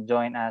can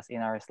join us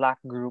in our Slack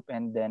group,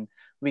 and then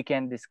we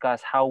can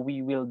discuss how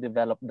we will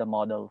develop the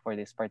model for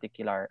this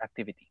particular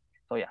activity.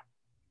 So yeah.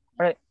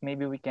 All right,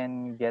 maybe we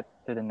can get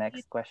to the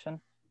next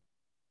question.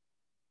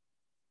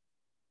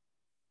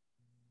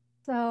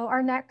 So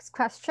our next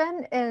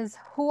question is,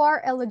 who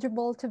are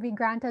eligible to be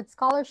granted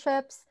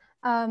scholarships,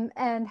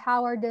 and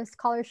how are the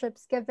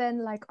scholarships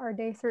given? Like, are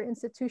they through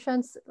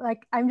institutions?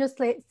 Like, I'm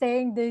just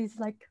saying these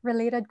like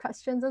related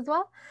questions as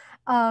well.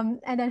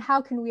 And then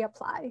how can we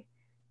apply?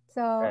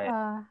 So,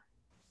 Right.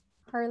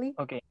 Harley?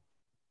 Okay.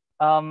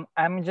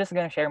 I'm just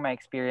gonna share my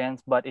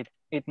experience, but it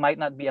might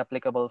not be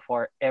applicable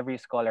for every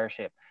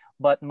scholarship.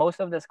 But most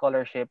of the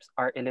scholarships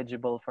are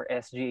eligible for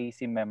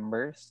SGAC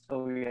members,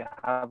 so you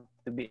have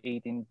to be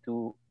 18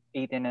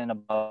 and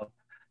above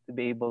to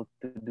be able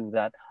to do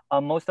that.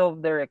 Most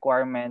of the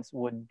requirements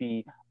would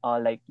be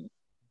like,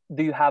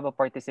 do you have a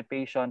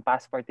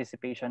past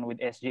participation with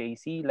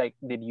SGAC? Like,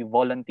 did you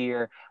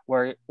volunteer?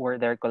 Were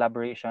there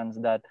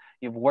collaborations that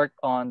you've worked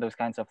on? Those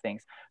kinds of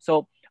things.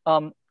 So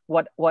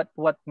what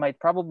might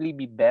probably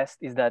be best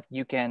is that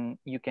you can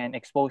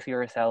expose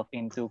yourself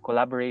into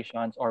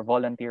collaborations or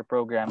volunteer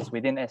programs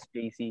within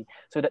SJC,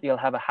 so that you'll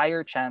have a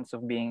higher chance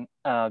of being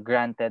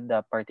granted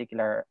the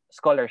particular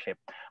scholarship.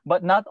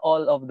 But not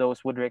all of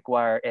those would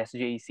require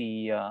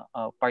SJC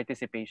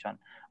participation.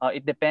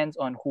 It depends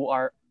on who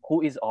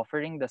is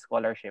offering the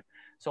scholarship.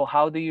 So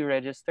how do you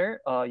register?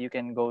 You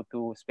can go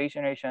to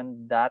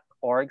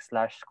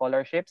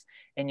spacegeneration.org/scholarships,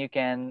 and you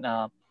can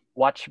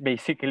watch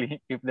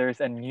basically if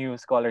there's a new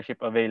scholarship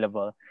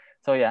available.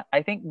 So yeah,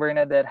 I think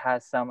Bernadette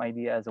has some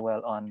idea as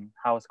well on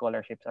how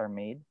scholarships are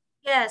made.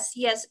 Yes.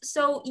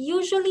 So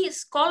usually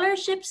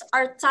scholarships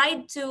are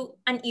tied to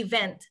an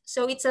event.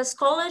 So it's a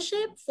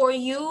scholarship for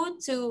you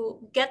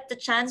to get the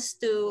chance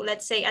to,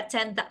 let's say,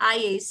 attend the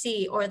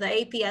IAC or the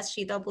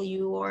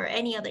APSGW or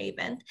any other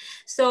event.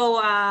 So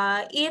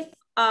if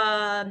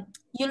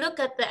you look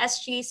at the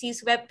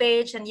SGAC's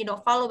webpage and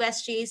follow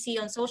SGAC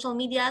on social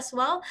media as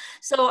well.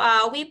 So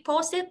we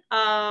post it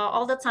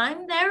all the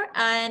time there,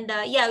 and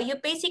you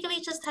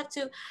basically just have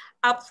to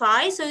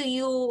apply. So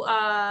you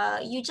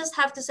just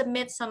have to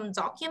submit some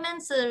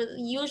documents.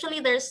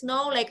 Usually there's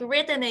no like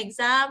written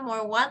exam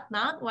or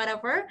whatnot,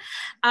 whatever.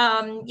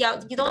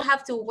 You don't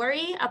have to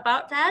worry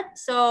about that.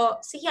 So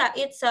yeah,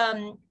 it's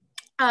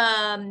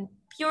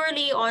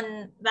purely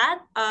on that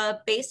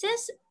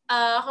basis.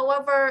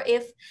 However,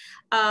 if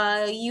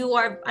you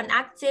are an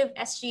active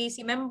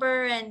SGAC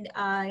member and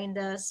in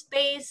the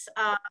space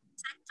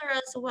sector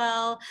as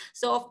well,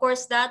 so of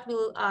course that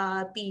will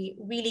be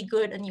really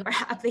good on your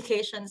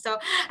application. So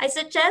I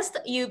suggest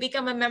you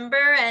become a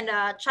member and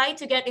try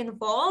to get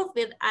involved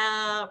with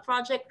a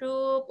project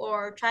group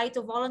or try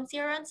to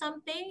volunteer on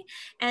something.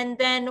 And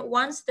then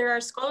once there are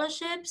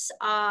scholarships,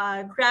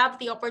 grab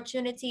the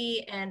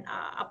opportunity and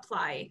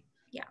apply.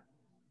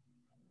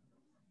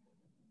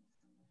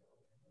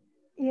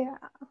 Yeah.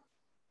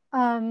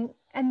 And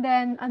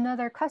then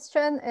another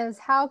question is,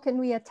 how can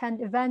we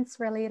attend events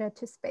related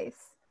to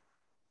space?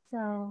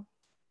 So,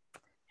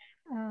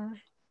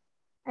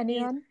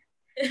 anyone?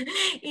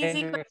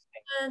 Easy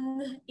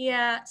question.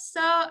 Yeah.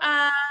 So,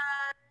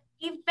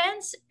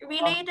 events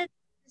related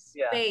to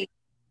space.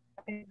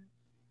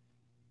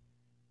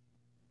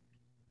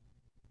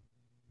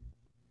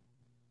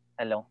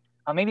 Hello.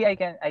 Maybe I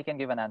can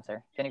give an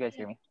answer. Can you guys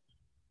hear me?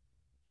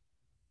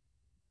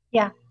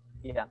 Yeah.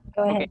 Yeah.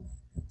 Go ahead. Okay.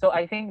 So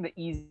I think the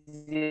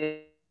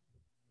easiest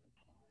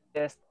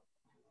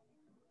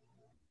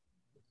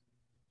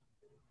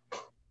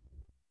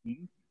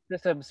to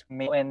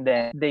subscribe, and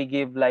then they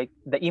give like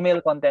the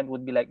email content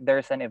would be like,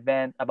 there's an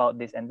event about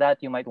this and that,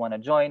 you might want to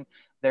join.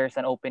 there's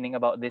an opening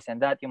about this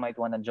and that, you might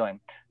want to join.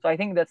 So I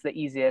think that's the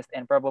easiest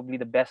and probably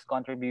the best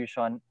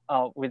contribution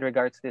with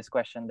regards to this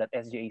question that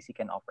SGAC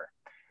can offer.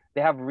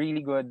 They have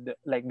really good,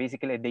 like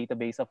basically a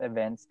database of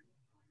events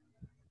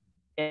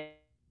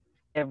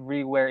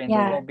everywhere in the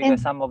world,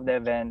 because some of the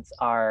events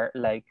are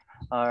like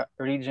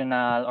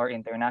regional or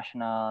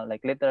international,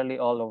 like literally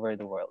all over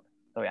the world.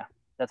 So yeah,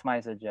 that's my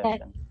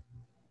suggestion.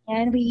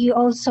 And we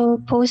also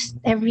post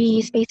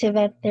every space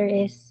event there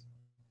is.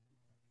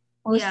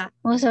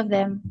 Most of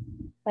them,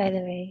 by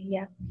the way.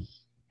 Yeah.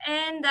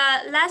 And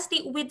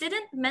lastly, we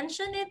didn't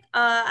mention it,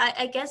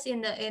 I guess,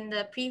 in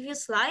the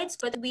previous slides,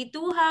 but we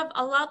do have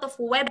a lot of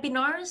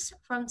webinars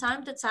from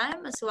time to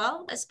time as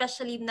well,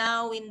 especially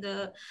now in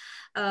the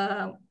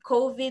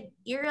COVID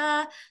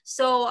era.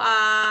 So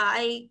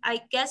I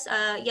guess,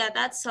 yeah,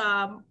 that's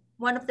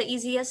one of the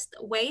easiest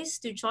ways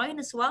to join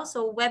as well.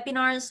 So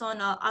webinars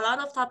on a lot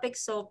of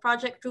topics. So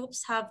project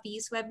groups have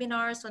these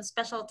webinars on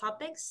special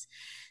topics.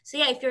 So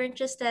yeah, if you're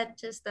interested,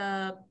 just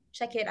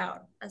check it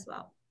out as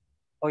well.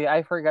 Oh yeah,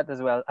 I forgot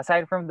as well.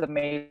 Aside from the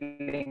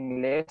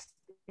mailing list,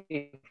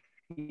 if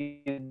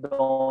you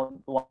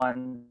don't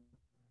want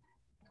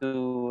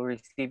to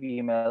receive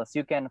emails,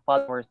 you can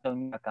follow our social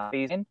media account.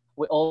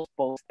 We always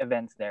post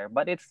events there,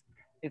 but it's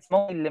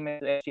mostly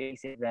limited to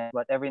SGAC events.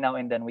 But every now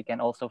and then we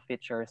can also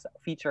feature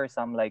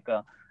some like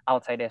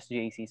outside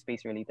SGAC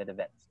space related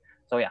events.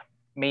 So yeah,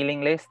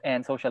 mailing list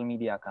and social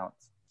media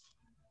accounts.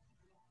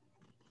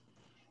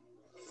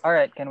 All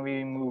right, can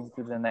we move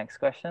to the next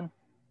question?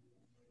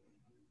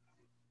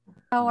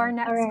 So our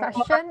next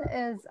question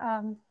is,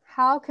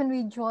 how can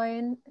we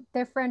join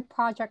different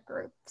project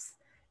groups?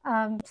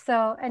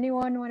 So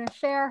anyone want to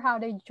share how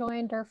they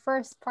joined their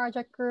first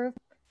project group?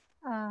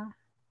 I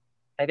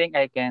think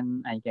I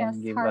can yes,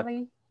 give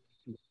Harley.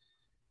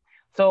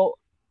 So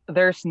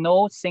there's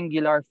no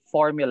singular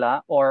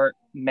formula or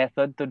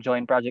method to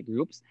join project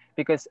groups,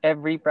 because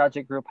every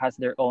project group has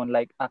their own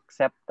like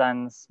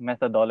acceptance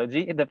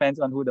methodology. It depends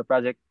on who the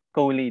project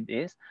co-lead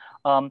is.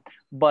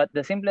 But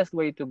the simplest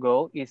way to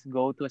go is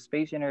go to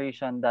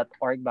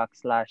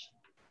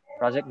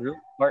spacegeneration.org/project group,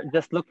 or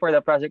just look for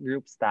the project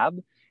groups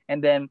tab.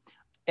 And then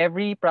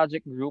every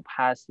project group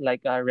has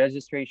like a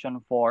registration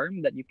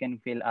form that you can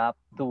fill up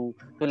to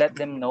let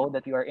them know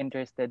that you are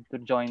interested to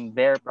join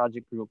their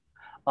project group.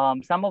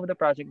 Some of the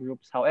project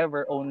groups,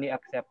 however, only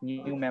accept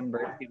new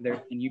members if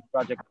there's a new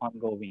project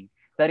ongoing.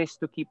 That is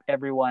to keep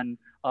everyone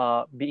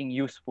being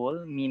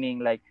useful, meaning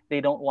like they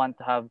don't want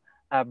to have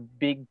a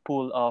big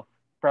pool of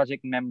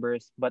project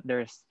members, but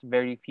there's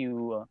very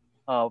few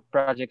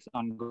projects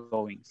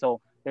ongoing.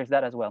 So there's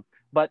that as well.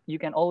 But you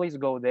can always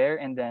go there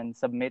and then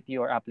submit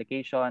your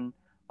application.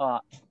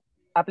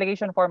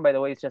 Application form, by the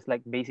way, is just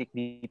like basic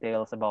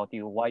details about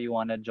you, why you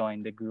want to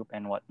join the group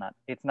and whatnot.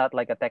 It's not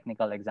like a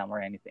technical exam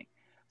or anything.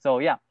 So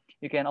yeah,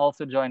 you can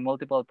also join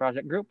multiple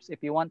project groups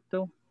if you want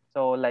to.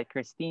 So like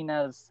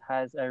Christina's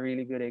has a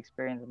really good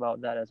experience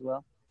about that as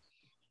well.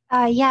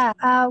 Yeah.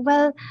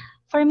 Well,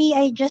 for me,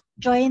 I just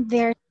joined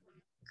their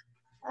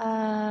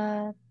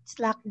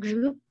Slack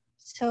group.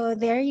 So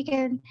there you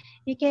can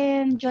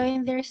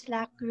join their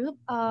Slack group.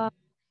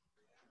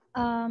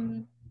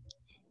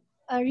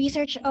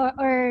 Research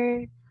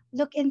or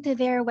look into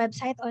their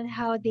website on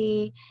how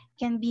they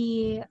can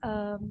be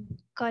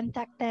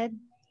contacted,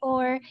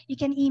 or you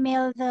can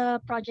email the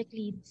project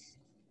leads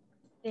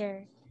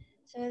there.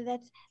 So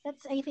that's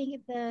I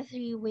think the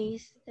 3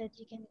 ways that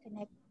you can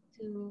connect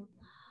to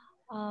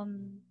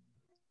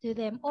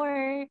them.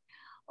 Or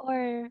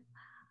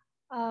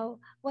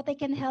what I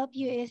can help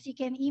you is you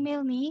can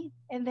email me,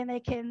 and then I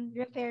can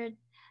refer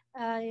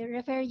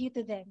you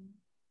to them.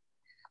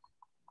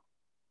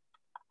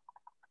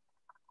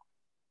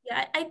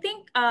 Yeah, I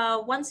think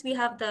once we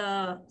have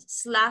the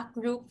Slack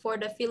group for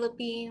the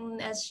Philippine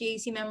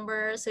SGAC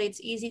members, so it's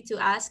easy to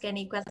ask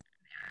any question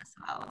there as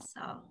well.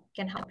 So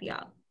can help you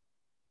out.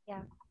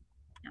 Yeah.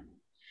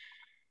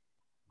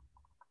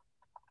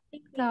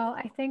 So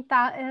I think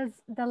that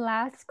is the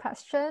last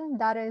question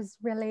that is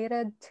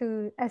related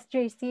to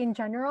SGAC in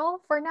general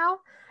for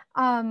now.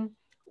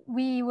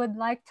 We would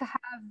like to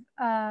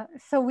have,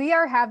 so we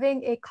are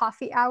having a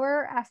coffee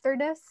hour after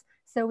this.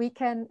 So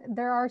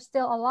there are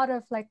still a lot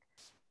of like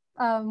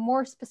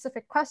more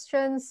specific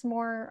questions,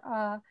 more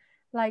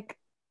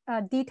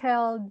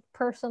detailed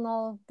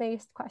personal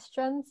based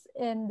questions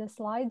in the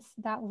slides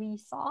that we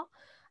saw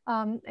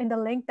in the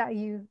link that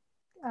you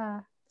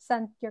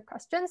sent your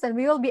questions, and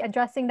we will be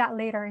addressing that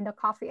later in the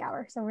coffee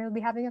hour. So we'll be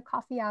having a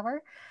coffee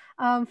hour.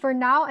 For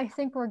now, I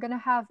think we're gonna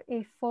have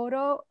a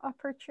photo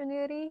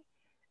opportunity.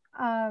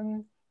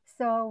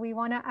 So we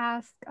wanna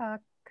ask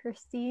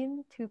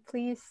Christine to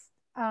please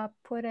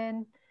put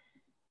in,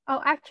 oh,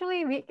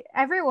 actually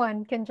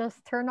everyone can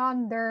just turn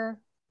on their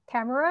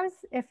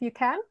cameras if you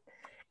can,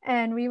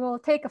 and we will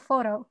take a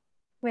photo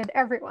with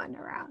everyone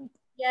around.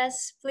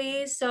 Yes,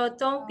 please. So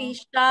don't be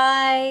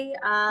shy.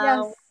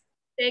 Yes.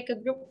 Take a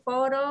group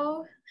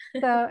photo.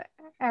 So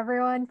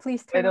everyone,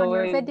 please turn on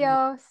your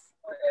videos.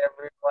 For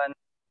everyone,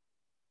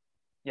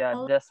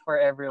 yeah, just for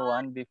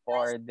everyone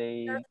before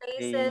they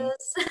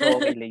go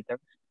away later.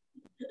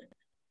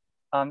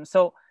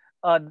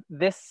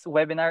 This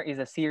webinar is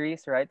a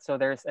series, right? So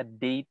there's a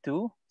day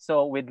 2.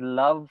 So we'd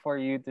love for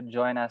you to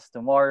join us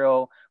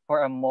tomorrow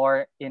for a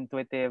more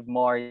intuitive,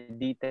 more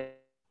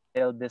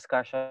detailed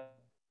discussion,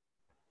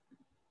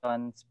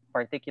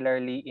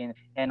 particularly in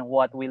and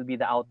what will be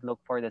the outlook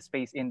for the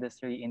space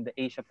industry in the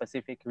Asia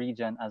Pacific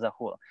region as a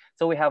whole.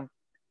 So we have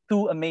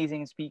 2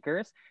 amazing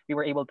speakers. We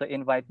were able to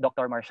invite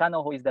Dr.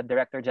 Marciano, who is the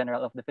Director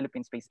General of the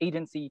Philippine Space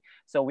Agency.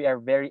 So we are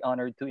very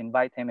honored to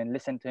invite him and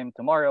listen to him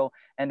tomorrow.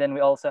 And then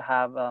we also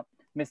have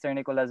Mr.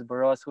 Nicolas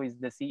Boros, who is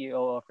the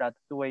CEO of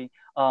Ratatouille.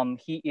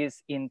 He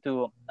is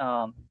into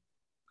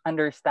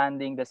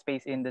understanding the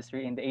space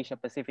industry in the Asia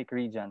Pacific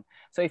region.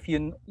 So if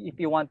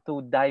you want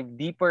to dive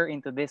deeper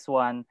into this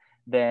one,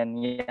 then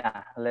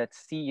yeah, let's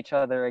see each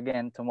other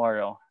again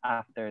tomorrow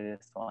after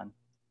this one.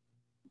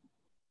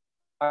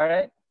 All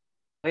right.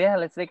 So yeah,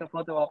 let's take a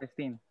photo of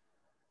Christine.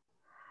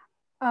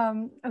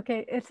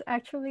 Okay, it's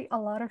actually a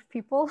lot of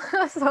people,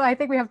 so I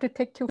think we have to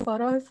take 2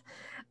 photos.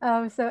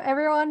 So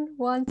everyone,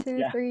 1,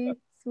 2, 3,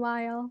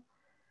 smile.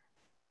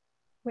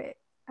 Wait.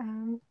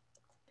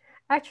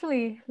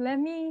 Actually, let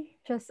me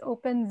just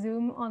open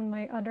Zoom on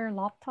my other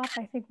laptop.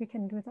 I think we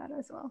can do that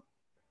as well.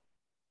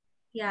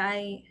 Yeah,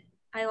 I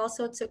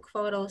also took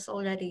photos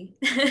already.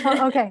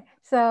 Oh, okay,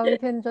 so we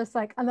can just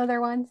like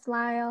another one,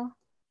 smile.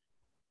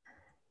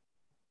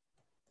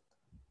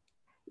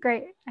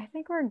 Great, I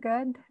think we're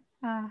good.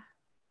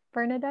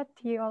 Bernadette,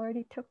 you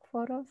already took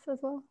photos as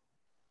well?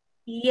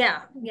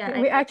 Yeah.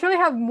 We actually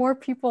have more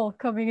people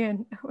coming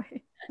in.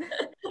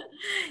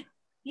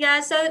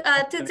 Yeah, so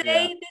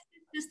today this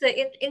is just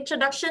the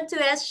introduction to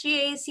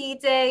SGAC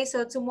Day.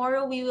 So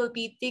tomorrow we will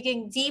be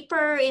digging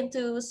deeper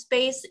into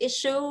space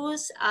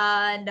issues,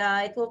 and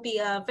it will be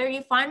a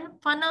very fun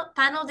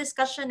panel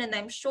discussion, and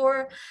I'm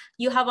sure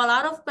you have a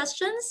lot of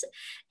questions.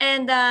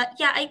 And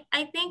yeah,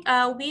 I think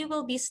we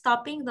will be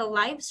stopping the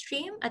live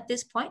stream at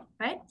this point,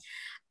 right?